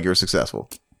part, it looked like you were successful.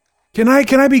 Can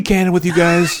I be candid with you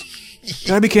guys?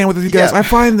 Can I be candid with you guys? Yeah. I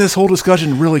find this whole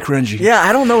discussion really cringy. yeah,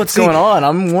 I don't know what's going on.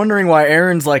 I'm wondering why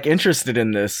Aaron's like interested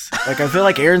in this. Like, I feel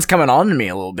like Aaron's coming on to me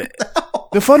a little bit.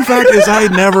 The fun fact is I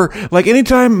never, like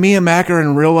anytime me and Mac are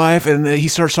in real life and he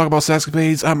starts talking about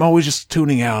sexcapades, I'm always just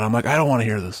tuning out. I'm like, I don't want to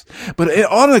hear this. But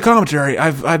on the commentary,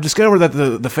 I've discovered that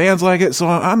the fans like it, so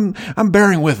I'm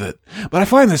bearing with it. But I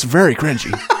find this very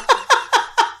cringy.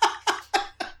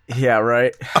 Yeah,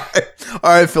 right.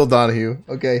 All right, Phil Donahue.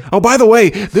 Okay. Oh, by the way,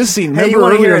 this scene, Hey, you remember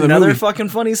want to earlier hear in the another movie, fucking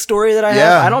funny story that I have?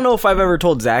 Yeah. I don't know if I've ever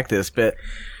told Zach this, but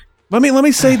Let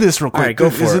me say this real quick. All right, go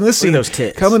Because for in it. this Look at scene those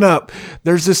tits. coming up,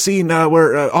 there's this scene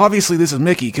where obviously this is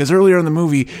Mickey because earlier in the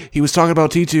movie he was talking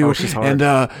about T2 Oh, she's hard.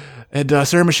 and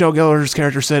Sarah Michelle Gellar's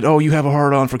character said, "Oh, you have a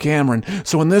hard on for Cameron."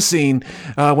 So in this scene,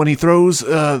 when he throws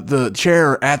the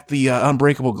chair at the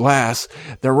unbreakable glass,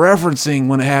 they're referencing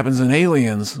when it happens in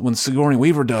Aliens when Sigourney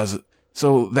Weaver does it.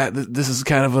 So that this is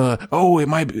kind of it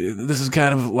might be. This is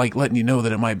kind of like letting you know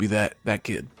that it might be that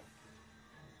kid.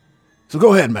 So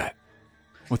go ahead, Matt,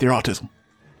 with your autism.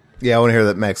 Yeah, I want to hear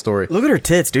that Max story. look at her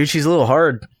tits, dude. She's a little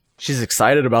hard. She's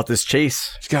excited about this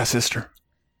chase. She's got a sister.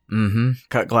 Mm-hmm.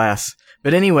 Cut glass.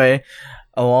 But anyway,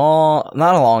 not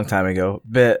a long time ago,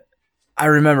 but I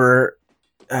remember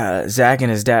Zach and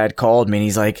his dad called me and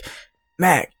he's like,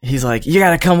 Mac, he's like, you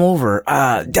gotta come over.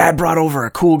 Dad brought over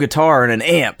a cool guitar and an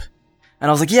amp. And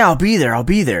I was like, yeah, I'll be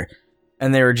there.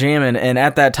 And they were jamming. And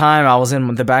at that time, I was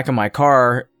in the back of my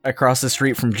car across the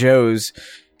street from Joe's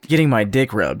getting my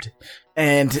dick rubbed.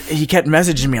 And he kept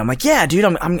messaging me. I'm like, yeah, dude,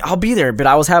 I'll be there. But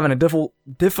I was having a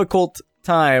difficult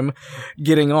time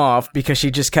getting off because she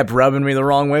just kept rubbing me the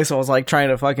wrong way. So I was like trying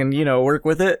to fucking, work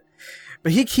with it.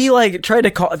 But he like tried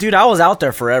to call, dude, I was out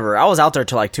there forever. I was out there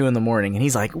till like 2 a.m. and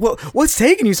he's like, what's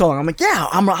taking you so long? I'm like, yeah,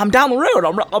 I'm down the road.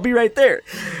 I'll be right there.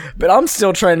 But I'm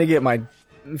still trying to get my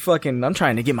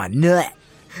nut.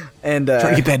 And,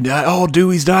 Trying to get that. Oh,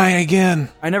 Dewey's dying again.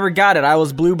 I never got it. I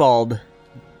was blue balled.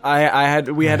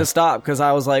 We had to stop because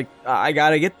I was like, I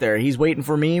gotta get there. He's waiting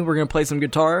for me. We're gonna play some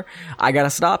guitar. I gotta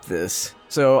stop this.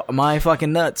 So my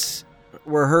fucking nuts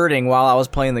were hurting while I was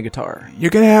playing the guitar.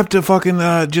 You're gonna have to fucking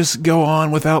just go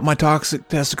on without my toxic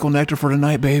testicle nectar for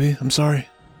tonight, baby. I'm sorry.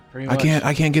 Pretty I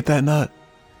much. can't get that nut.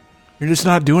 You're just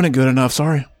not doing it good enough.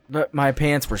 Sorry. But my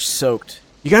pants were soaked.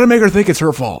 You got to make her think it's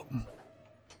her fault.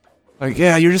 Like,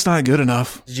 yeah, you're just not good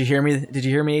enough. Did you hear me? Did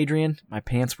you hear me, Adrian? My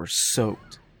pants were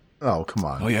soaked. Oh, come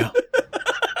on. Oh yeah.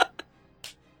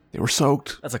 They were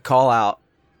soaked. That's a call out.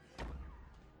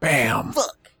 Bam.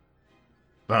 Fuck.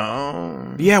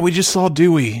 Yeah, we just saw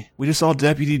Dewey. We just saw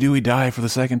Deputy Dewey die for the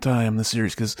second time in the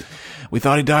series because we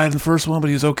thought he died in the first one, but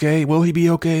he was okay. Will he be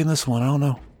okay in this one? I don't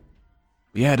know.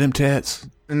 Yeah, them tats.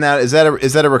 And that is that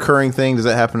a recurring thing? Does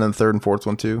that happen in the third and fourth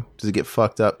one too? Does it get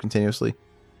fucked up continuously?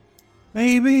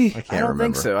 Maybe. I can't I don't remember.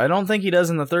 think so. I don't think he does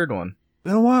in the third one.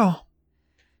 Been a while.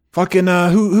 Fucking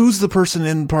who's the person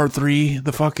in part 3?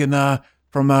 The fucking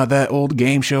from that old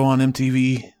game show on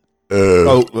MTV.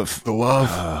 The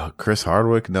Love. Chris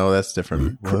Hardwick? No, that's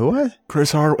different. What?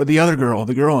 Chris Hart, the other girl,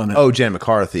 the girl in it. Oh, Jen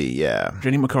McCarthy. Yeah.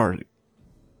 Jenny McCarthy.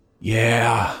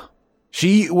 Yeah.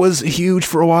 She was huge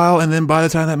for a while, and then by the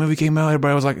time that movie came out,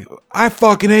 everybody was like, I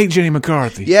fucking hate Jenny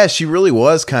McCarthy. Yeah, she really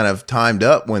was kind of timed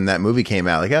up when that movie came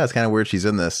out. Like, it's kind of weird she's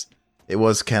in this. It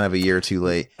was kind of a year too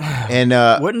late. And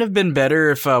Wouldn't have been better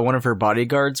if one of her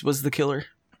bodyguards was the killer.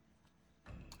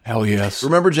 Hell yes.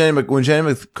 remember when Jenny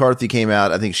McCarthy came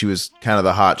out, I think she was kind of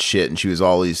the hot shit, and she was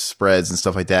all these spreads and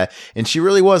stuff like that. And she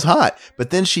really was hot. But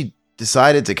then she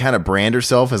decided to kind of brand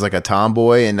herself as like a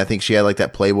tomboy, and I think she had like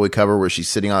that Playboy cover where she's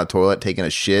sitting on a toilet taking a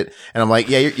shit. And I'm like,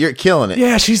 yeah, you're killing it.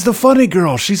 Yeah, she's the funny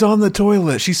girl. She's on the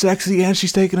toilet. She's sexy and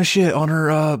she's taking a shit on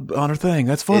her thing.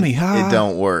 That's funny. It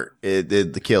don't work.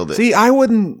 It killed it. See, I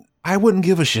wouldn't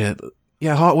give a shit.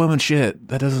 Yeah, hot women shit.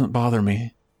 That doesn't bother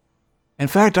me. In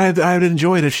fact, I'd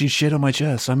enjoy it if she shit on my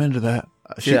chest. I'm into that.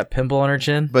 See that pimple on her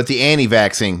chin? But the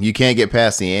anti-vaxxing, you can't get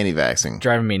past the anti-vaxxing.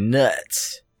 Driving me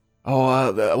nuts.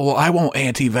 Oh, well, I won't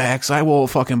anti-vax. I will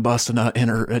fucking bust a nut in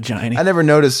her vagina. I never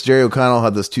noticed Jerry O'Connell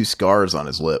had those 2 scars on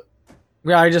his lip.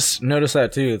 Yeah, I just noticed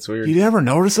that too. It's weird. You ever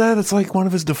notice that? It's like one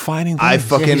of his defining things. I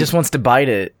fucking Yeah, he just wants to bite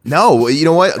it. No, you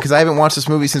know what? Because I haven't watched this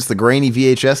movie since the grainy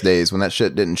VHS days when that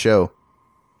shit didn't show.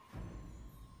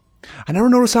 I never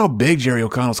noticed how big Jerry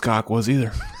O'Connell's cock was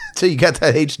either. So you got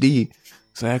that HD.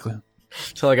 Exactly.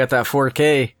 Till I got that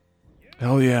 4K.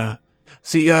 Hell yeah.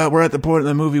 See, we're at the point in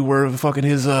the movie where fucking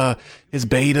his Zeta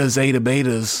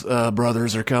Betas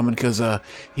brothers are coming because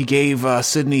he gave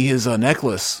Sydney his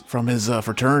necklace from his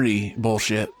fraternity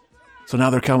bullshit. So now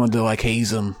they're coming to like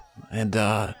haze him, and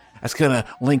that's gonna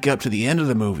link up to the end of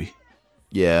the movie.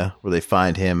 Yeah, where they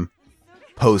find him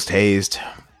post-hazed.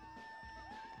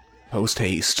 Post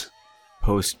haste.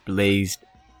 Post blazed.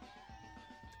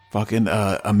 Fucking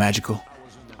a magical.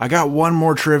 I got one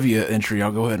more trivia entry.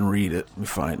 I'll go ahead and read it. Let me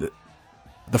find it.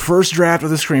 The first draft of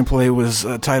the screenplay was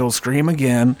titled Scream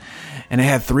Again, and it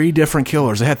had 3 different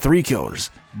killers. It had 3 killers.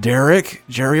 Derek,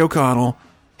 Jerry O'Connell,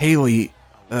 Haley,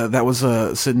 that was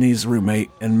Sydney's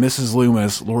roommate, and Mrs.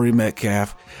 Loomis, Laurie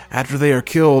Metcalf. After they are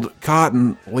killed,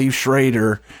 Cotton, Lee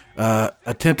Schrader,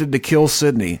 attempted to kill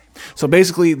Sydney. So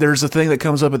basically, there's a thing that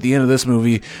comes up at the end of this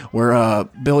movie where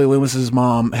Billy Loomis's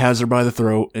mom has her by the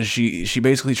throat, and she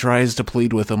basically tries to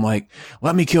plead with him, like,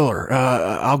 let me kill her.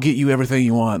 I'll get you everything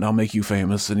you want, and I'll make you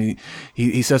famous. And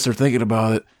he sets her thinking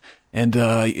about it. And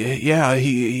yeah,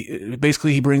 he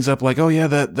basically brings up like, oh yeah,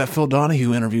 that Phil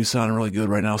Donahue interview sounded really good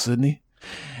right now, Sydney.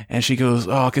 And she goes,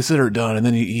 oh, I'll consider it done. And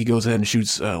then he goes ahead and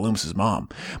shoots Loomis's mom.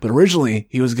 But originally,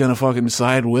 he was going to fucking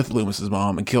side with Loomis's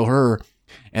mom and kill her.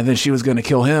 And then she was going to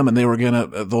kill him. And they were going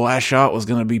to, the last shot was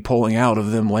going to be pulling out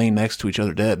of them laying next to each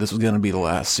other dead. This was going to be the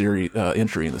last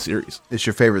entry in the series. It's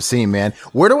your favorite scene, man.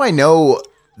 Where do I know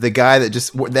the guy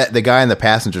the guy on the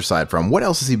passenger side from? What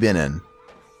else has he been in?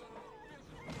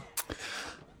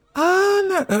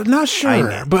 Not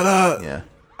sure. But, yeah.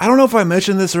 I don't know if I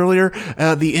mentioned this earlier.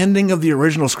 The ending of the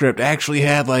original script actually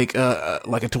had like a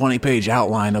 20-page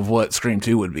outline of what Scream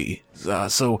 2 would be.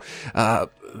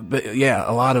 But yeah,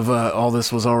 a lot of all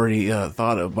this was already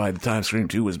thought of by the time Scream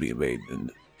 2 was being made,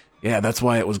 and yeah, that's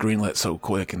why it was greenlit so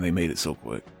quick, and they made it so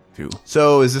quick too.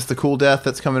 So is this the cool death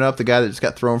that's coming up? The guy that just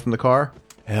got thrown from the car?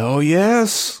 Hell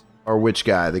yes. Or which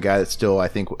guy? The guy that's still, I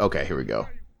think. Okay, here we go.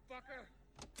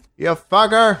 You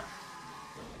fucker.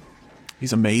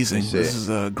 He's amazing. This is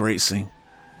a great scene.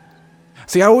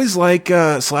 See, I always like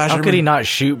slasher. How could he not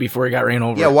shoot before he got ran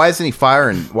over? Yeah, why isn't he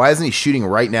firing? Why isn't he shooting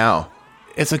right now?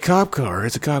 It's a cop car.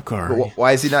 It's a cop car.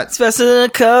 Why is he not? It's best in a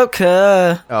cop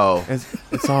car. Oh,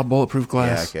 it's all bulletproof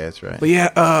glass. yeah, okay, that's right. But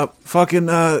yeah, fucking.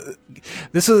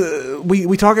 This is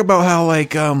we talk about how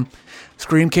like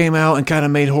Scream came out and kind of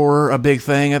made horror a big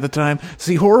thing at the time.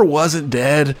 See, horror wasn't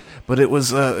dead, but it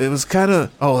was kind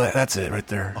of. Oh, that's it right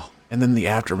there. And then the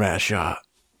aftermath shot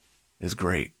is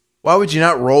great. Why would you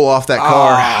not roll off that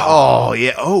car? Oh,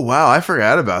 yeah. Oh, wow. I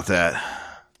forgot about that.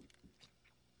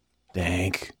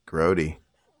 Dank. Grody.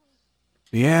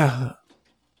 Yeah.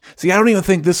 See, I don't even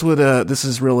think this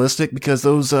is realistic because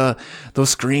those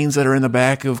screens that are in the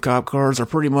back of cop cars are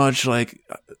pretty much like,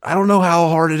 I don't know how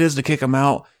hard it is to kick them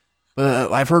out,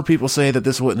 but I've heard people say that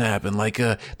this wouldn't happen. Like,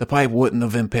 the pipe wouldn't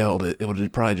have impaled it. It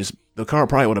would probably the car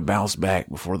probably would have bounced back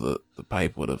before the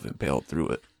pipe would have impaled through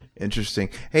it. Interesting.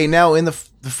 Hey, now in the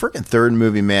freaking third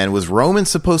movie, man, was Roman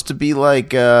supposed to be like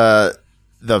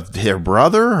their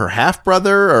brother or half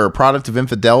brother or a product of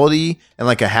infidelity and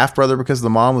like a half brother because the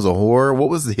mom was a whore? What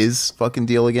was his fucking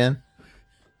deal again?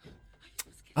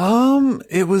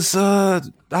 It was I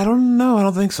don't know. I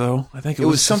don't think so. I think it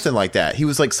was something like that. He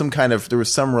was like there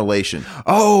was some relation.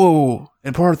 Oh,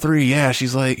 in part 3, yeah,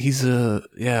 he's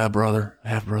a brother,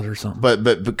 half brother or something.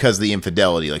 But because of the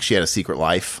infidelity, like she had a secret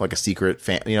life, like a secret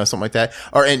something like that.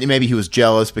 And maybe he was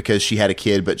jealous because she had a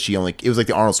kid, but it was like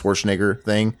the Arnold Schwarzenegger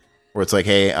thing where it's like,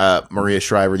 hey, Maria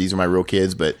Shriver, these are my real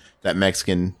kids, but that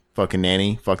Mexican fucking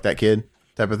nanny, fuck that kid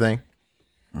type of thing.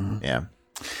 Mm-hmm. Yeah.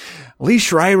 Lee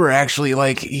Schreiber actually,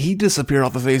 like, he disappeared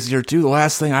off the face of the earth too. The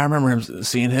last thing I remember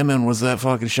seeing him in was that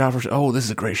fucking shot for. Oh, this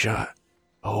is a great shot.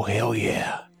 Oh hell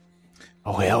yeah.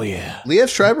 Oh hell yeah. Liev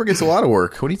Schreiber gets a lot of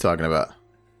work. What are you talking about?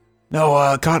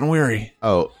 No, Cotton Weary.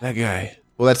 Oh, that guy.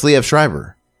 Well, that's Liev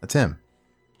Schreiber. That's him.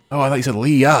 Oh, I thought you said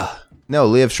Leah. No,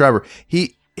 Liev Schreiber.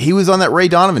 He was on that Ray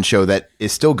Donovan show that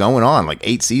is still going on, like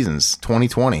 8 seasons,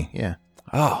 2020. Yeah.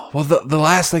 Oh, well, the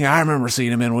last thing I remember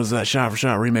seeing him in was that shot for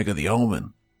shot remake of The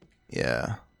Omen.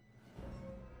 Yeah.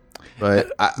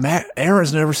 But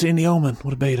Aaron's never seen The Omen.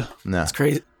 What a beta. No. That's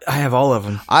crazy. I have all of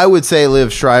them. I would say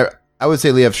Liev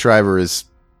Schreiber is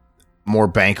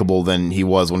more bankable than he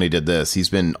was when he did this. He's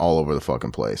been all over the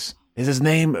fucking place. Is his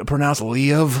name pronounced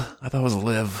Liev? I thought it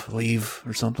was Leave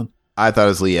or something. I thought it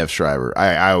was Liev Schreiber.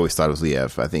 I always thought it was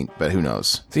Liev, I think, but who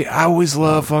knows? See, I always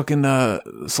love fucking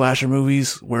slasher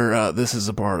movies where this is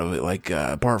a part of it. Like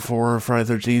part 4 of Friday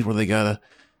the 13th where they gotta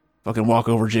fucking walk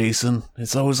over Jason.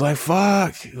 It's always like,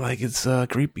 fuck. Like, it's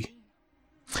creepy.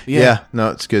 Yeah,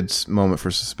 no, it's a good moment for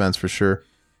suspense for sure.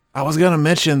 I was going to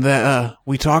mention that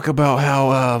we talk about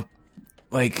how,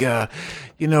 the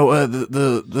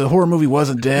horror movie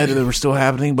wasn't dead. They were still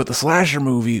happening, but the slasher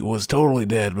movie was totally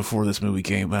dead before this movie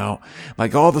came out.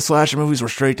 Like, all the slasher movies were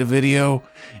straight to video,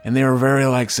 and they were very,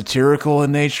 like, satirical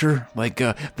in nature. Like,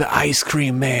 The Ice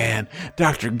Cream Man,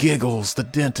 Dr. Giggles, The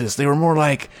Dentist. They were more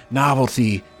like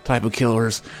novelty type of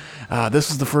killers. This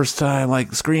was the first time,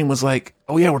 like, Scream was like,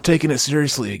 oh yeah, we're taking it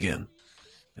seriously again.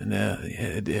 And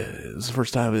it was the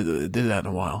first time it did that in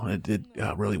a while. It did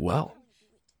really well.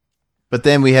 But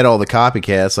then we had all the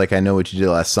copycats, like I Know What You Did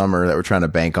Last Summer, that were trying to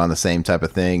bank on the same type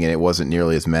of thing, and it wasn't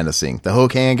nearly as menacing. The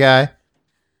hook hand guy?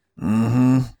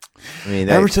 Mm-hmm. I mean,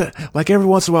 every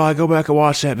once in a while, I go back and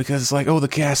watch that because it's like, oh, the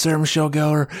cast, Sarah Michelle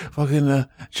Gellar, fucking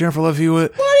Jennifer Love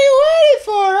Hewitt. What are you waiting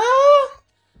for, huh?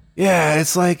 Yeah,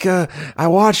 it's like, I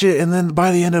watch it, and then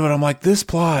by the end of it, I'm like, this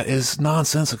plot is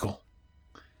nonsensical.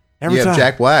 You have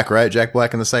Jack Black, right? Jack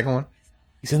Black in the second one?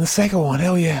 He's in the second one,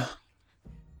 hell yeah.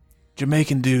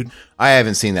 Jamaican dude. I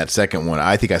haven't seen that second one.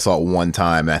 I think I saw it one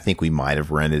time, and I think we might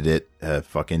have rented it. I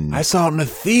saw it in the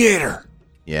theater.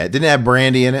 Yeah, it didn't have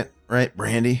Brandy in it, right?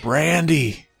 Brandy.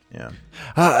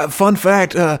 Yeah. Fun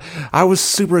fact, I was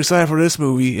super excited for this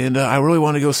movie, and I really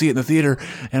wanted to go see it in the theater.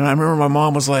 And I remember my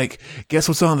mom was like, guess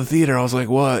what's on the theater? I was like,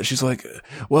 what? She's like,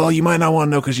 well, you might not want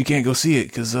to know because you can't go see it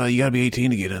because you got to be 18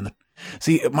 to get in.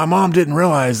 See, my mom didn't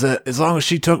realize that as long as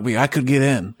she took me, I could get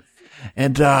in.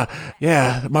 And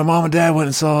my mom and dad went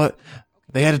and saw it.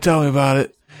 They had to tell me about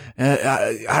it. And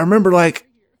I remember like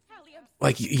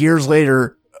years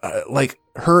later, like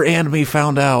her and me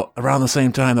found out around the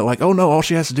same time that like, oh no, all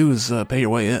she has to do is pay your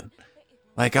way in.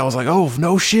 Like I was like, oh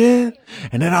no shit.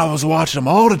 And then I was watching them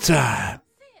all the time.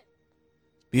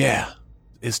 Yeah,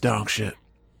 it's dog shit.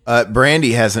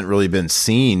 Brandy hasn't really been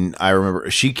seen. I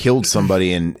remember she killed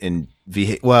somebody in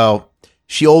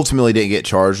she ultimately didn't get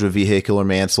charged with vehicular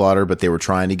manslaughter, but they were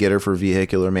trying to get her for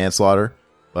vehicular manslaughter.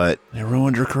 But they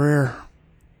ruined her career.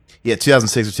 Yeah,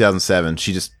 2006 or 2007.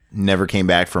 She just never came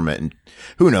back from it. And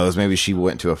who knows, maybe she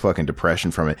went into a fucking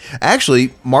depression from it.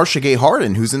 Actually, Marcia Gay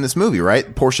Harden, who's in this movie,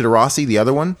 right? Portia de Rossi, the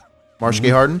other one, Marcia Gay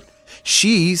Harden.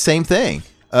 She, same thing.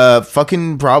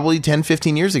 Fucking probably 10,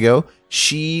 15 years ago,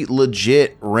 she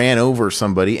legit ran over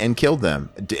somebody and killed them.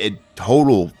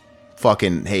 Total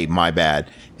fucking, hey, my bad.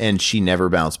 And she never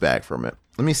bounced back from it.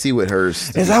 Let me see what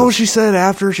hers... Is that what she said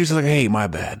after? She was like, hey, my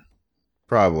bad.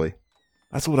 Probably.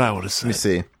 That's what I would have said. Let me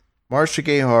see. Marcia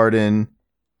Gay Harden,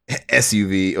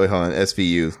 SUV. Wait, hold on.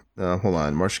 SVU. Hold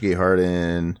on. Marcia Gay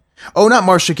Harden. Oh, not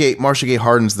Marcia Gay. Marcia Gay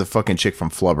Harden's the fucking chick from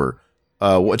Flubber.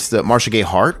 What's the Marcia Gay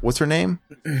Hart? What's her name?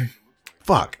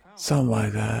 Fuck. Something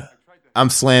like that. I'm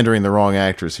slandering the wrong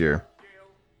actress here.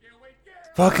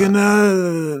 Fucking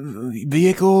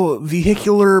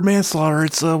vehicular manslaughter.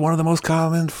 It's one of the most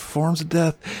common forms of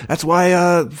death. That's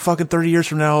why fucking 30 years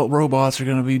from now, robots are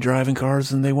going to be driving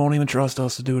cars and they won't even trust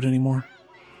us to do it anymore.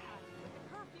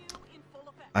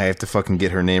 I have to fucking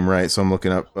get her name right, so I'm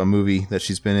looking up a movie that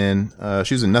she's been in.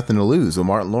 She was in Nothing to Lose with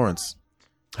Martin Lawrence.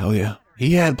 Hell yeah.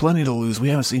 He had plenty to lose. We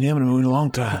haven't seen him in a movie in a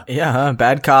long time. Yeah, huh?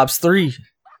 Bad Cops 3.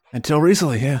 Until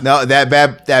recently, yeah. No,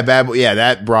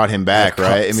 that brought him back,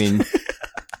 right? I mean,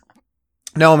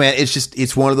 no, man,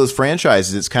 it's one of those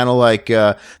franchises. It's kind of like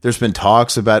there's been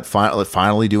talks about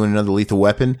finally doing another Lethal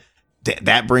Weapon.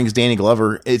 That brings Danny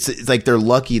Glover. It's like they're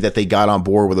lucky that they got on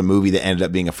board with a movie that ended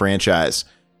up being a franchise.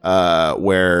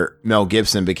 Where Mel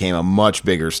Gibson became a much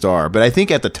bigger star. But I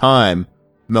think at the time,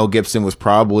 Mel Gibson was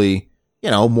probably,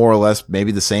 more or less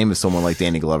maybe the same as someone like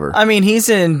Danny Glover. I mean, he's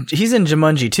in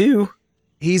Jumanji too.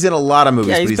 He's in a lot of movies,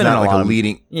 Yeah, but he's not like a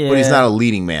leading. Yeah. But he's not a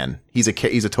leading man. He's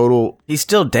a total. He's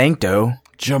still dank though.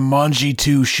 Jumanji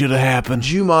 2 should have happened.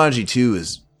 Jumanji 2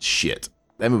 is shit.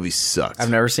 That movie sucks. I've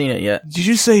never seen it yet. Did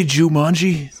you say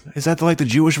Jumanji? Is that like the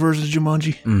Jewish version of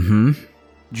Jumanji? Mm-hmm.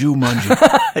 Jumanji.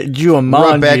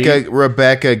 Jumanji.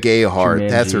 Rebecca Gayheart. Jumanji.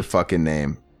 That's her fucking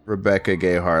name. Rebecca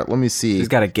Gayheart. Let me see. She's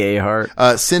got a gay heart.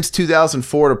 Since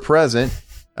 2004 to present,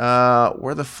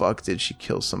 where the fuck did she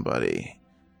kill somebody?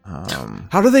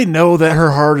 How do they know that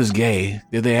her heart is gay?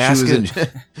 Did they ask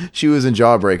it? She was in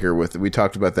Jawbreaker we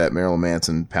talked about that Marilyn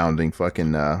Manson pounding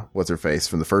fucking what's her face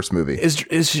from the first movie. Is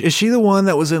she the one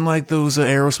that was in like those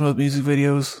Aerosmith music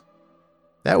videos?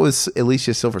 That was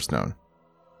Alicia Silverstone.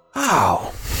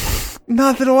 Oh,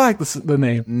 nothing to like the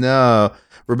name. No,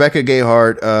 Rebecca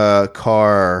Gayheart,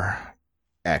 car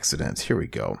accident. Here we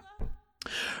go.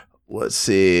 Let's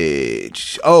see.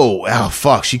 Oh,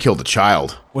 fuck. She killed a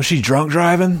child. Was she drunk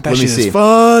driving? That Let me shit see. is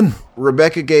fun.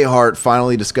 Rebecca Gayheart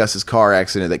finally discusses car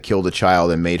accident that killed a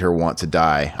child and made her want to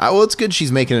die. Well, it's good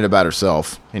she's making it about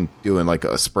herself and doing like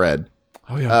a spread.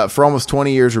 Oh, yeah. For almost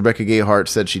 20 years, Rebecca Gayheart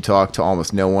said she talked to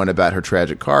almost no one about her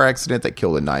tragic car accident that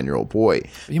killed a 9-year-old boy.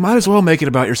 You might as well make it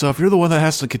about yourself. You're the one that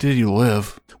has to continue to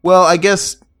live. Well, I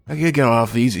guess I could get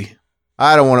off easy.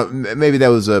 I don't want to. Maybe that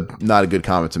was not a good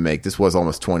comment to make. This was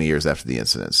almost 20 years after the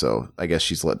incident, so I guess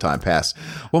she's let time pass.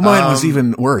 Well, mine was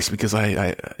even worse because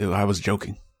I was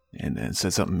joking and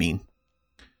said something mean.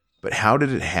 But how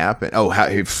did it happen? Oh,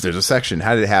 there's a section.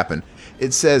 How did it happen?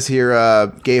 It says here,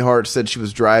 Gayheart said she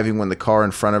was driving when the car in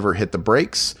front of her hit the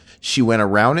brakes. She went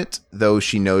around it, though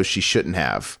she knows she shouldn't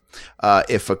have.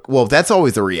 That's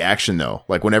always the reaction, though.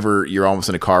 Like whenever you're almost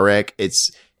in a car wreck,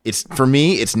 it's for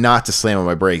me, it's not to slam on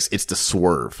my brakes. It's to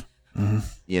swerve,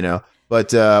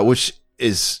 but which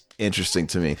is interesting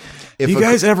to me. Do you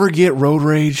guys ever get road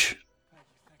rage?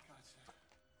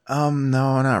 No,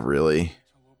 not really.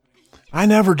 I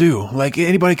never do. Like,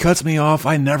 anybody cuts me off,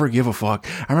 I never give a fuck.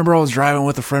 I remember I was driving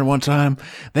with a friend one time.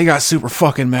 They got super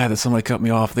fucking mad that somebody cut me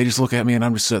off. They just look at me and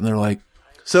I'm just sitting there like...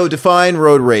 So define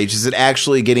road rage. Is it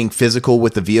actually getting physical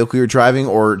with the vehicle you're driving,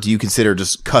 or do you consider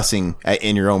just cussing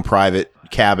in your own private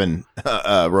cabin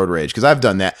road rage? Because I've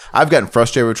done that. I've gotten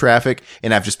frustrated with traffic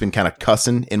and I've just been kind of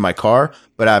cussing in my car,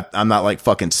 but I'm not like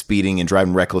fucking speeding and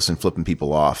driving reckless and flipping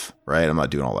people off, right? I'm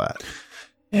not doing all that.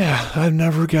 Yeah, I've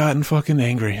never gotten fucking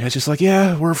angry. It's just like,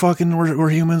 yeah, we're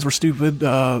humans, we're stupid,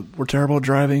 we're terrible at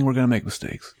driving, we're gonna make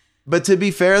mistakes. But to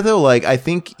be fair though, like, I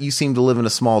think you seem to live in a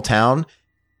small town.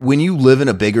 When you live in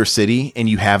a bigger city and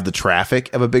you have the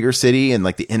traffic of a bigger city and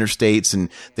like the interstates and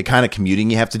the kind of commuting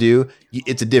you have to do,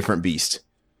 it's a different beast.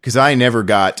 Because I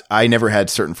never had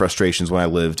certain frustrations when I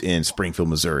lived in Springfield,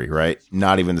 Missouri, right?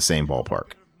 Not even the same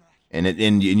ballpark. And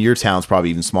in your town's probably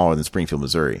even smaller than Springfield,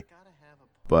 Missouri.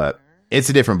 But it's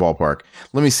a different ballpark.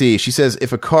 Let me see. She says,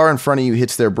 if a car in front of you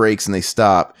hits their brakes and they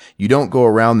stop, you don't go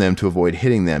around them to avoid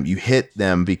hitting them. You hit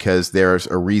them because there's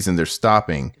a reason they're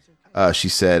stopping. She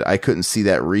said, I couldn't see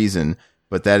that reason,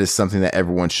 but that is something that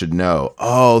everyone should know.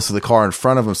 Oh, so the car in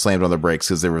front of them slammed on the brakes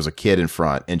because there was a kid in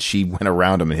front and she went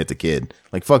around him and hit the kid.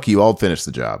 Like, fuck you, I'll finish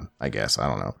the job, I guess. I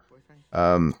don't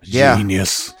know. Yeah.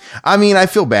 Genius. I mean, I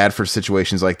feel bad for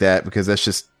situations like that because that's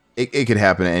just, it could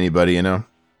happen to anybody, you know?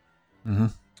 Mm-hmm.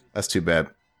 That's too bad.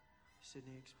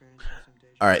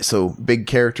 All right, so big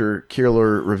character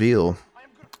killer reveal.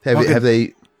 Have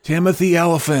they... Timothy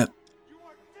Elephant.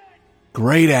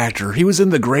 Great actor. He was in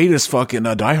the greatest fucking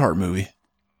Die Hard movie.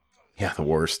 Yeah, the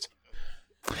worst.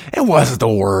 It wasn't the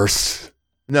worst.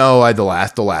 No, the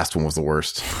last one was the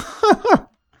worst.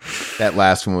 That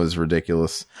last one was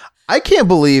ridiculous. I can't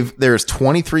believe there's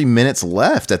 23 minutes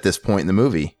left at this point in the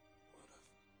movie.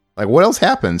 Like, what else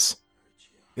happens?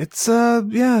 It's,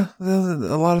 yeah, a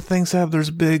lot of things have, there's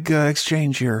a big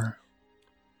exchange here.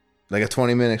 Like a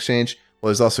 20-minute exchange? Well,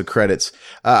 there's also credits.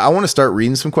 I want to start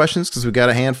reading some questions because we got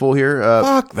a handful here.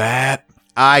 Fuck that.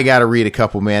 I got to read a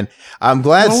couple, man. I'm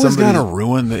glad somebody... always got to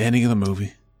ruin the ending of the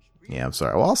movie. Yeah, I'm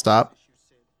sorry. Well, I'll stop.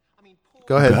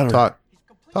 Go ahead. Talk.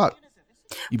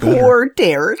 Poor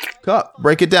Derek. Talk.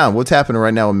 Break it down. What's happening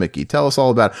right now with Mickey? Tell us all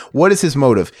about it. What is his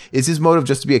motive? Is his motive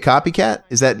just to be a copycat?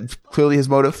 Is that clearly his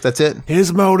motive? That's it?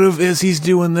 His motive is he's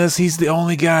doing this. He's the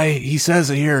only guy. He says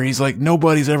it here. He's like,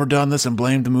 nobody's ever done this and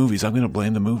blamed the movies. I'm going to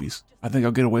blame the movies. I think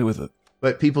I'll get away with it.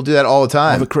 But people do that all the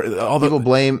time. People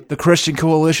blame... The Christian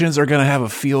coalitions are going to have a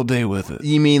field day with it.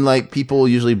 You mean like people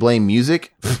usually blame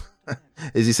music?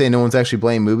 Is he saying no one's actually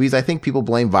blaming movies? I think people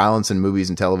blame violence in movies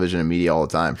and television and media all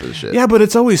the time for this shit. Yeah, but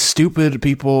it's always stupid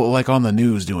people like on the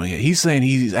news doing it. He's saying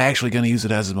he's actually going to use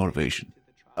it as his motivation.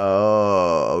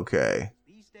 Oh, okay.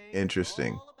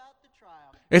 Interesting.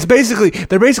 They're basically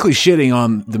shitting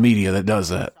on the media that does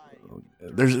that.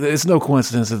 It's no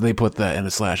coincidence that they put that in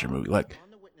a slasher movie. Like,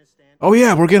 oh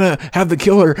yeah, we're going to have the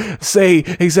killer say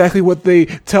exactly what they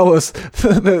tell us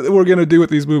that we're going to do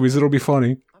with these movies. It'll be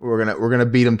funny. We're gonna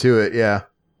beat him to it, yeah.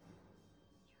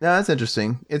 No, that's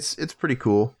interesting. It's pretty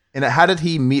cool. And how did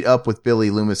he meet up with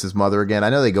Billy Loomis's mother again? I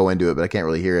know they go into it, but I can't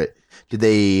really hear it.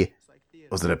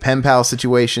 Was it a pen pal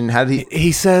situation? How did he?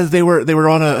 He says they were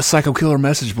on a psycho killer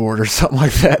message board or something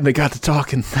like that, and they got to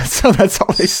talking. That's all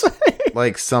they say.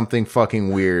 Like something fucking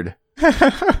weird.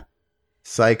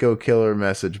 Psycho killer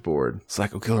message board.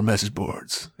 Psycho killer message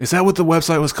boards. Is that what the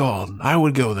website was called? I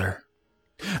would go there.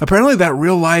 Apparently that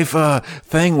real life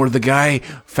thing where the guy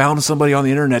found somebody on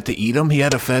the internet to eat him, he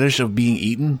had a fetish of being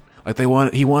eaten. Like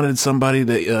he wanted somebody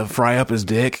to fry up his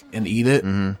dick and eat it.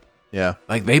 Mm-hmm. Yeah.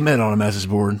 Like they met on a message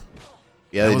board.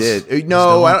 Yeah, they did.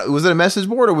 No, was it a message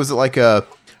board or was it like a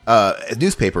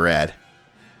newspaper ad?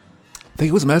 I think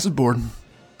it was a message board.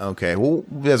 Okay, well,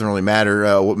 it doesn't really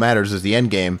matter. What matters is the end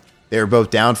game. They were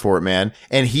both down for it, man.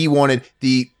 And he wanted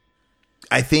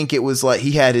I think it was like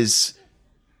he had his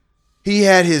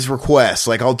request,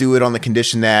 like, I'll do it on the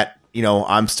condition that,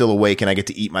 I'm still awake and I get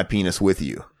to eat my penis with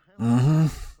you. Mm-hmm.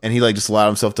 And he, like, just allowed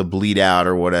himself to bleed out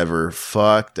or whatever.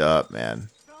 Fucked up, man.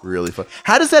 Really fucked.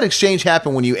 How does that exchange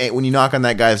happen when you knock on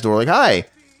that guy's door? Like, hi.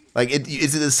 Like,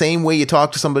 is it the same way you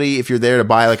talk to somebody if you're there to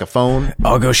buy, like, a phone?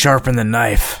 I'll go sharpen the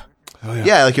knife. Oh, yeah.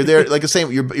 Yeah, like you're there, like the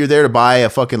same. You're there to buy a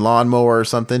fucking lawnmower or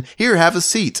something. Here, have a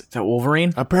seat. Is that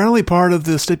Wolverine? Apparently, part of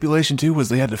the stipulation too was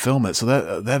they had to film it, so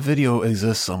that video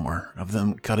exists somewhere of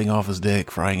them cutting off his dick,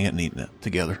 frying it, and eating it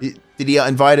together. Did he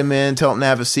invite him in, tell him to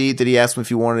have a seat? Did he ask him if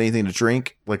he wanted anything to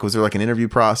drink? Like, was there like an interview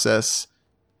process?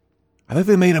 I think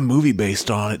they made a movie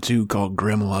based on it too, called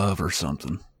Grim Love or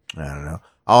something. I don't know.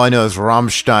 All I know is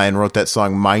Rammstein wrote that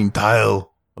song "Mein Teil"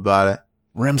 about it.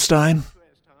 Rammstein.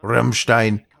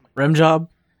 Rim job?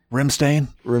 Rimstain?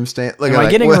 Like, Am I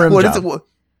getting a rim job?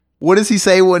 What does he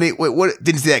say when what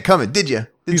didn't see that coming, did you?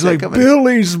 He's like,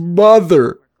 Billy's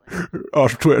mother.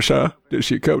 Off Twitch, huh? Did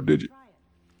she come, did you?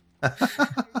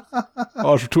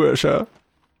 Off Twitch, huh?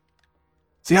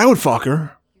 See, I would fuck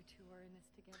her.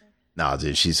 Nah,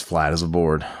 dude, she's flat as a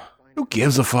board. Who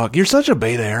gives a fuck? You're such a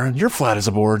beta, Aaron. You're flat as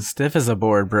a board. Stiff as a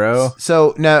board, bro.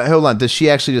 So, now, hold on. Does she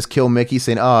actually just kill Mickey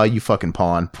saying, oh, you fucking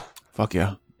pawn? Fuck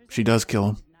yeah. She does kill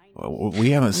him. We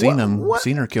haven't seen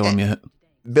seen her kill him yet.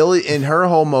 Billy, and her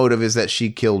whole motive is that she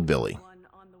killed Billy.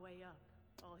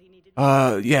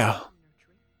 Yeah.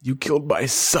 You killed my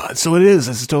son. So it is.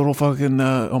 It's a total fucking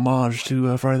homage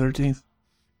to Friday the 13th.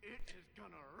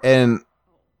 And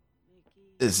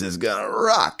this is gonna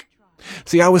rock.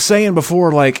 See, I was saying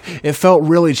before, like, it felt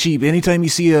really cheap. Anytime you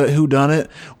see a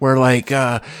whodunit where, like,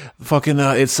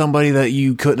 it's somebody that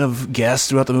you couldn't have guessed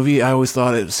throughout the movie, I always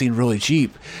thought it seemed really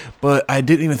cheap. But I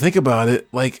didn't even think about it.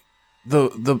 Like,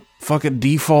 the fucking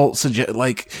default,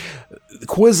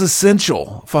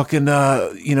 quintessential fucking,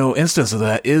 instance of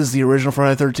that is the original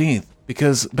Friday the 13th.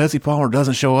 Because Betsy Palmer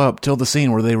doesn't show up till the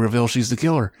scene where they reveal she's the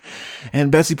killer. And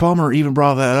Betsy Palmer even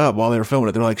brought that up while they were filming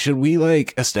it. They're like, should we,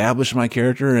 like, establish my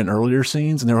character in earlier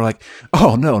scenes? And they were like,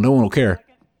 oh, no one will care.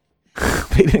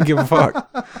 They didn't give a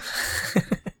fuck.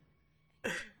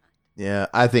 Yeah,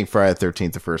 I think Friday the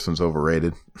 13th, the first one's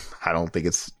overrated. I don't think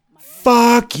it's...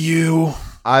 Fuck you.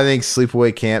 I think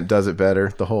Sleepaway Camp does it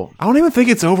better. I don't even think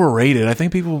it's overrated. I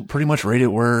think people pretty much rate it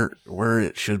where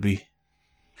it should be.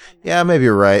 Yeah, maybe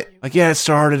you're right. Like, yeah, it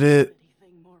started it.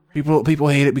 People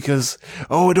hate it because,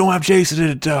 it don't have Jason in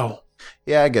it, though.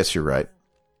 Yeah, I guess you're right.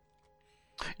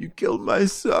 You killed my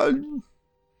son.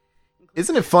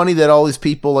 Isn't it funny that all these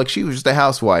people, like, she was just a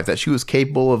housewife, that she was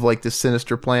capable of, like, this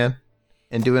sinister plan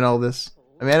and doing all this?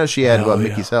 I mean, I know she had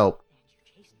Mickey's help,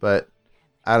 but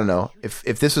I don't know.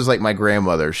 If this was, like, my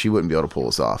grandmother, she wouldn't be able to pull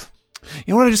this off.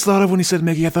 You know what I just thought of when he said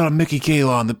Mickey? I thought of Mickey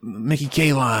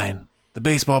Kaline, the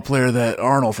baseball player that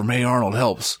Arnold from Hey Arnold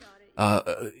helps,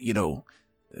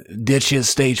 ditch his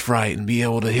stage fright and be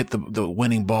able to hit the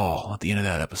winning ball at the end of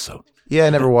that episode. Yeah, I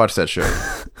never watched that show.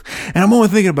 And I'm only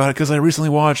thinking about it because I recently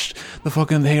watched the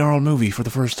fucking Hey Arnold movie for the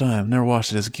first time. Never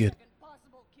watched it as a kid.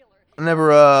 I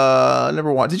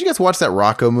never watched. Did you guys watch that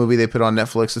Rocco movie they put on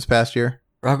Netflix this past year?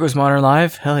 Rocco's Modern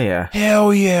Life? Hell yeah.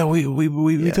 Hell yeah.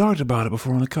 We talked about it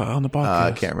before on the podcast.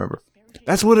 I can't remember.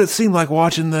 That's what it seemed like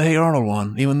watching the Hey Arnold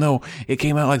one, even though it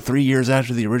came out like 3 years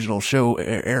after the original show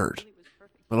aired.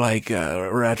 But like,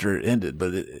 or after it ended,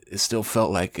 but it still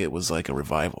felt like it was like a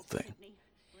revival thing.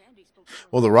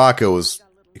 Well, the Rocco was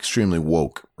extremely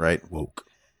woke, right? Woke.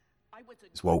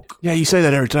 It's woke. Yeah, you say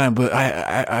that every time, but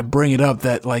I bring it up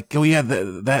that like, oh yeah,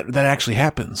 that actually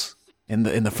happens in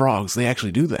the Frogs. They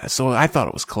actually do that. So I thought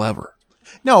it was clever.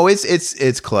 No,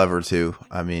 it's clever too.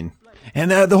 I mean, and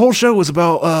the whole show was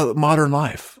about modern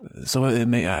life. So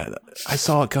I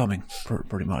saw it coming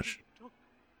pretty much.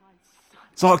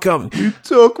 Saw it coming. You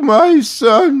took my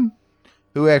son.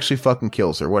 Who actually fucking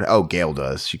kills her? What? Oh, Gail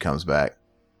does. She comes back.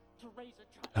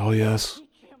 Oh, yes.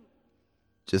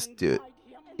 Just do it.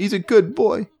 He's a good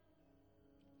boy.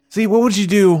 See, what would you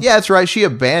do? Yeah, that's right. She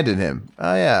abandoned him.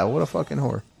 Oh, yeah. What a fucking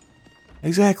whore.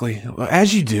 Exactly.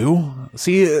 As you do.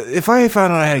 See, if I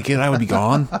found out I had a kid, I would be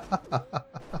gone.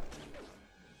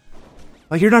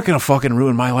 Like, you're not going to fucking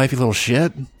ruin my life, you little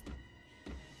shit.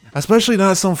 Especially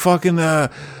not some fucking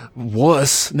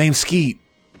wuss named Skeet.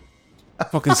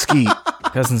 Fucking Skeet.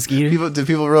 Cousin Skeeter? Do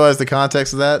people realize the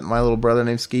context of that? My little brother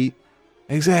named Skeet?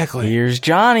 Exactly. Here's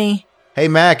Johnny. Hey,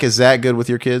 Mac, is Zach good with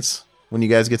your kids when you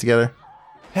guys get together?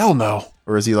 Hell no.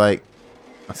 Or is he like...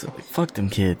 Fuck them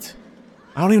kids.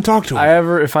 I don't even talk to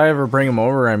him. If I ever bring him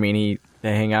over, I mean,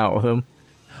 they hang out with him.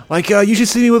 Like, you should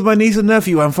see me with my niece and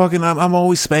nephew. I'm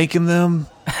always spanking them.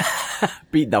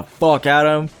 Beating the fuck out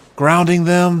of them. Grounding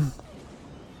them.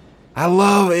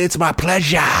 It's my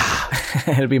pleasure.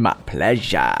 It'll be my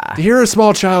pleasure. To hear a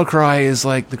small child cry is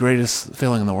like the greatest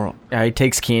feeling in the world. Yeah, he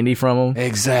takes candy from him.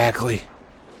 Exactly.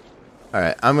 All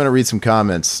right, I'm going to read some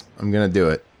comments. I'm going to do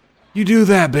it. You do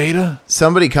that, Beta.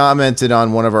 Somebody commented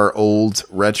on one of our old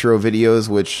retro videos,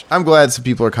 which I'm glad some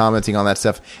people are commenting on that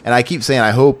stuff. And I keep saying,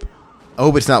 I hope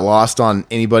it's not lost on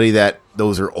anybody that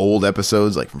those are old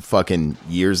episodes, like from fucking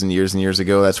years and years and years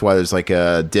ago. That's why there's like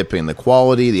a dip in the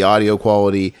quality, the audio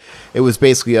quality. It was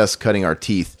basically us cutting our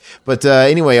teeth. But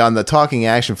anyway, on the Talking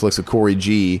Action Flicks with Corey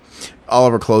G,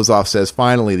 Oliver Closeoff says,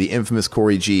 finally, the infamous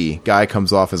Corey G guy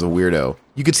comes off as a weirdo.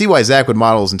 You could see why Zach would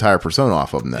model his entire persona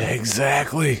off of him then.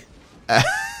 Exactly.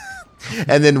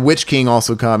 And then Witch King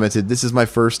also commented, this is my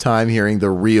first time hearing the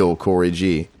real Corey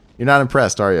G. You're not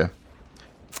impressed, are you?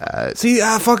 See,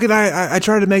 I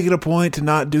try to make it a point to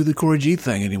not do the Corey G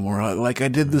thing anymore. Like I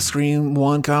did the Scream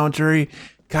 1 commentary,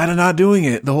 kind of not doing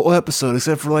it the whole episode,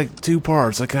 except for like 2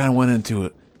 parts. I kind of went into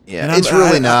it. Yeah, it's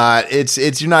really not. It's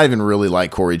you're not even really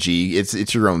like Corey G.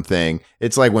 It's your own thing.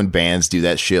 It's like when bands do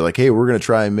that shit. Like, hey, we're gonna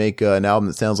try and make an album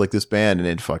that sounds like this band, and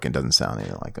it fucking doesn't sound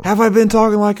anything like them. Have I been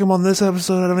talking like him on this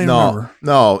episode? I don't even remember.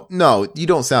 No, you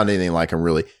don't sound anything like him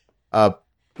really.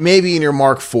 Maybe in your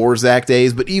Mark IV Zach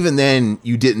days, but even then,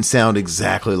 you didn't sound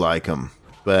exactly like him.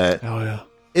 But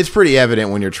it's pretty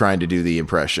evident when you're trying to do the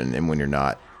impression and when you're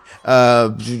not.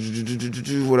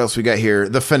 What else we got here?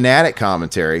 The Fanatic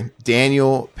commentary.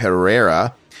 Daniel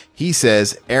Pereira. He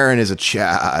says, Aaron is a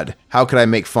chad. How could I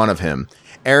make fun of him?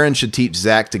 Aaron should teach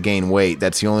Zach to gain weight.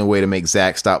 That's the only way to make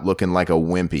Zach stop looking like a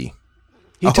wimpy.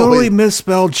 He totally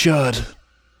misspelled chud.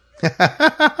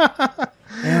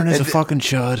 Aaron is a fucking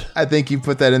chud. I think you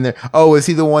put that in there. Oh, is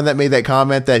he the one that made that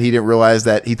comment that he didn't realize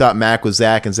that he thought Mac was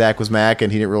Zach and Zach was Mac,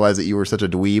 and he didn't realize that you were such a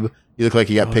dweeb? You look like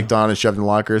he got picked on and shoved in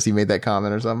lockers. He made that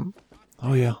comment or something.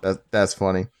 Oh, yeah. That's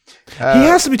funny. He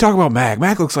has to be talking about Mac.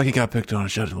 Mac looks like he got picked on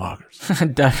and shoved in lockers.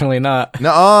 Definitely not.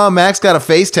 No, Mac's got a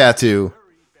face tattoo.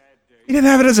 He didn't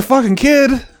have it as a fucking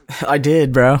kid. I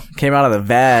did, bro. Came out of the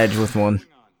vag with one.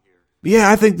 But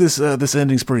yeah, I think this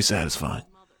ending's pretty satisfying.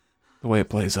 The way it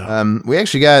plays out. We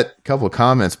actually got a couple of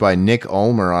comments by Nick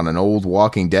Ulmer on an old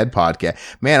Walking Dead podcast.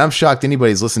 Man, I'm shocked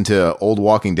anybody's listened to old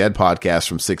Walking Dead podcast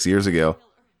from 6 years ago.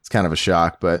 It's kind of a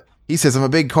shock, but he says, I'm a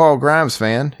big Carl Grimes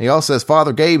fan. He also says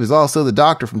Father Gabe is also the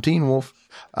doctor from Teen Wolf.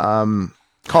 Carl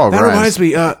Grimes. That reminds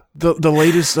me, the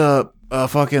latest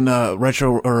fucking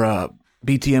retro or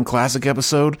BTM Classic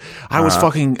episode, I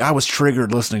was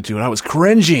triggered listening to it. I was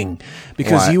cringing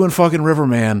because you and fucking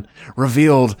Riverman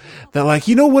revealed that, like,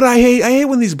 you know what I hate? I hate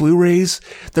when these Blu-rays,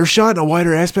 they're shot in a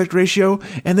wider aspect ratio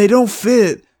and they don't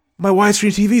fit my widescreen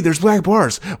TV. There's black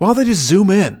bars. Why don't they just zoom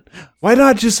in? Why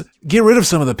not just get rid of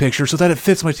some of the picture so that it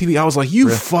fits my TV? I was like, you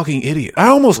fucking idiot. I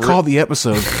almost called the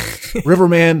episode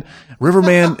Riverman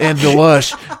and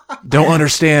Delush don't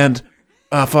understand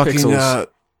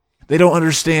they don't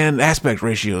understand aspect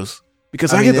ratios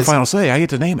because I get the final say. I get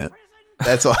to name it.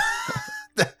 That's all.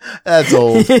 That's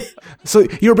old. So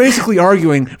you're basically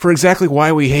arguing for exactly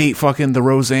why we hate fucking the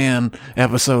Roseanne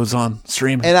episodes on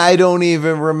streaming. And I don't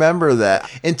even remember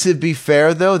that. And to be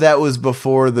fair, though, that was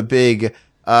before the big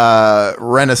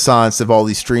renaissance of all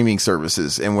these streaming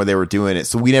services and where they were doing it.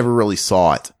 So we never really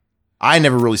saw it. I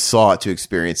never really saw it to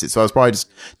experience it. So I was probably just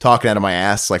talking out of my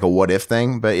ass like a what if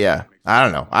thing. But yeah. I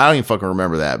don't know. I don't even fucking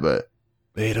remember that, but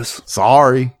betas.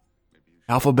 Sorry.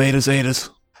 Alpha, betas, zetas.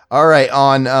 All right.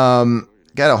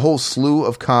 Got a whole slew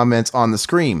of comments on the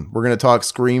Scream. We're going to talk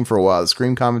Scream for a while. The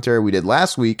Scream commentary we did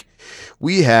last week.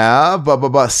 We have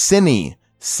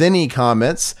Cinny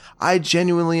comments. I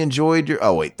genuinely enjoyed your...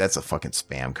 Oh, wait. That's a fucking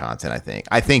spam content, I think.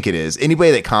 I think it is. Anybody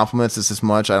that compliments us this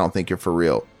much, I don't think you're for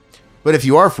real. But if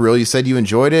you are for real, you said you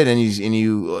enjoyed it and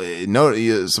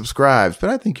you subscribed.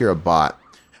 But I think you're a bot.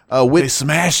 They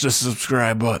smashed the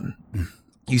subscribe button.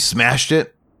 You smashed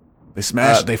it? They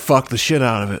smashed it. They fucked the shit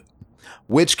out of it.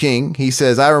 Witch King, he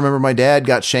says, I remember my dad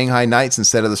got Shanghai Knights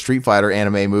instead of the Street Fighter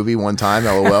anime movie one time,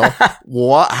 LOL.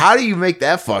 What? How do you make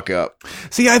that fuck up?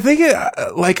 See, I think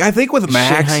with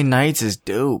Max... Shanghai Knights is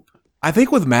dope. I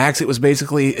think with Max, it was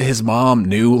basically his mom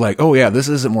knew, like, oh yeah, this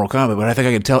isn't Mortal Kombat, but I think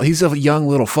I could tell. He's a young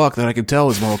little fuck that I could tell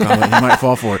is Mortal Kombat. He might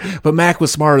fall for it. But Mac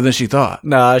was smarter than she thought.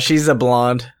 Nah, she's a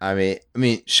blonde. I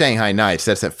mean, Shanghai Knights,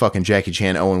 that's that fucking Jackie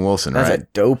Chan, Owen Wilson, right? That's a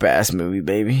dope-ass movie,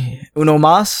 baby. Uno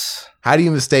mas? How do you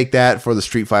mistake that for the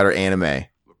Street Fighter anime?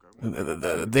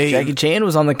 Jackie Chan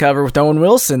was on the cover with Owen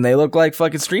Wilson. They look like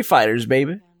fucking Street Fighters,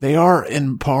 baby. They are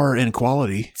in par in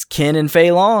quality. It's Ken and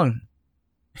Fei Long.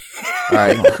 All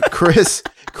right, Chris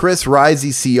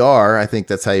Risey CR, I think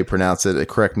that's how you pronounce it.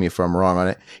 Correct me if I'm wrong on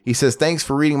it. He says, thanks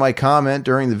for reading my comment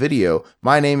during the video.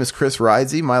 My name is Chris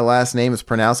Risey. My last name is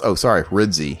pronounced,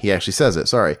 Ridsey. He actually says it,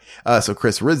 sorry. So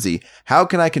Chris Ridsey, how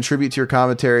can I contribute to your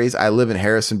commentaries? I live in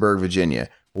Harrisonburg, Virginia.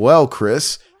 Well,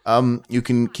 Chris, you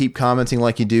can keep commenting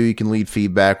like you do. You can leave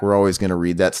feedback. We're always going to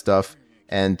read that stuff.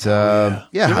 And Give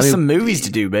us some movies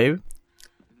to do, baby.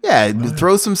 Yeah,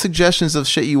 throw some suggestions of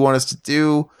shit you want us to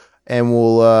do, and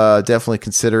we'll definitely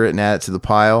consider it and add it to the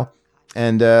pile.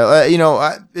 And,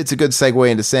 it's a good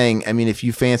segue into saying, I mean, if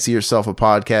you fancy yourself a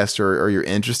podcaster or you're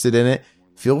interested in it,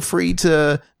 feel free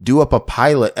to do up a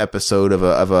pilot episode of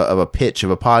a pitch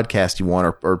of a podcast you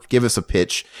want, or give us a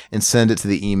pitch and send it to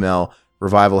the email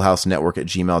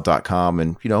revivalhousenetwork@gmail.com,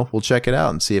 and we'll check it out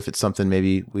and see if it's something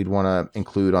maybe we'd want to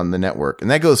include on the network.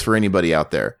 And that goes for anybody out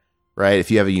there, right?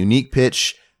 If you have a unique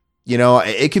pitch,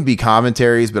 it can be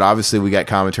commentaries, but obviously we got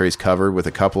commentaries covered with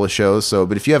a couple of shows. So,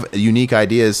 but if you have unique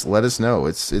ideas, let us know.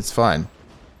 It's fine.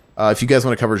 If you guys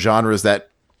want to cover genres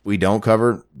that we don't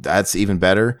cover, that's even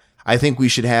better. I think we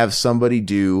should have somebody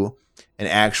do an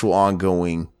actual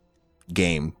ongoing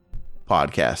game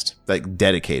podcast, like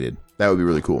dedicated. That would be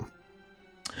really cool.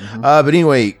 Mm-hmm. But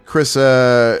anyway, Chris,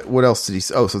 what else did he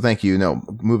say? Oh, so thank you. No,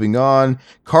 moving on.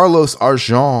 Carlos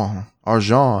Argent.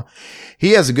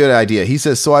 He has a good idea. He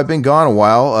says, so I've been gone a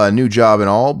while, new job and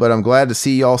all, but I'm glad to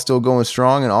see y'all still going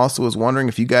strong, and also was wondering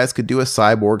if you guys could do a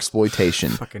cyborg exploitation.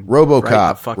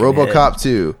 RoboCop, RoboCop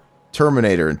 2,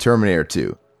 Terminator, and Terminator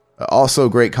 2. Also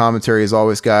great commentary as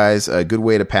always, guys. A good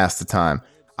way to pass the time.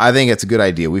 I think it's a good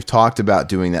idea. We've talked about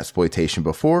doing that exploitation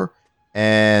before,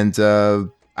 and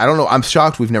I don't know. I'm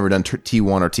shocked we've never done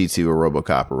T1 or T2 or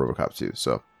RoboCop 2.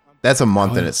 So that's a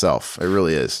month in itself. It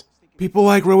really is. People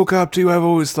like RoboCop 2. I've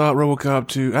always thought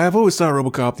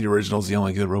RoboCop the original is the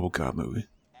only good RoboCop movie.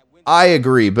 I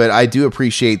agree, but I do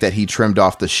appreciate that he trimmed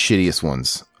off the shittiest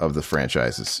ones of the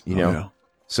franchises, know? Yeah.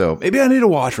 So maybe I need to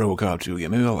watch RoboCop 2 again.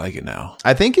 Maybe I'll like it now.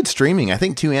 I think it's streaming. I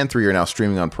think 2 and 3 are now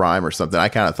streaming on Prime or something. I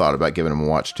kind of thought about giving them a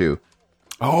watch too.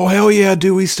 Oh, hell yeah.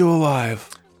 Dewey's still alive.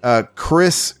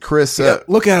 Chris. Yeah,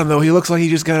 look at him though. He looks like he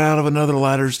just got out of another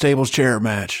ladders tables chair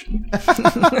match.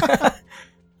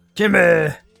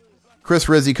 Jimmy. Chris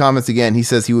Rizzi comments again. He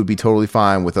says he would be totally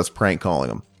fine with us prank calling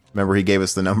him. Remember he gave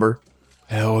us the number?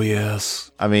 Hell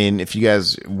yes. I mean, if you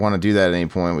guys want to do that at any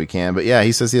point, we can. But yeah,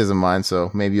 he says he doesn't mind,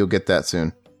 so maybe you'll get that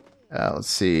soon. Let's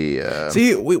see.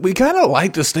 See, we kind of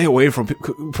like to stay away from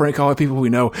prank calling people we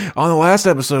know. On the last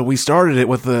episode, we started it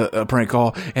with a prank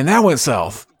call, and that went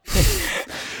south.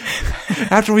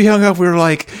 After we hung up, we were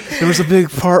like, there was a big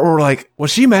part where we're like,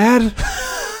 was she mad?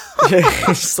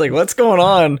 It's like, what's going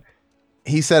on?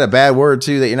 He said a bad word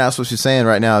too that you're not supposed to be saying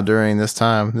right now during this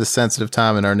time, this sensitive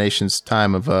time in our nation's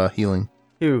time of healing.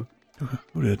 Who?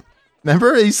 Who did?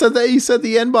 Remember, he said that. He said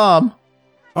the N-bomb.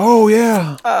 Oh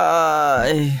yeah.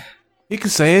 He He can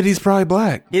say it. He's probably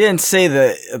black. didn't say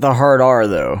the hard R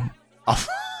though, Yeah,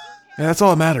 that's all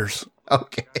that matters.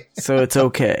 Okay. so it's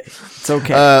okay. It's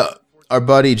okay. Our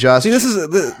buddy Josh. See, this is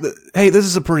this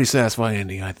is a pretty satisfying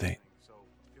ending, I think.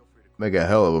 Make a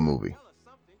hell of a movie.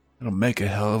 It'll make a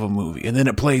hell of a movie. And then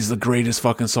it plays the greatest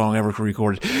fucking song ever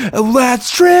recorded.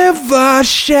 Let's river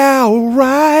shall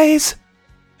rise.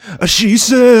 She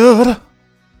said.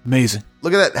 Amazing.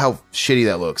 Look at that, how shitty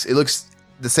that looks. It looks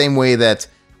the same way that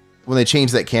when they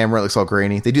change that camera, it looks all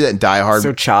grainy. They do that in Die Hard.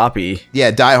 So choppy.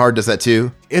 Yeah, Die Hard does that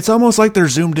too. It's almost like they're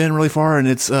zoomed in really far and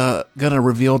it's gonna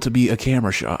reveal to be a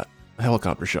camera shot. A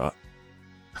helicopter shot.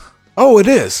 Oh, it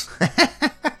is.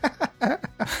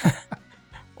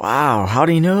 Wow, how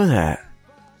do you know that?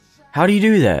 How do you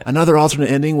do that? Another alternate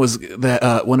ending was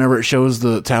that whenever it shows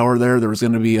the tower there was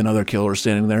going to be another killer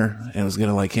standing there, and it was going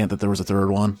to like hint that there was a third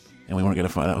one, and we weren't going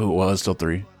to find out who it was till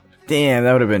 3. Damn,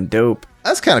 that would have been dope.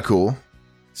 That's kind of cool.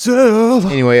 So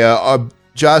Anyway,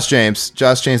 Josh James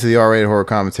of the R-rated horror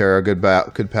commentary, our good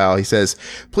pal, he says,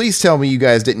 please tell me you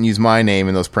guys didn't use my name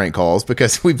in those prank calls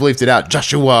because we bleeped it out.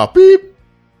 Joshua, beep.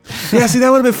 yeah, see,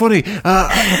 that would have been funny.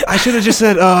 I should have just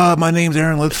said, my name's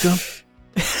Aaron Lipscomb.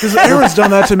 Because Aaron's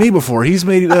done that to me before. He's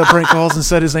made prank calls and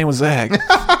said his name was Zach.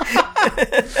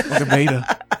 Like a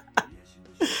beta.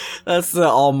 That's the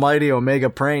almighty Omega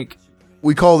prank.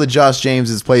 We called it Josh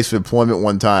James's place of employment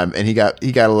one time, and he got a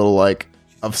little like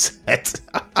upset.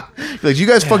 Like, you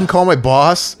guys fucking call my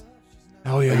boss?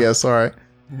 Oh, yeah. I guess, all right.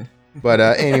 But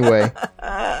anyway,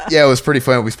 yeah, it was pretty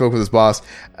fun. We spoke with his boss.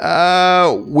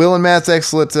 Will and Matt's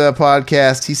excellent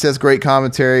podcast. He says, great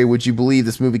commentary. Would you believe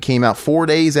this movie came out 4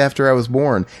 days after I was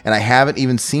born, and I haven't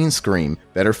even seen Scream.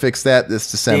 Better fix that this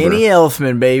December. Danny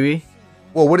Elfman, baby.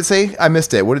 Well, what did it say? I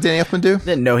missed it. What did Danny Elfman do?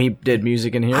 Didn't know he did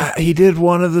music in here. He did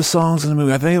one of the songs in the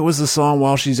movie. I think it was the song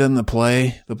while she's in the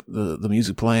play, the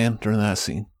music playing during that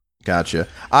scene. Gotcha.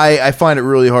 I find it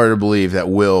really hard to believe that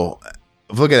Will...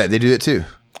 Look at that. They do it too.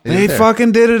 They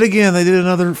fucking did it again. They did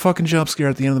another fucking jump scare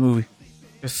at the end of the movie.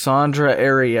 Cassandra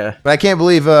area. But I can't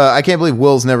believe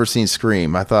Will's never seen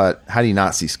Scream. I thought, how do you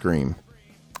not see Scream?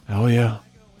 Oh, yeah.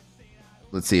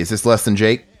 Let's see. Is this Less Than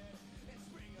Jake?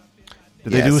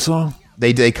 Did they do a song?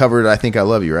 They covered I Think I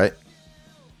Love You, right?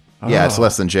 Yeah, it's Oh.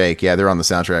 Less Than Jake. Yeah, they're on the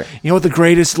soundtrack. You know what the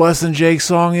greatest Less Than Jake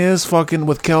song is? Fucking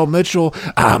with Kel Mitchell.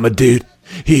 I'm a dude.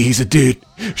 He's a dude.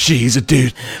 She's a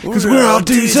dude. Because we're all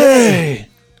dudes. Hey.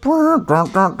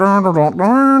 Maxwell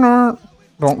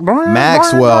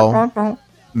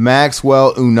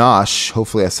Unash.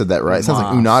 Hopefully I said that right. It sounds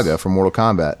like Unaga from Mortal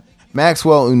Kombat.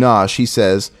 Maxwell Unash, he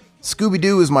says,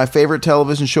 Scooby-Doo is my favorite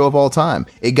television show of all time.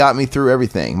 It got me through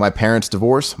everything. My parents'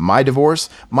 divorce,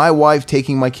 my wife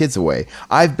taking my kids away.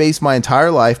 I've based my entire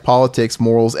life, politics,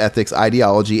 morals, ethics,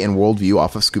 ideology, and worldview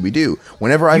off of Scooby-Doo.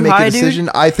 Whenever I make a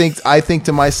decision, I think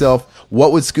to myself,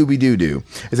 what would Scooby-Doo do?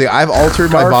 It's like, I've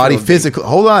altered my body physically.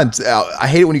 Hold on. I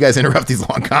hate it when you guys interrupt these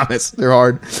long comments. They're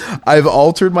hard. I've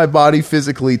altered my body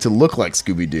physically to look like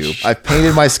Scooby-Doo. I've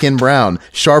painted my skin brown,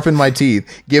 sharpened my teeth,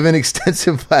 given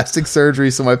extensive plastic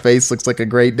surgery so my face looks like a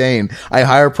Great Dane. I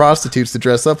hire prostitutes to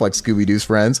dress up like Scooby-Doo's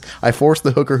friends. I force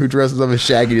the hooker who dresses up as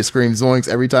Shaggy to scream zoinks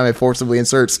every time I forcibly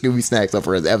insert Scooby snacks up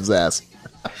for his Ev's ass.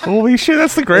 Holy shit,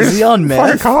 that's the greatest Is he on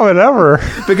fucking meth? comment ever.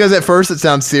 Because at first it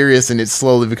sounds serious and it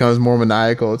slowly becomes more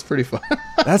maniacal. It's pretty fun.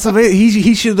 That's amazing.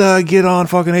 He should get on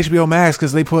fucking HBO Max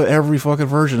because they put every fucking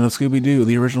version of Scooby-Doo,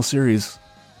 the original series.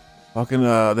 Fucking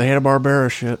the Hanna-Barbera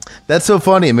shit. That's so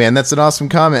funny, man. That's an awesome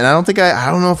comment. And I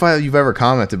don't know if you've ever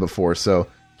commented before, so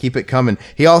keep it coming.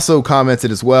 He also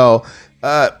commented as well,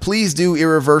 please do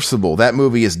Irreversible. That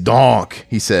movie is donk,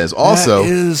 he says. Also, that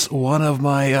is one of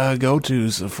my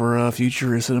go-tos for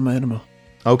future cinema enema.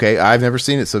 Okay, I've never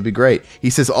seen it, so it'd be great. He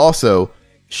says also,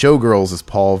 Showgirls is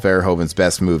Paul Verhoeven's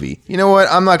best movie. You know what?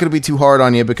 I'm not going to be too hard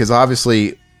on you because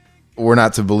obviously we're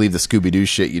not to believe the Scooby-Doo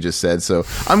shit you just said, so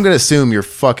I'm going to assume you're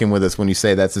fucking with us when you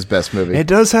say that's his best movie. It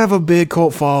does have a big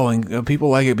cult following. People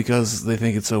like it because they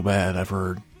think it's so bad, I've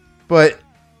heard. But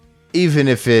even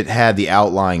if it had the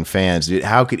outlying fans, dude,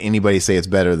 how could anybody say it's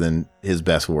better than his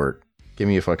best work? Give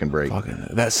me a fucking break. Fucking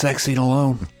that sex scene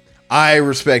alone. I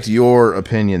respect your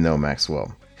opinion, though,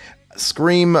 Maxwell.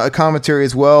 Scream commentary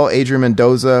as well. Adrian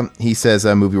Mendoza, he says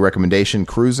movie recommendation,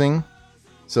 Cruising.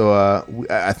 So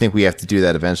I think we have to do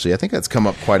that eventually. I think that's come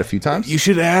up quite a few times. You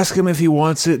should ask him if he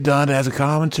wants it done as a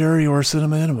commentary or a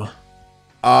cinema enema.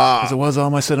 Because it was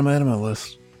on my cinema enema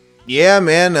list. Yeah,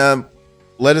 man.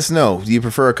 Let us know. Do you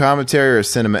prefer a commentary or a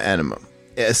cinema enema?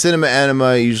 A cinema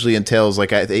enema usually entails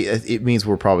it means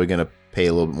we're probably going to pay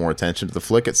a little bit more attention to the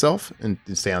flick itself and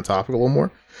stay on topic a little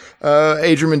more.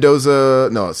 Adrian Mendoza.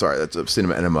 No, sorry, that's a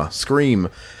cinema enema. Scream.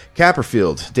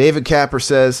 Capperfield. David Capper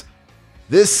says,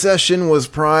 this session was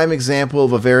prime example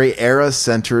of a very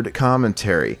era-centered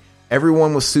commentary.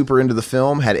 Everyone was super into the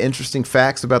film, had interesting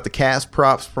facts about the cast,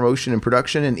 props, promotion, and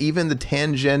production, and even the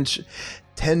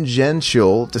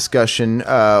tangential discussion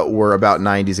were about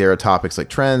 90s era topics like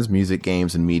trends, music,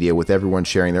 games, and media, with everyone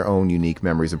sharing their own unique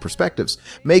memories and perspectives,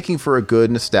 making for a good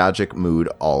nostalgic mood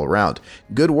all around.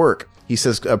 Good work. He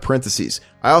says, parentheses,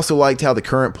 I also liked how the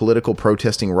current political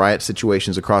protesting riot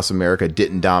situations across America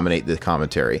didn't dominate the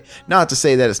commentary. Not to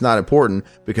say that it's not important,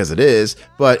 because it is,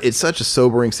 but it's such a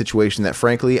sobering situation that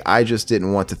frankly, I just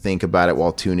didn't want to think about it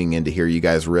while tuning in to hear you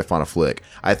guys riff on a flick.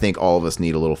 I think all of us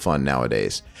need a little fun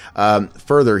nowadays.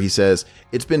 Further, he says,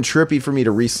 it's been trippy for me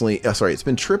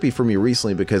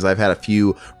recently because I've had a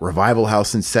few Revival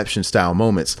House Inception style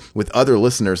moments with other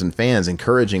listeners and fans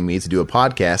encouraging me to do a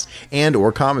podcast and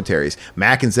or commentaries.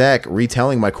 Mac and Zach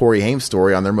retelling my Corey Haim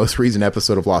story on their most recent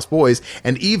episode of Lost Boys,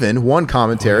 and even one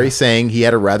commentary saying he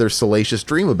had a rather salacious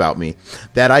dream about me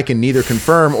that I can neither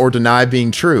confirm or deny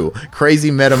being true.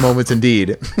 Crazy meta moments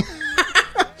indeed.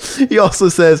 He also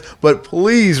says, but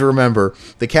please remember,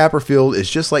 the Capperfield is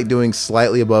just like doing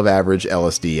slightly above average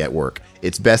LSD at work.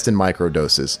 It's best in micro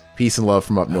doses. Peace and love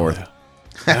from up north.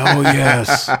 Yeah. Oh,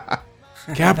 yes.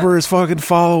 Capper is fucking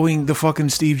following the fucking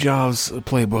Steve Jobs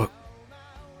playbook.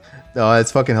 Oh,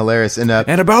 it's fucking hilarious. And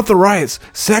about the riots,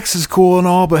 sex is cool and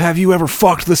all, but have you ever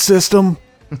fucked the system?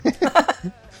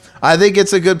 I think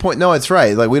it's a good point. No, it's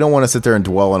right. Like, we don't want to sit there and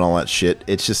dwell on all that shit.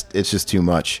 It's just too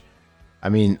much. I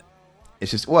mean,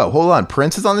 it's just, whoa, hold on.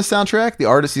 Prince is on the soundtrack. The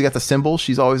artist, he's got the symbol.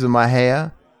 She's always in my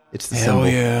hair. It's the symbol.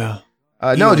 Hell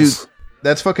yeah. No, dude,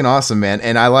 that's fucking awesome, man.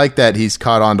 And I like that he's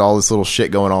caught on to all this little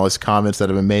shit going, all his comments that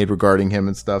have been made regarding him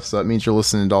and stuff. So it means you're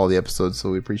listening to all the episodes. So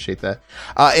we appreciate that.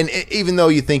 And even though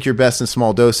you think you're best in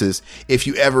small doses, if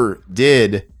you ever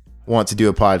did want to do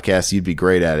a podcast, you'd be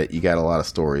great at it. You got a lot of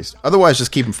stories. Otherwise,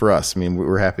 just keep them for us. I mean,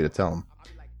 we're happy to tell them.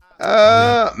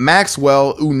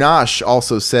 Maxwell Unash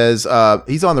also says,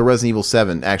 he's on the Resident Evil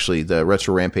 7, actually, the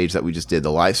Retro Rampage that we just did, the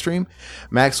live stream.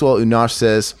 Maxwell Unash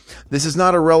says, this is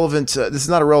not a relevant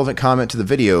comment to the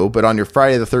video, but on your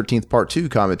Friday the 13th Part 2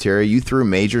 commentary, you threw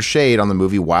major shade on the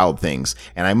movie Wild Things.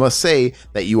 And I must say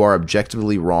that you are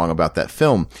objectively wrong about that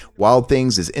film. Wild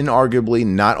Things is inarguably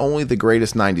not only the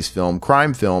greatest 90s film,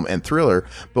 crime film, and thriller,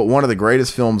 but one of the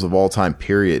greatest films of all time,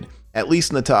 period. At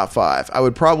least in the top 5. I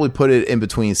would probably put it in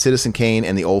between Citizen Kane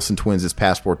and the Olsen Twins'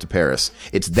 Passport to Paris.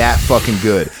 It's that fucking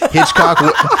good.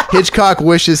 Hitchcock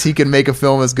wishes he could make a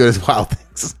film as good as Wild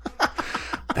Things.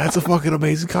 That's a fucking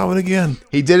amazing comment again.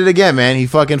 He did it again, man. He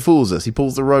fucking fools us. He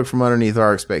pulls the rug from underneath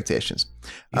our expectations.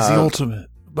 He's the ultimate.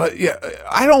 But yeah,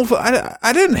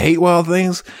 I didn't hate Wild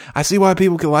Things. I see why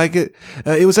people can like it.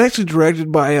 It was actually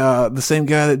directed by the same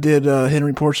guy that did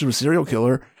Henry Portrait of a Serial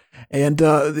Killer. And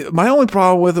my only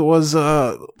problem with it was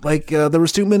there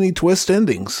was too many twist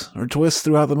endings or twists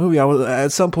throughout the movie.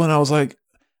 At some point I was like,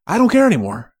 I don't care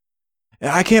anymore.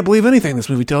 I can't believe anything this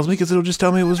movie tells me because it'll just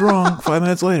tell me it was wrong 5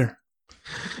 minutes later.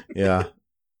 Yeah.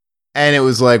 And it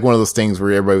was like one of those things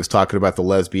where everybody was talking about the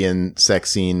lesbian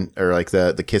sex scene or like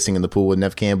the kissing in the pool with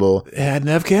Neve Campbell. It had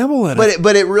Neve Campbell in it.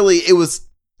 But it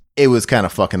was kind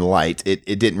of fucking light.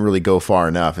 It didn't really go far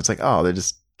enough. It's like, oh, they're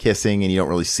just kissing and you don't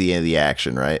really see any of the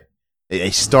action, right? They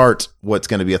start what's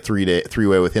going to be a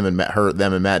three-way with him and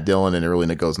them and Matt Dillon, and it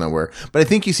really goes nowhere. But I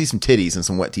think you see some titties and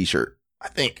some wet t-shirt. I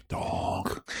think.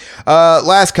 Dog.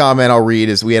 Last comment I'll read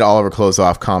is we had Oliver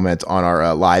Closeoff comment on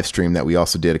our live stream that we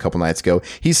also did a couple nights ago.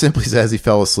 He simply says he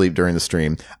fell asleep during the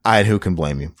stream. Who can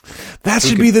blame you? That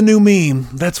should be the new meme.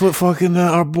 That's what fucking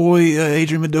our boy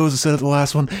Adrian Mendoza said at the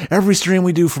last one. Every stream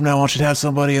we do from now on should have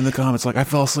somebody in the comments like, I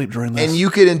fell asleep during this. And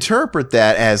you could interpret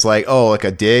that as like, oh, like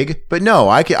a dig. But no,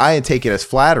 I take it as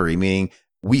flattery, meaning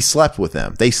we slept with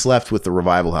them. They slept with the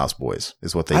Revival House boys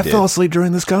is what they did. I fell asleep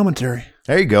during this commentary.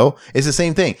 There you go. It's the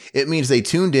same thing. It means they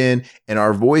tuned in and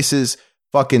our voices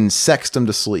fucking sexed them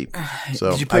to sleep. So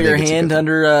did you put your hand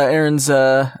under Aaron's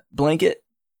blanket?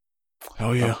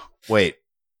 Oh yeah. Oh, wait,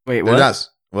 what?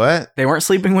 What? They weren't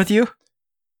sleeping with you?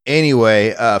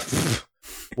 Anyway, what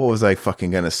was I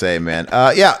fucking gonna say, man?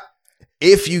 Yeah.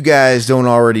 If you guys don't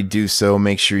already do so,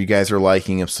 make sure you guys are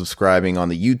liking and subscribing on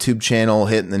the YouTube channel,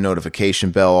 hitting the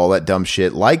notification bell, all that dumb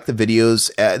shit. Like the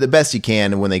videos the best you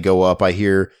can when they go up. I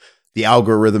hear The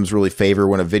algorithms really favor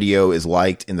when a video is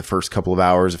liked in the first couple of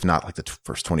hours, if not like the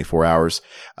first 24 hours.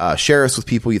 Share us with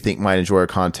people you think might enjoy our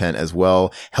content as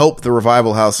well. Help the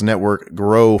Revival House Network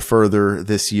grow further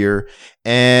this year.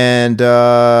 And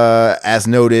as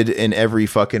noted in every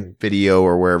fucking video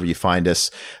or wherever you find us,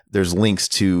 there's links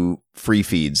to free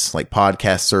feeds like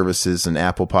podcast services and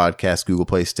Apple Podcasts, Google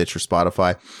Play, Stitcher,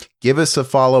 Spotify. Give us a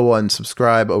follow and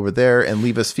subscribe over there and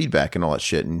leave us feedback and all that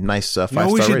shit. And nice 5-star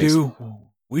ratings. You know what we should do?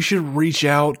 We should reach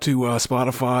out to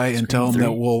Spotify and tell them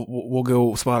that we'll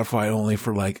go Spotify only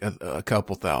for like a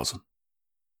couple thousand.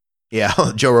 Yeah,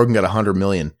 Joe Rogan got 100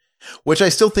 million, which I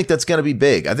still think that's going to be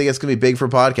big. I think it's going to be big for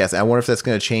podcasts. I wonder if that's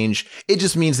going to change. It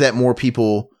just means that more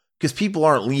people, because people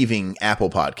aren't leaving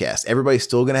Apple Podcasts. Everybody's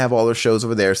still going to have all their shows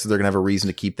over there, so they're going to have a reason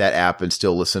to keep that app and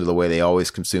still listen to the way they always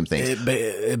consume things.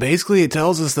 Basically, it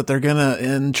tells us that they're going to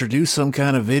introduce some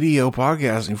kind of video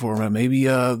podcasting format. Maybe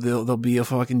they'll be a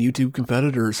fucking YouTube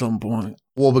competitor at some point.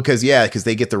 Well, because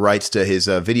they get the rights to his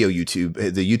video YouTube,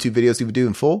 the YouTube videos he would do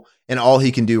in full, and all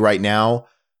he can do right now.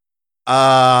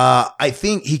 I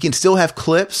think he can still have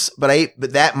clips, but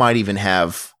that might even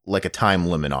have like a time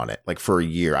limit on it, like for a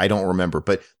year. I don't remember,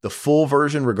 but the full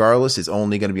version, regardless, is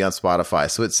only going to be on Spotify.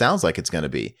 So it sounds like it's going to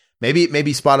be. Maybe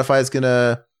Spotify is going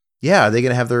to, are they going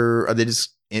to have are they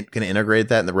just going to integrate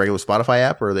that in the regular Spotify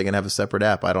app, or are they going to have a separate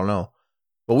app? I don't know.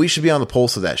 But we should be on the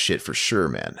pulse of that shit for sure,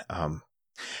 man.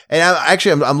 And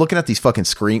I'm looking at these fucking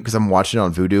screens because I'm watching it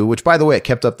on Vudu, which, by the way, it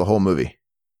kept up the whole movie.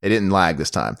 It didn't lag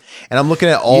this time. And I'm looking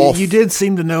at all... You did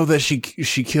seem to know that she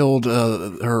killed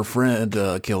her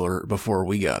friend killer before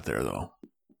we got there, though.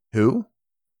 Who?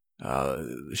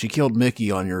 She killed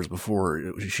Mickey on yours before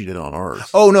she did on ours.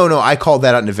 Oh, no. I called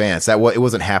that out in advance. It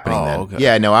wasn't happening then. Okay.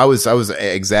 Yeah, no, I was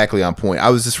exactly on point. I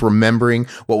was just remembering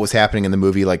what was happening in the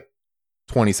movie like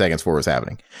 20 seconds before it was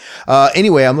happening.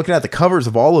 Anyway, I'm looking at the covers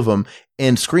of all of them,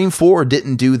 and Scream 4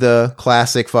 didn't do the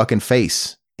classic fucking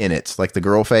face in it, like the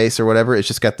girl face or whatever. It's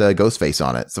just got the ghost face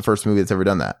on it. It's the first movie that's ever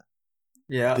done that.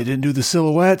 Yeah. They didn't do the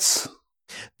silhouettes.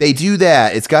 They do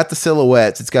that. It's got the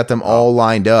silhouettes. It's got them all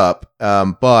lined up.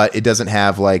 But it doesn't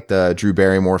have like the Drew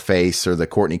Barrymore face or the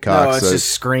Courtney Cox. No, it's just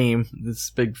Scream. This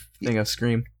big thing of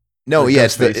Scream. No, yeah,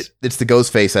 it's the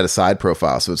ghost face at a side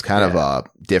profile. So it's kind of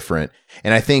different.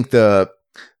 And I think the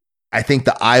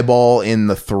eyeball in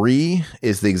the 3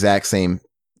 is the exact same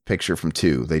picture from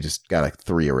 2. They just got a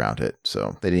 3 around it,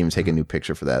 so they didn't even take a new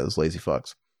picture for that. Those lazy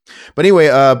fucks. But anyway,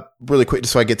 really quick,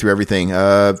 just so I get through everything,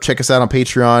 check us out on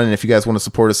Patreon, and if you guys want to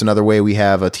support us another way, we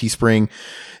have a Teespring.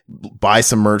 Buy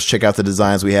some merch, check out the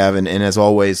designs we have, and as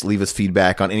always, leave us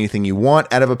feedback on anything you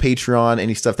want out of a Patreon,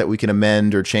 any stuff that we can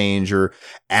amend or change or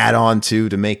add on to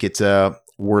make it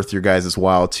worth your guys'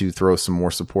 while to throw some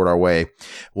more support our way.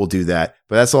 We'll do that.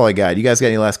 But that's all I got. You guys got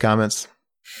any last comments?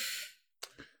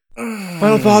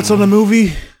 Final thoughts on the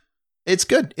movie? It's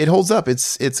good. It holds up.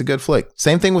 It's a good flick.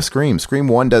 Same thing with Scream. Scream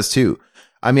 1 does too.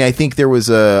 I mean, I think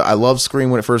I loved Scream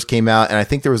when it first came out, and I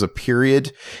think there was a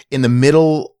period in the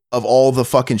middle of all the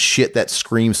fucking shit that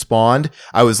Scream spawned.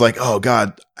 I was like, oh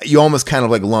God, you almost kind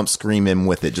of like lump Scream in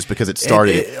with it just because it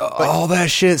started. All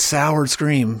that shit soured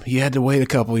Scream. You had to wait a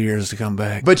couple years to come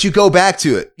back. But you go back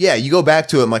to it. Yeah, you go back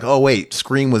to it. I'm like, oh wait,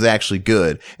 Scream was actually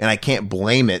good. And I can't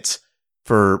blame it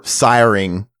for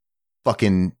siring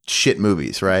fucking shit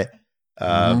movies, right?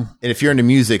 And if you're into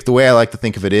music, the way I like to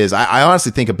think of it is, I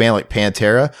honestly think a band like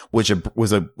Pantera, which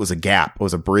was a gap,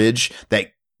 was a bridge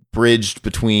that bridged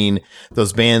between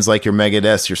those bands like your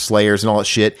Megadeth, your Slayers, and all that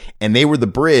shit, and they were the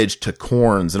bridge to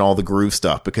Korn's and all the groove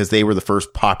stuff because they were the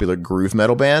first popular groove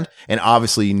metal band, and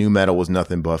obviously new metal was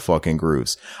nothing but fucking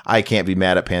grooves. I can't be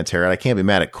mad at Pantera, and I can't be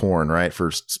mad at Korn, right,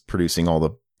 for producing all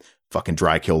the fucking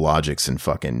Dry Kill Logics and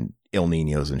fucking Il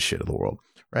Niños and shit of the world.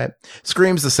 Right.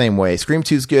 Scream's the same way. Scream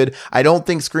 2 is good. I don't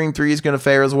think Scream 3 is going to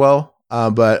fare as well,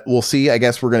 but we'll see. I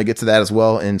guess we're going to get to that as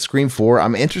well. And Scream 4,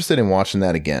 I'm interested in watching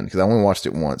that again because I only watched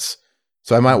it once.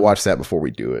 So I might watch that before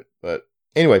we do it. But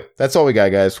anyway, that's all we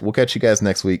got, guys. We'll catch you guys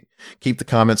next week. Keep the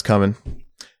comments coming.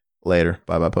 Later.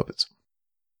 Bye-bye, puppets.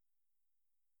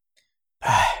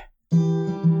 Oh,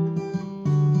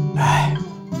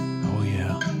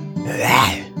 yeah.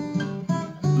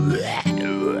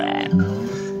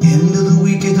 End of the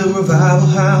week at the Revival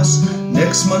House.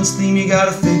 Next month's theme, you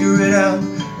gotta figure it out.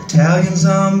 Italian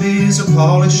zombies or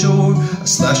Pauly Shore, a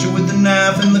slasher with a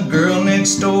knife and the girl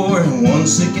next door. And 1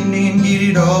 second in, get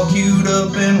it all queued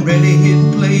up and ready,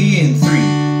 hit play in 3,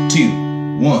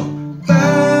 2, 1.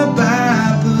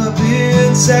 Bye-bye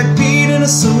puppets, Zach Pete and a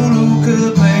solo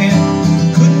cut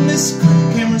band. Couldn't miss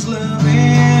Cameron's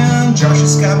loving, Josh and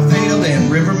Scott failed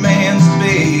and Riverman's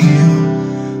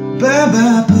bail.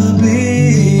 Bye-bye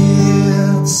puppets.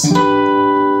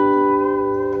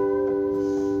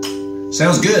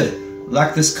 Sounds good.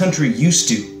 Like this country used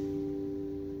to.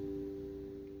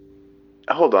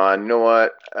 Hold on. You know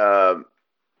what?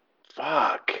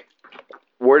 Fuck.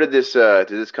 Where did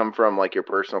this come from? Like your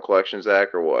personal collection,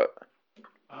 Zach, or what?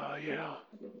 Yeah.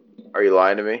 Are you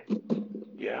lying to me?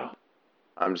 Yeah.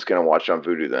 I'm just gonna watch it on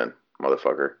Vudu then,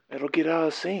 motherfucker. It'll get out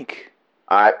of sync.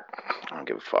 I don't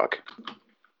give a fuck.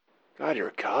 God, you're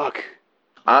a cock.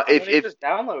 If just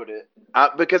download it.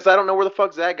 because I don't know where the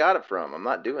fuck Zach got it from. I'm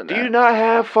not doing that. Do you not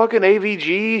have fucking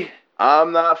AVG?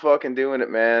 I'm not fucking doing it,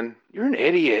 man. You're an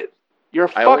idiot. You're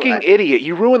a I- fucking I- idiot.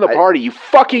 You ruined the party, you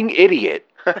fucking idiot.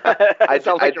 I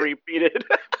sound like you repeated.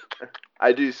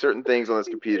 I do certain things on this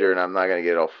computer, and I'm not gonna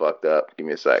get it all fucked up. Give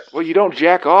me a sec. Well, you don't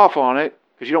jack off on it,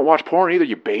 because you don't watch porn either,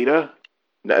 you beta.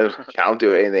 No, I don't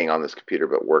do anything on this computer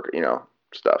but work,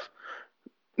 stuff.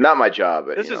 Not my job.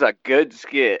 But, This is a good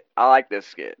skit. I like this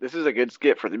skit. This is a good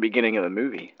skit for the beginning of the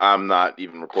movie. I'm not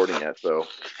even recording yet, so.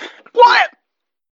 What?